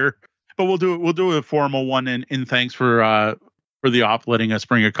right here, but we'll do it. We'll do a formal one. And thanks for the op letting us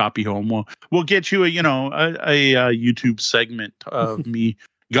bring a copy home. We'll get you a YouTube segment of me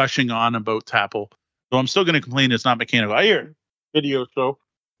gushing on about Tapple. So I'm still going to complain it's not mechanical. I hear video. So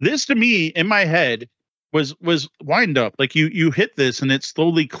this to me in my head was wind up. Like you hit this and it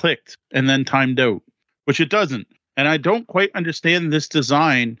slowly clicked and then timed out, which it doesn't. And I don't quite understand this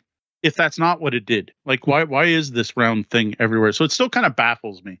design if that's not what it did. Like, why is this round thing everywhere? So it still kind of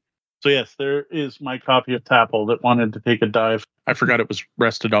baffles me. So yes, there is my copy of Tapple that wanted to take a dive. I forgot it was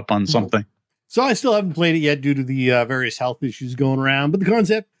rested up on something. So I still haven't played it yet due to the various health issues going around, but the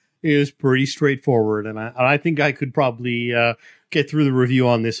concept is pretty straightforward. And I think I could probably get through the review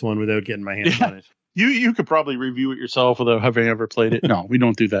on this one without getting my hands on it. You could probably review it yourself without having ever played it. No, we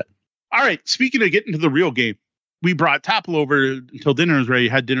don't do that. All right. Speaking of getting to the real game, we brought Tapple over until dinner was ready,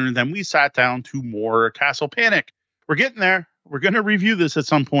 had dinner, and then we sat down to more Castle Panic. We're getting there. We're going to review this at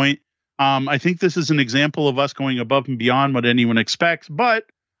some point. I think this is an example of us going above and beyond what anyone expects, but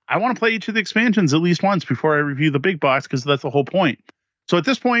I want to play each of the expansions at least once before I review the big box, because that's the whole point. So at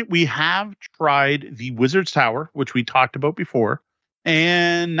this point, we have tried the Wizard's Tower, which we talked about before,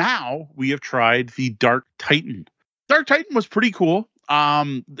 and now we have tried the Dark Titan. Dark Titan was pretty cool.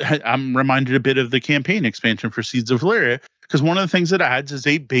 I'm reminded a bit of the campaign expansion for Seeds of Valeria, because one of the things it adds is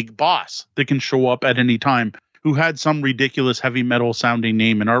a big boss that can show up at any time who had some ridiculous heavy metal sounding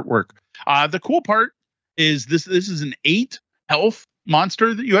name and artwork. The cool part is this is an 8 health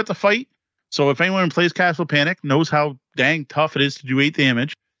monster that you have to fight. So if anyone who plays Castle Panic knows how dang tough it is to do 8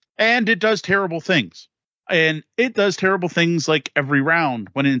 damage, and it does terrible things. And it does terrible things like every round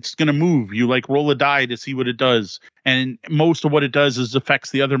when it's going to move. You like roll a die to see what it does. And most of what it does is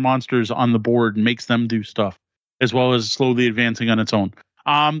affects the other monsters on the board and makes them do stuff, as well as slowly advancing on its own.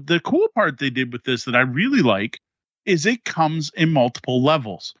 The cool part they did with this that I really like is it comes in multiple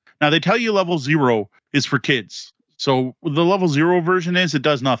levels. Now, they tell you level 0 is for kids. So the level 0 version is it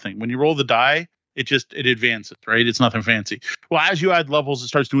does nothing. When you roll the die, it advances, right? It's nothing fancy. Well, as you add levels, it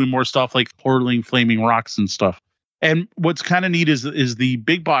starts doing more stuff like hurling flaming rocks and stuff. And what's kind of neat is the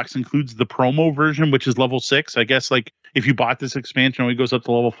big box includes the promo version, which is level 6. I guess like if you bought this expansion, it only goes up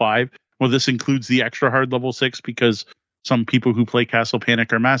to level 5. Well, this includes the extra hard level 6 because some people who play Castle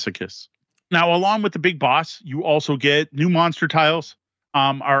Panic are masochists. Now, along with the big boss, you also get new monster tiles.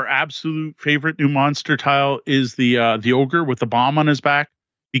 Our absolute favorite new monster tile is the ogre with the bomb on his back,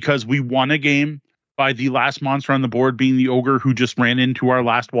 because we won a game by the last monster on the board being the ogre who just ran into our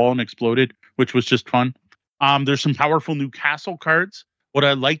last wall and exploded, which was just fun. There's some powerful new castle cards. What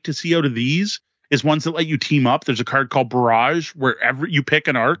I like to see out of these is ones that let you team up. There's a card called Barrage where you pick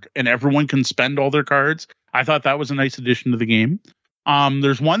an arc and everyone can spend all their cards. I thought that was a nice addition to the game.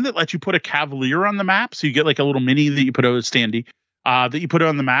 There's one that lets you put a Cavalier on the map. So you get like a little mini that you put out as standee, that you put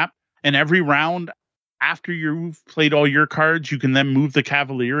on the map. And every round after you've played all your cards, you can then move the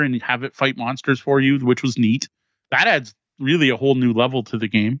Cavalier and have it fight monsters for you, which was neat. That adds really a whole new level to the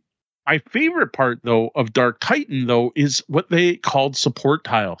game. My favorite part, though, of Dark Titan, though, is what they called support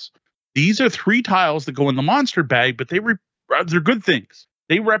tiles. These are 3 tiles that go in the monster bag, but they're good things.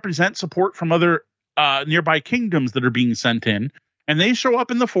 They represent support from other nearby kingdoms that are being sent in, and they show up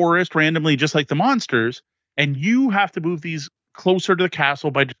in the forest randomly, just like the monsters, and you have to move these closer to the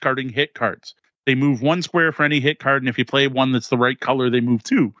castle by discarding hit cards. They move 1 square for any hit card, and if you play one that's the right color, they move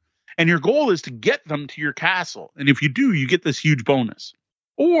 2. And your goal is to get them to your castle, and if you do, you get this huge bonus.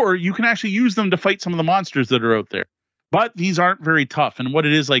 Or you can actually use them to fight some of the monsters that are out there. But these aren't very tough, and what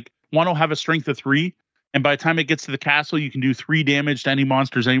it is, like, one will have a strength of 3, and by the time it gets to the castle, you can do 3 damage to any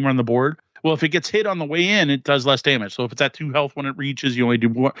monsters anywhere on the board. Well, if it gets hit on the way in, it does less damage. So if it's at 2 health when it reaches, you only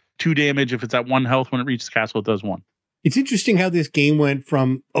do 2 damage. If it's at 1 health when it reaches the castle, it does 1. It's interesting how this game went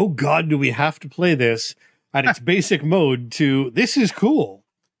from, oh God, do we have to play this at its basic mode to this is cool.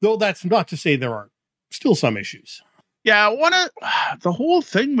 Though that's not to say there aren't still some issues. Yeah, the whole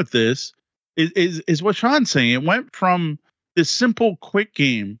thing with this is what Sean's saying. It went from this simple, quick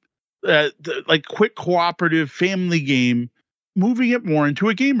game, like quick cooperative family game, moving it more into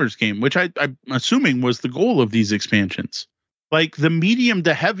a gamer's game, which I'm assuming was the goal of these expansions. Like the medium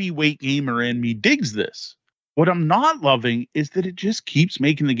to heavyweight gamer in me digs this. What I'm not loving is that it just keeps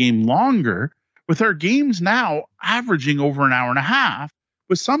making the game longer, with our games now averaging over an hour and a half,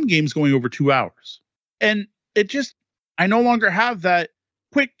 with some games going over 2 hours. And I no longer have that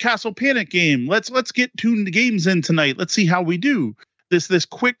quick Castle Panic game. Let's get 2 games in tonight. Let's see how we do. This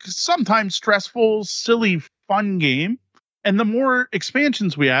quick, sometimes stressful, silly, fun game. And the more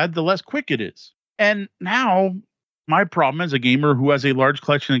expansions we add, the less quick it is. And now my problem as a gamer who has a large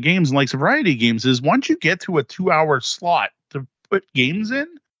collection of games and likes a variety of games is once you get to a 2-hour slot to put games in,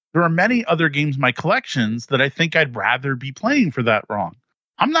 there are many other games in my collections that I think I'd rather be playing for that long.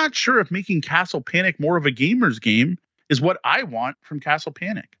 I'm not sure if making Castle Panic more of a gamer's game is what I want from Castle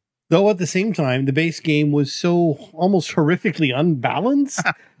Panic. Though at the same time, the base game was so almost horrifically unbalanced,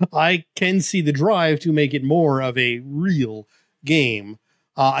 I can see the drive to make it more of a real game.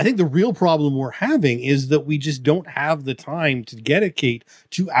 I think the real problem we're having is that we just don't have the time to dedicate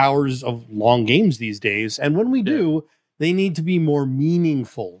 2 hours of long games these days. And when we do, they need to be more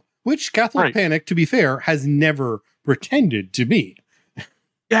meaningful, which Castle Panic, to be fair, has never pretended to be.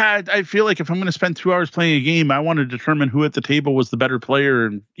 Yeah, I feel like if I'm going to spend 2 hours playing a game, I want to determine who at the table was the better player.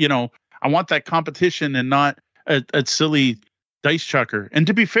 And, I want that competition and not a silly dice chucker. And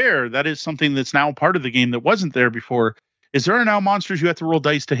to be fair, that is something that's now part of the game that wasn't there before. Is there are now monsters you have to roll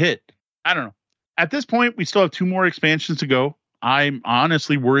dice to hit? I don't know. At this point, we still have 2 more expansions to go. I'm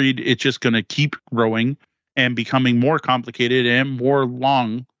honestly worried it's just going to keep growing and becoming more complicated and more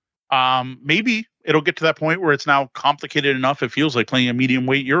long. Maybe it'll get to that point where it's now complicated enough it feels like playing a medium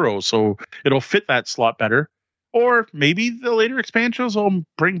weight Euro, so it'll fit that slot better. Or maybe the later expansions will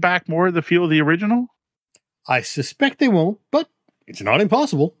bring back more of the feel of the original. I suspect they won't, but it's not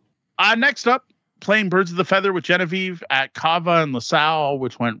impossible. Next up, playing Birds of the Feather with Genevieve at Cava and LaSalle,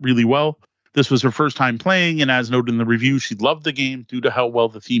 which went really well. This was her first time playing, and as noted in the review, she loved the game due to how well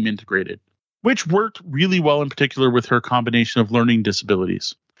the theme integrated, which worked really well in particular with her combination of learning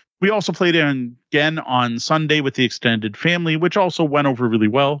disabilities. We also played it again on Sunday with the extended family, which also went over really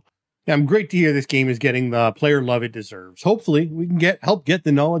well. Yeah, I'm great to hear this game is getting the player love it deserves. Hopefully, we can help get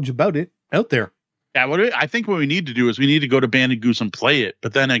the knowledge about it out there. Yeah, I think what we need to do is we need to go to Banded Goose and play it.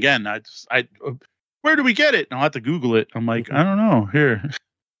 But then again, where do we get it? And I'll have to Google it. I'm like, I don't know. Here.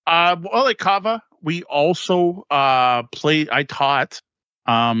 Well, at Kava, we also I taught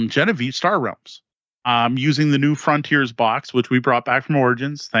Genevieve Star Realms using the new Frontiers box, which we brought back from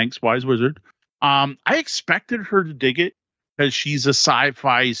Origins. Thanks, Wise Wizard. I expected her to dig it because she's a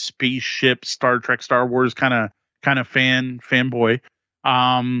sci-fi spaceship, Star Trek, Star Wars kind of fanboy.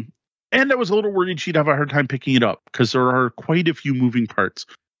 And I was a little worried she'd have a hard time picking it up because there are quite a few moving parts.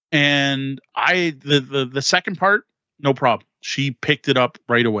 And the second part, no problem. She picked it up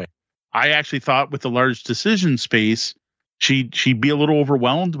right away. I actually thought with the large decision space, she'd be a little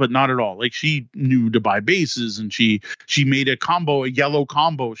overwhelmed, but not at all. Like, she knew to buy bases, and she made a combo, a yellow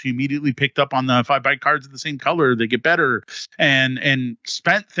combo. She immediately picked up on the if I buy cards of the same color, they get better, and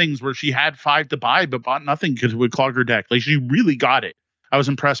spent things where she had 5 to buy but bought nothing because it would clog her deck. Like, she really got it. I was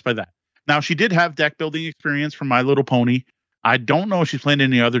impressed by that. Now, she did have deck building experience from My Little Pony. I don't know if she's playing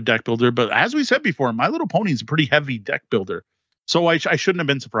any other deck builder, but as we said before, My Little Pony is a pretty heavy deck builder. So I shouldn't have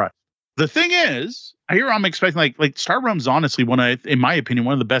been surprised. The thing is, I'm expecting like Star Realms, honestly, in my opinion,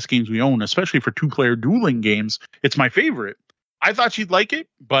 one of the best games we own, especially for 2-player dueling games. It's my favorite. I thought she'd like it,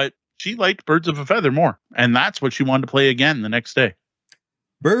 but she liked Birds of a Feather more. And that's what she wanted to play again the next day.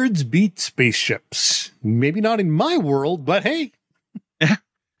 Birds beat spaceships. Maybe not in my world, but hey.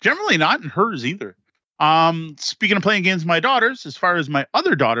 Generally not in hers either. Speaking of playing games with my daughters, as far as my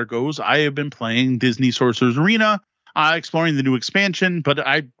other daughter goes, I have been playing Disney Sorcerer's Arena, exploring the new expansion, but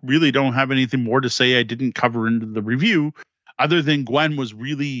I really don't have anything more to say I didn't cover into the review, other than Gwen was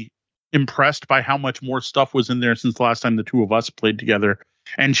really impressed by how much more stuff was in there since the last time the two of us played together.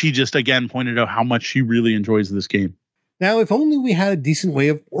 And she just, again, pointed out how much she really enjoys this game. Now, if only we had a decent way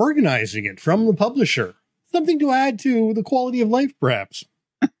of organizing it from the publisher. Something to add to the quality of life, perhaps.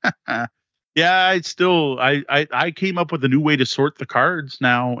 Yeah, I came up with a new way to sort the cards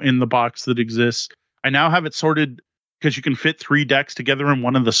now in the box that exists. I now have it sorted because you can fit 3 decks together in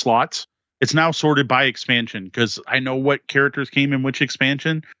one of the slots. It's now sorted by expansion because I know what characters came in which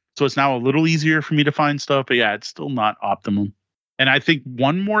expansion. So it's now a little easier for me to find stuff. But yeah, it's still not optimum. And I think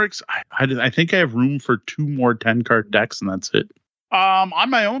one more, I think I have room for 2 more 10-card decks, and that's it. On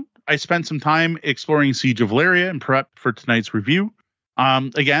my own, I spent some time exploring Siege of Valeria and prep for tonight's review.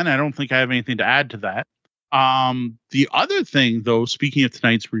 Again, I don't think I have anything to add to that. The other thing, though, speaking of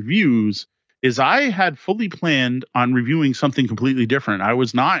tonight's reviews, is I had fully planned on reviewing something completely different. I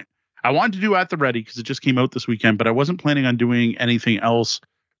wanted to do At the Ready because it just came out this weekend, but I wasn't planning on doing anything else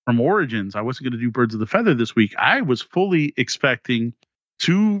from Origins. I wasn't going to do Birds of the Feather this week. I was fully expecting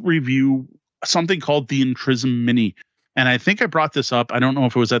to review something called the Entrism Mini. And I think I brought this up. I don't know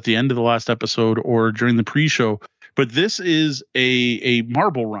if it was at the end of the last episode or during the pre-show, but this is a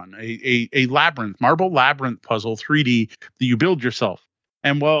marble run, a marble labyrinth puzzle, 3D, that you build yourself.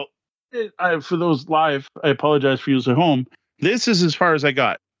 And well, for those live, I apologize for you at home. This is as far as I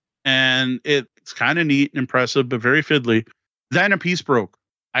got. And it's kind of neat and impressive, but very fiddly. Then a piece broke.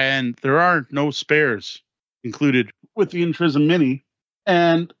 And there are no spares included with the Entrism Mini.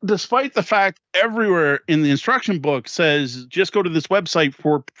 And despite the fact everywhere in the instruction book says just go to this website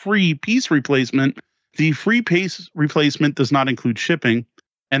for free piece replacement, the free piece replacement does not include shipping.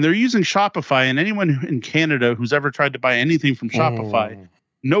 And they're using Shopify, and anyone in Canada who's ever tried to buy anything from Shopify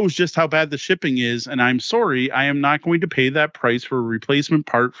knows just how bad the shipping is. And I'm sorry, I am not going to pay that price for a replacement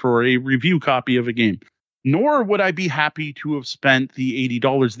part for a review copy of a game. Nor would I be happy to have spent the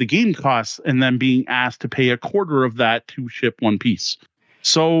 $80 the game costs and then being asked to pay a quarter of that to ship one piece.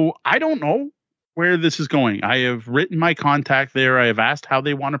 So I don't know where this is going. I have written my contact there. I have asked how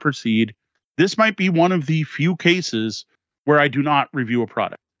they want to proceed. This might be one of the few cases where I do not review a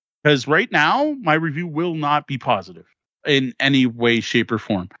product. Because right now, my review will not be positive in any way, shape, or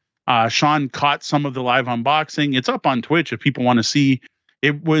form. Sean caught some of the live unboxing. It's up on Twitch if people want to see.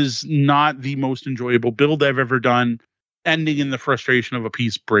 It was not the most enjoyable build I've ever done, ending in the frustration of a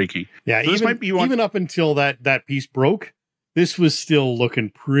piece breaking. Yeah, so even up until that piece broke, this was still looking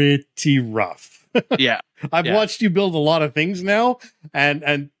pretty rough. Yeah. I've watched you build a lot of things now,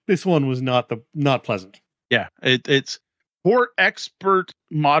 and this one was not pleasant. Yeah, it's for expert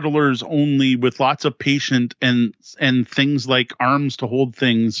modelers only, with lots of patience and things like arms to hold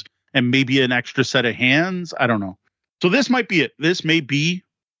things and maybe an extra set of hands. I don't know. So this might be it. This may be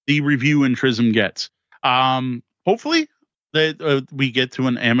the review Entrism gets. Hopefully we get to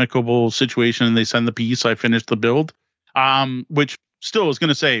an amicable situation and they send the piece. I finish the build, which still was going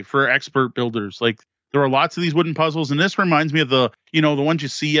to say for expert builders, like there are lots of these wooden puzzles, and this reminds me of the ones you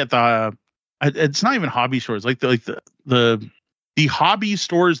see at the it's not even hobby stores, like the hobby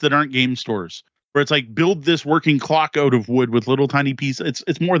stores that aren't game stores, where it's like build this working clock out of wood with little tiny pieces.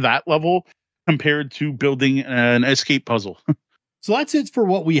 It's more that level compared to building an escape puzzle. So that's it for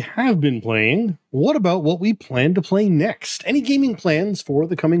what we have been playing. What about what we plan to play next? Any gaming plans for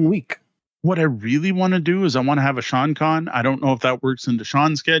the coming week? What I really want to do is I want to have a SeanCon. I don't know if that works into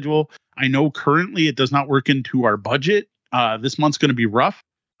Sean's schedule. I know currently it does not work into our budget. This month's going to be rough.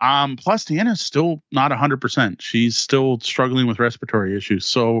 Plus, Deanna's still not 100%. She's still struggling with respiratory issues.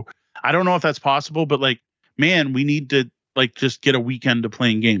 So I don't know if that's possible, but like, man, we need to like just get a weekend of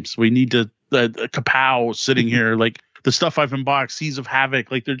playing games. We need to, Kapow sitting here, like the stuff I've unboxed, Seas of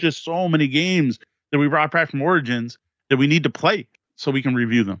Havoc. Like there's just so many games that we brought back from Origins that we need to play so we can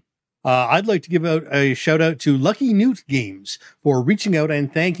review them. I'd like to give out a shout out to Lucky Newt Games for reaching out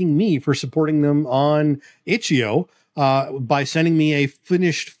and thanking me for supporting them on Itch.io by sending me a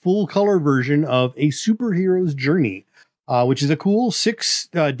finished full color version of A Superhero's Journey, which is a cool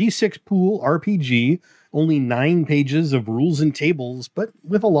D6 pool RPG, only 9 pages of rules and tables, but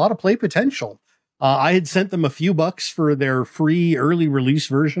with a lot of play potential. I had sent them a few bucks for their free early release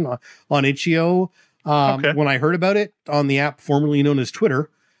version on Itch.io when I heard about it on the app formerly known as Twitter.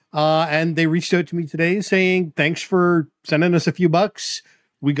 And they reached out to me today saying, thanks for sending us a few bucks.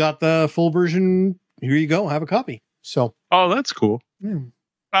 We got the full version. Here you go. Have a copy. So, oh, that's cool.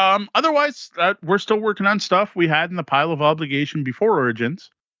 Yeah. Otherwise, we're still working on stuff we had in the pile of obligation before Origins.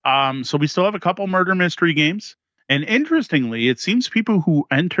 So we still have a couple murder mystery games. And interestingly, it seems people who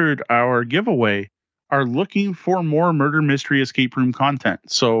entered our giveaway are looking for more murder mystery escape room content.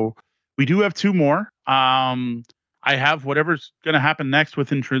 So we do have 2 more. I have whatever's going to happen next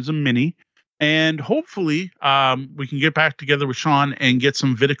with Intrism Mini. And hopefully we can get back together with Sean and get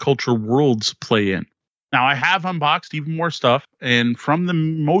some Viticulture Worlds play in. Now, I have unboxed even more stuff. And from the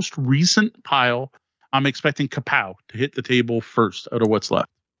most recent pile, I'm expecting Kapow to hit the table first out of what's left.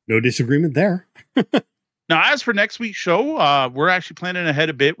 No disagreement there. Now, as for next week's show, we're actually planning ahead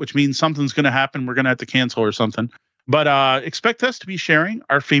a bit, which means something's going to happen. We're going to have to cancel or something. But expect us to be sharing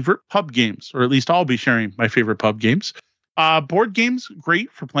our favorite pub games, or at least I'll be sharing my favorite pub games. Board games,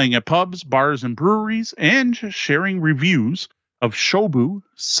 great for playing at pubs, bars, and breweries, and sharing reviews of Shobu,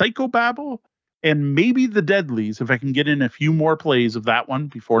 Psychobabble, and maybe The Deadlies, if I can get in a few more plays of that one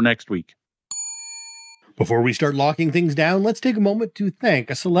before next week. Before we start locking things down, let's take a moment to thank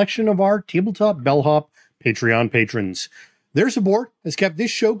a selection of our Tabletop Bellhop Patreon patrons. Their support has kept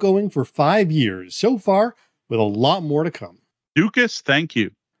this show going for 5 years so far, with a lot more to come. Dukas, thank you.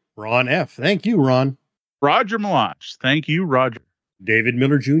 Ron F., thank you, Ron. Roger Malash, thank you, Roger. David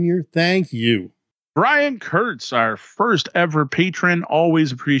Miller Jr., thank you. Brian Kurtz, our first ever patron,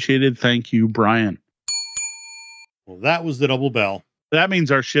 always appreciated. Thank you, Brian. Well, that was the double bell. That means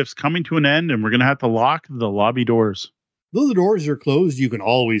our shift's coming to an end, and we're going to have to lock the lobby doors. Though the doors are closed, you can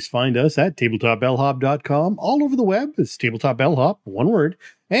always find us at tabletopbellhop.com. All over the web, it's Tabletop Bellhop, one word,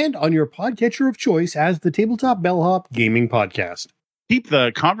 and on your podcatcher of choice as the Tabletop Bellhop Gaming Podcast. Keep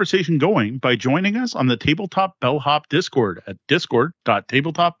the conversation going by joining us on the Tabletop Bellhop Discord at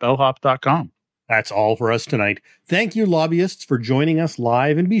discord.tabletopbellhop.com. That's all for us tonight. Thank you, lobbyists, for joining us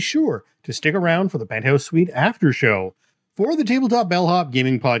live, and be sure to stick around for the Penthouse Suite after show. For the Tabletop Bellhop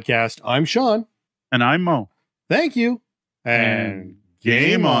Gaming Podcast, I'm Sean. And I'm Mo. Thank you. And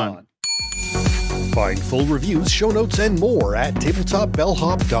game on. Find full reviews, show notes, and more at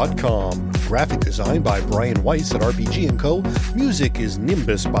tabletopbellhop.com. Graphic design by Brian Weiss at RPG & Co. Music is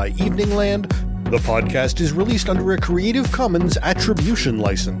Nimbus by Evening Land. The podcast is released under a Creative Commons Attribution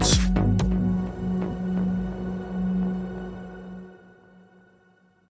license.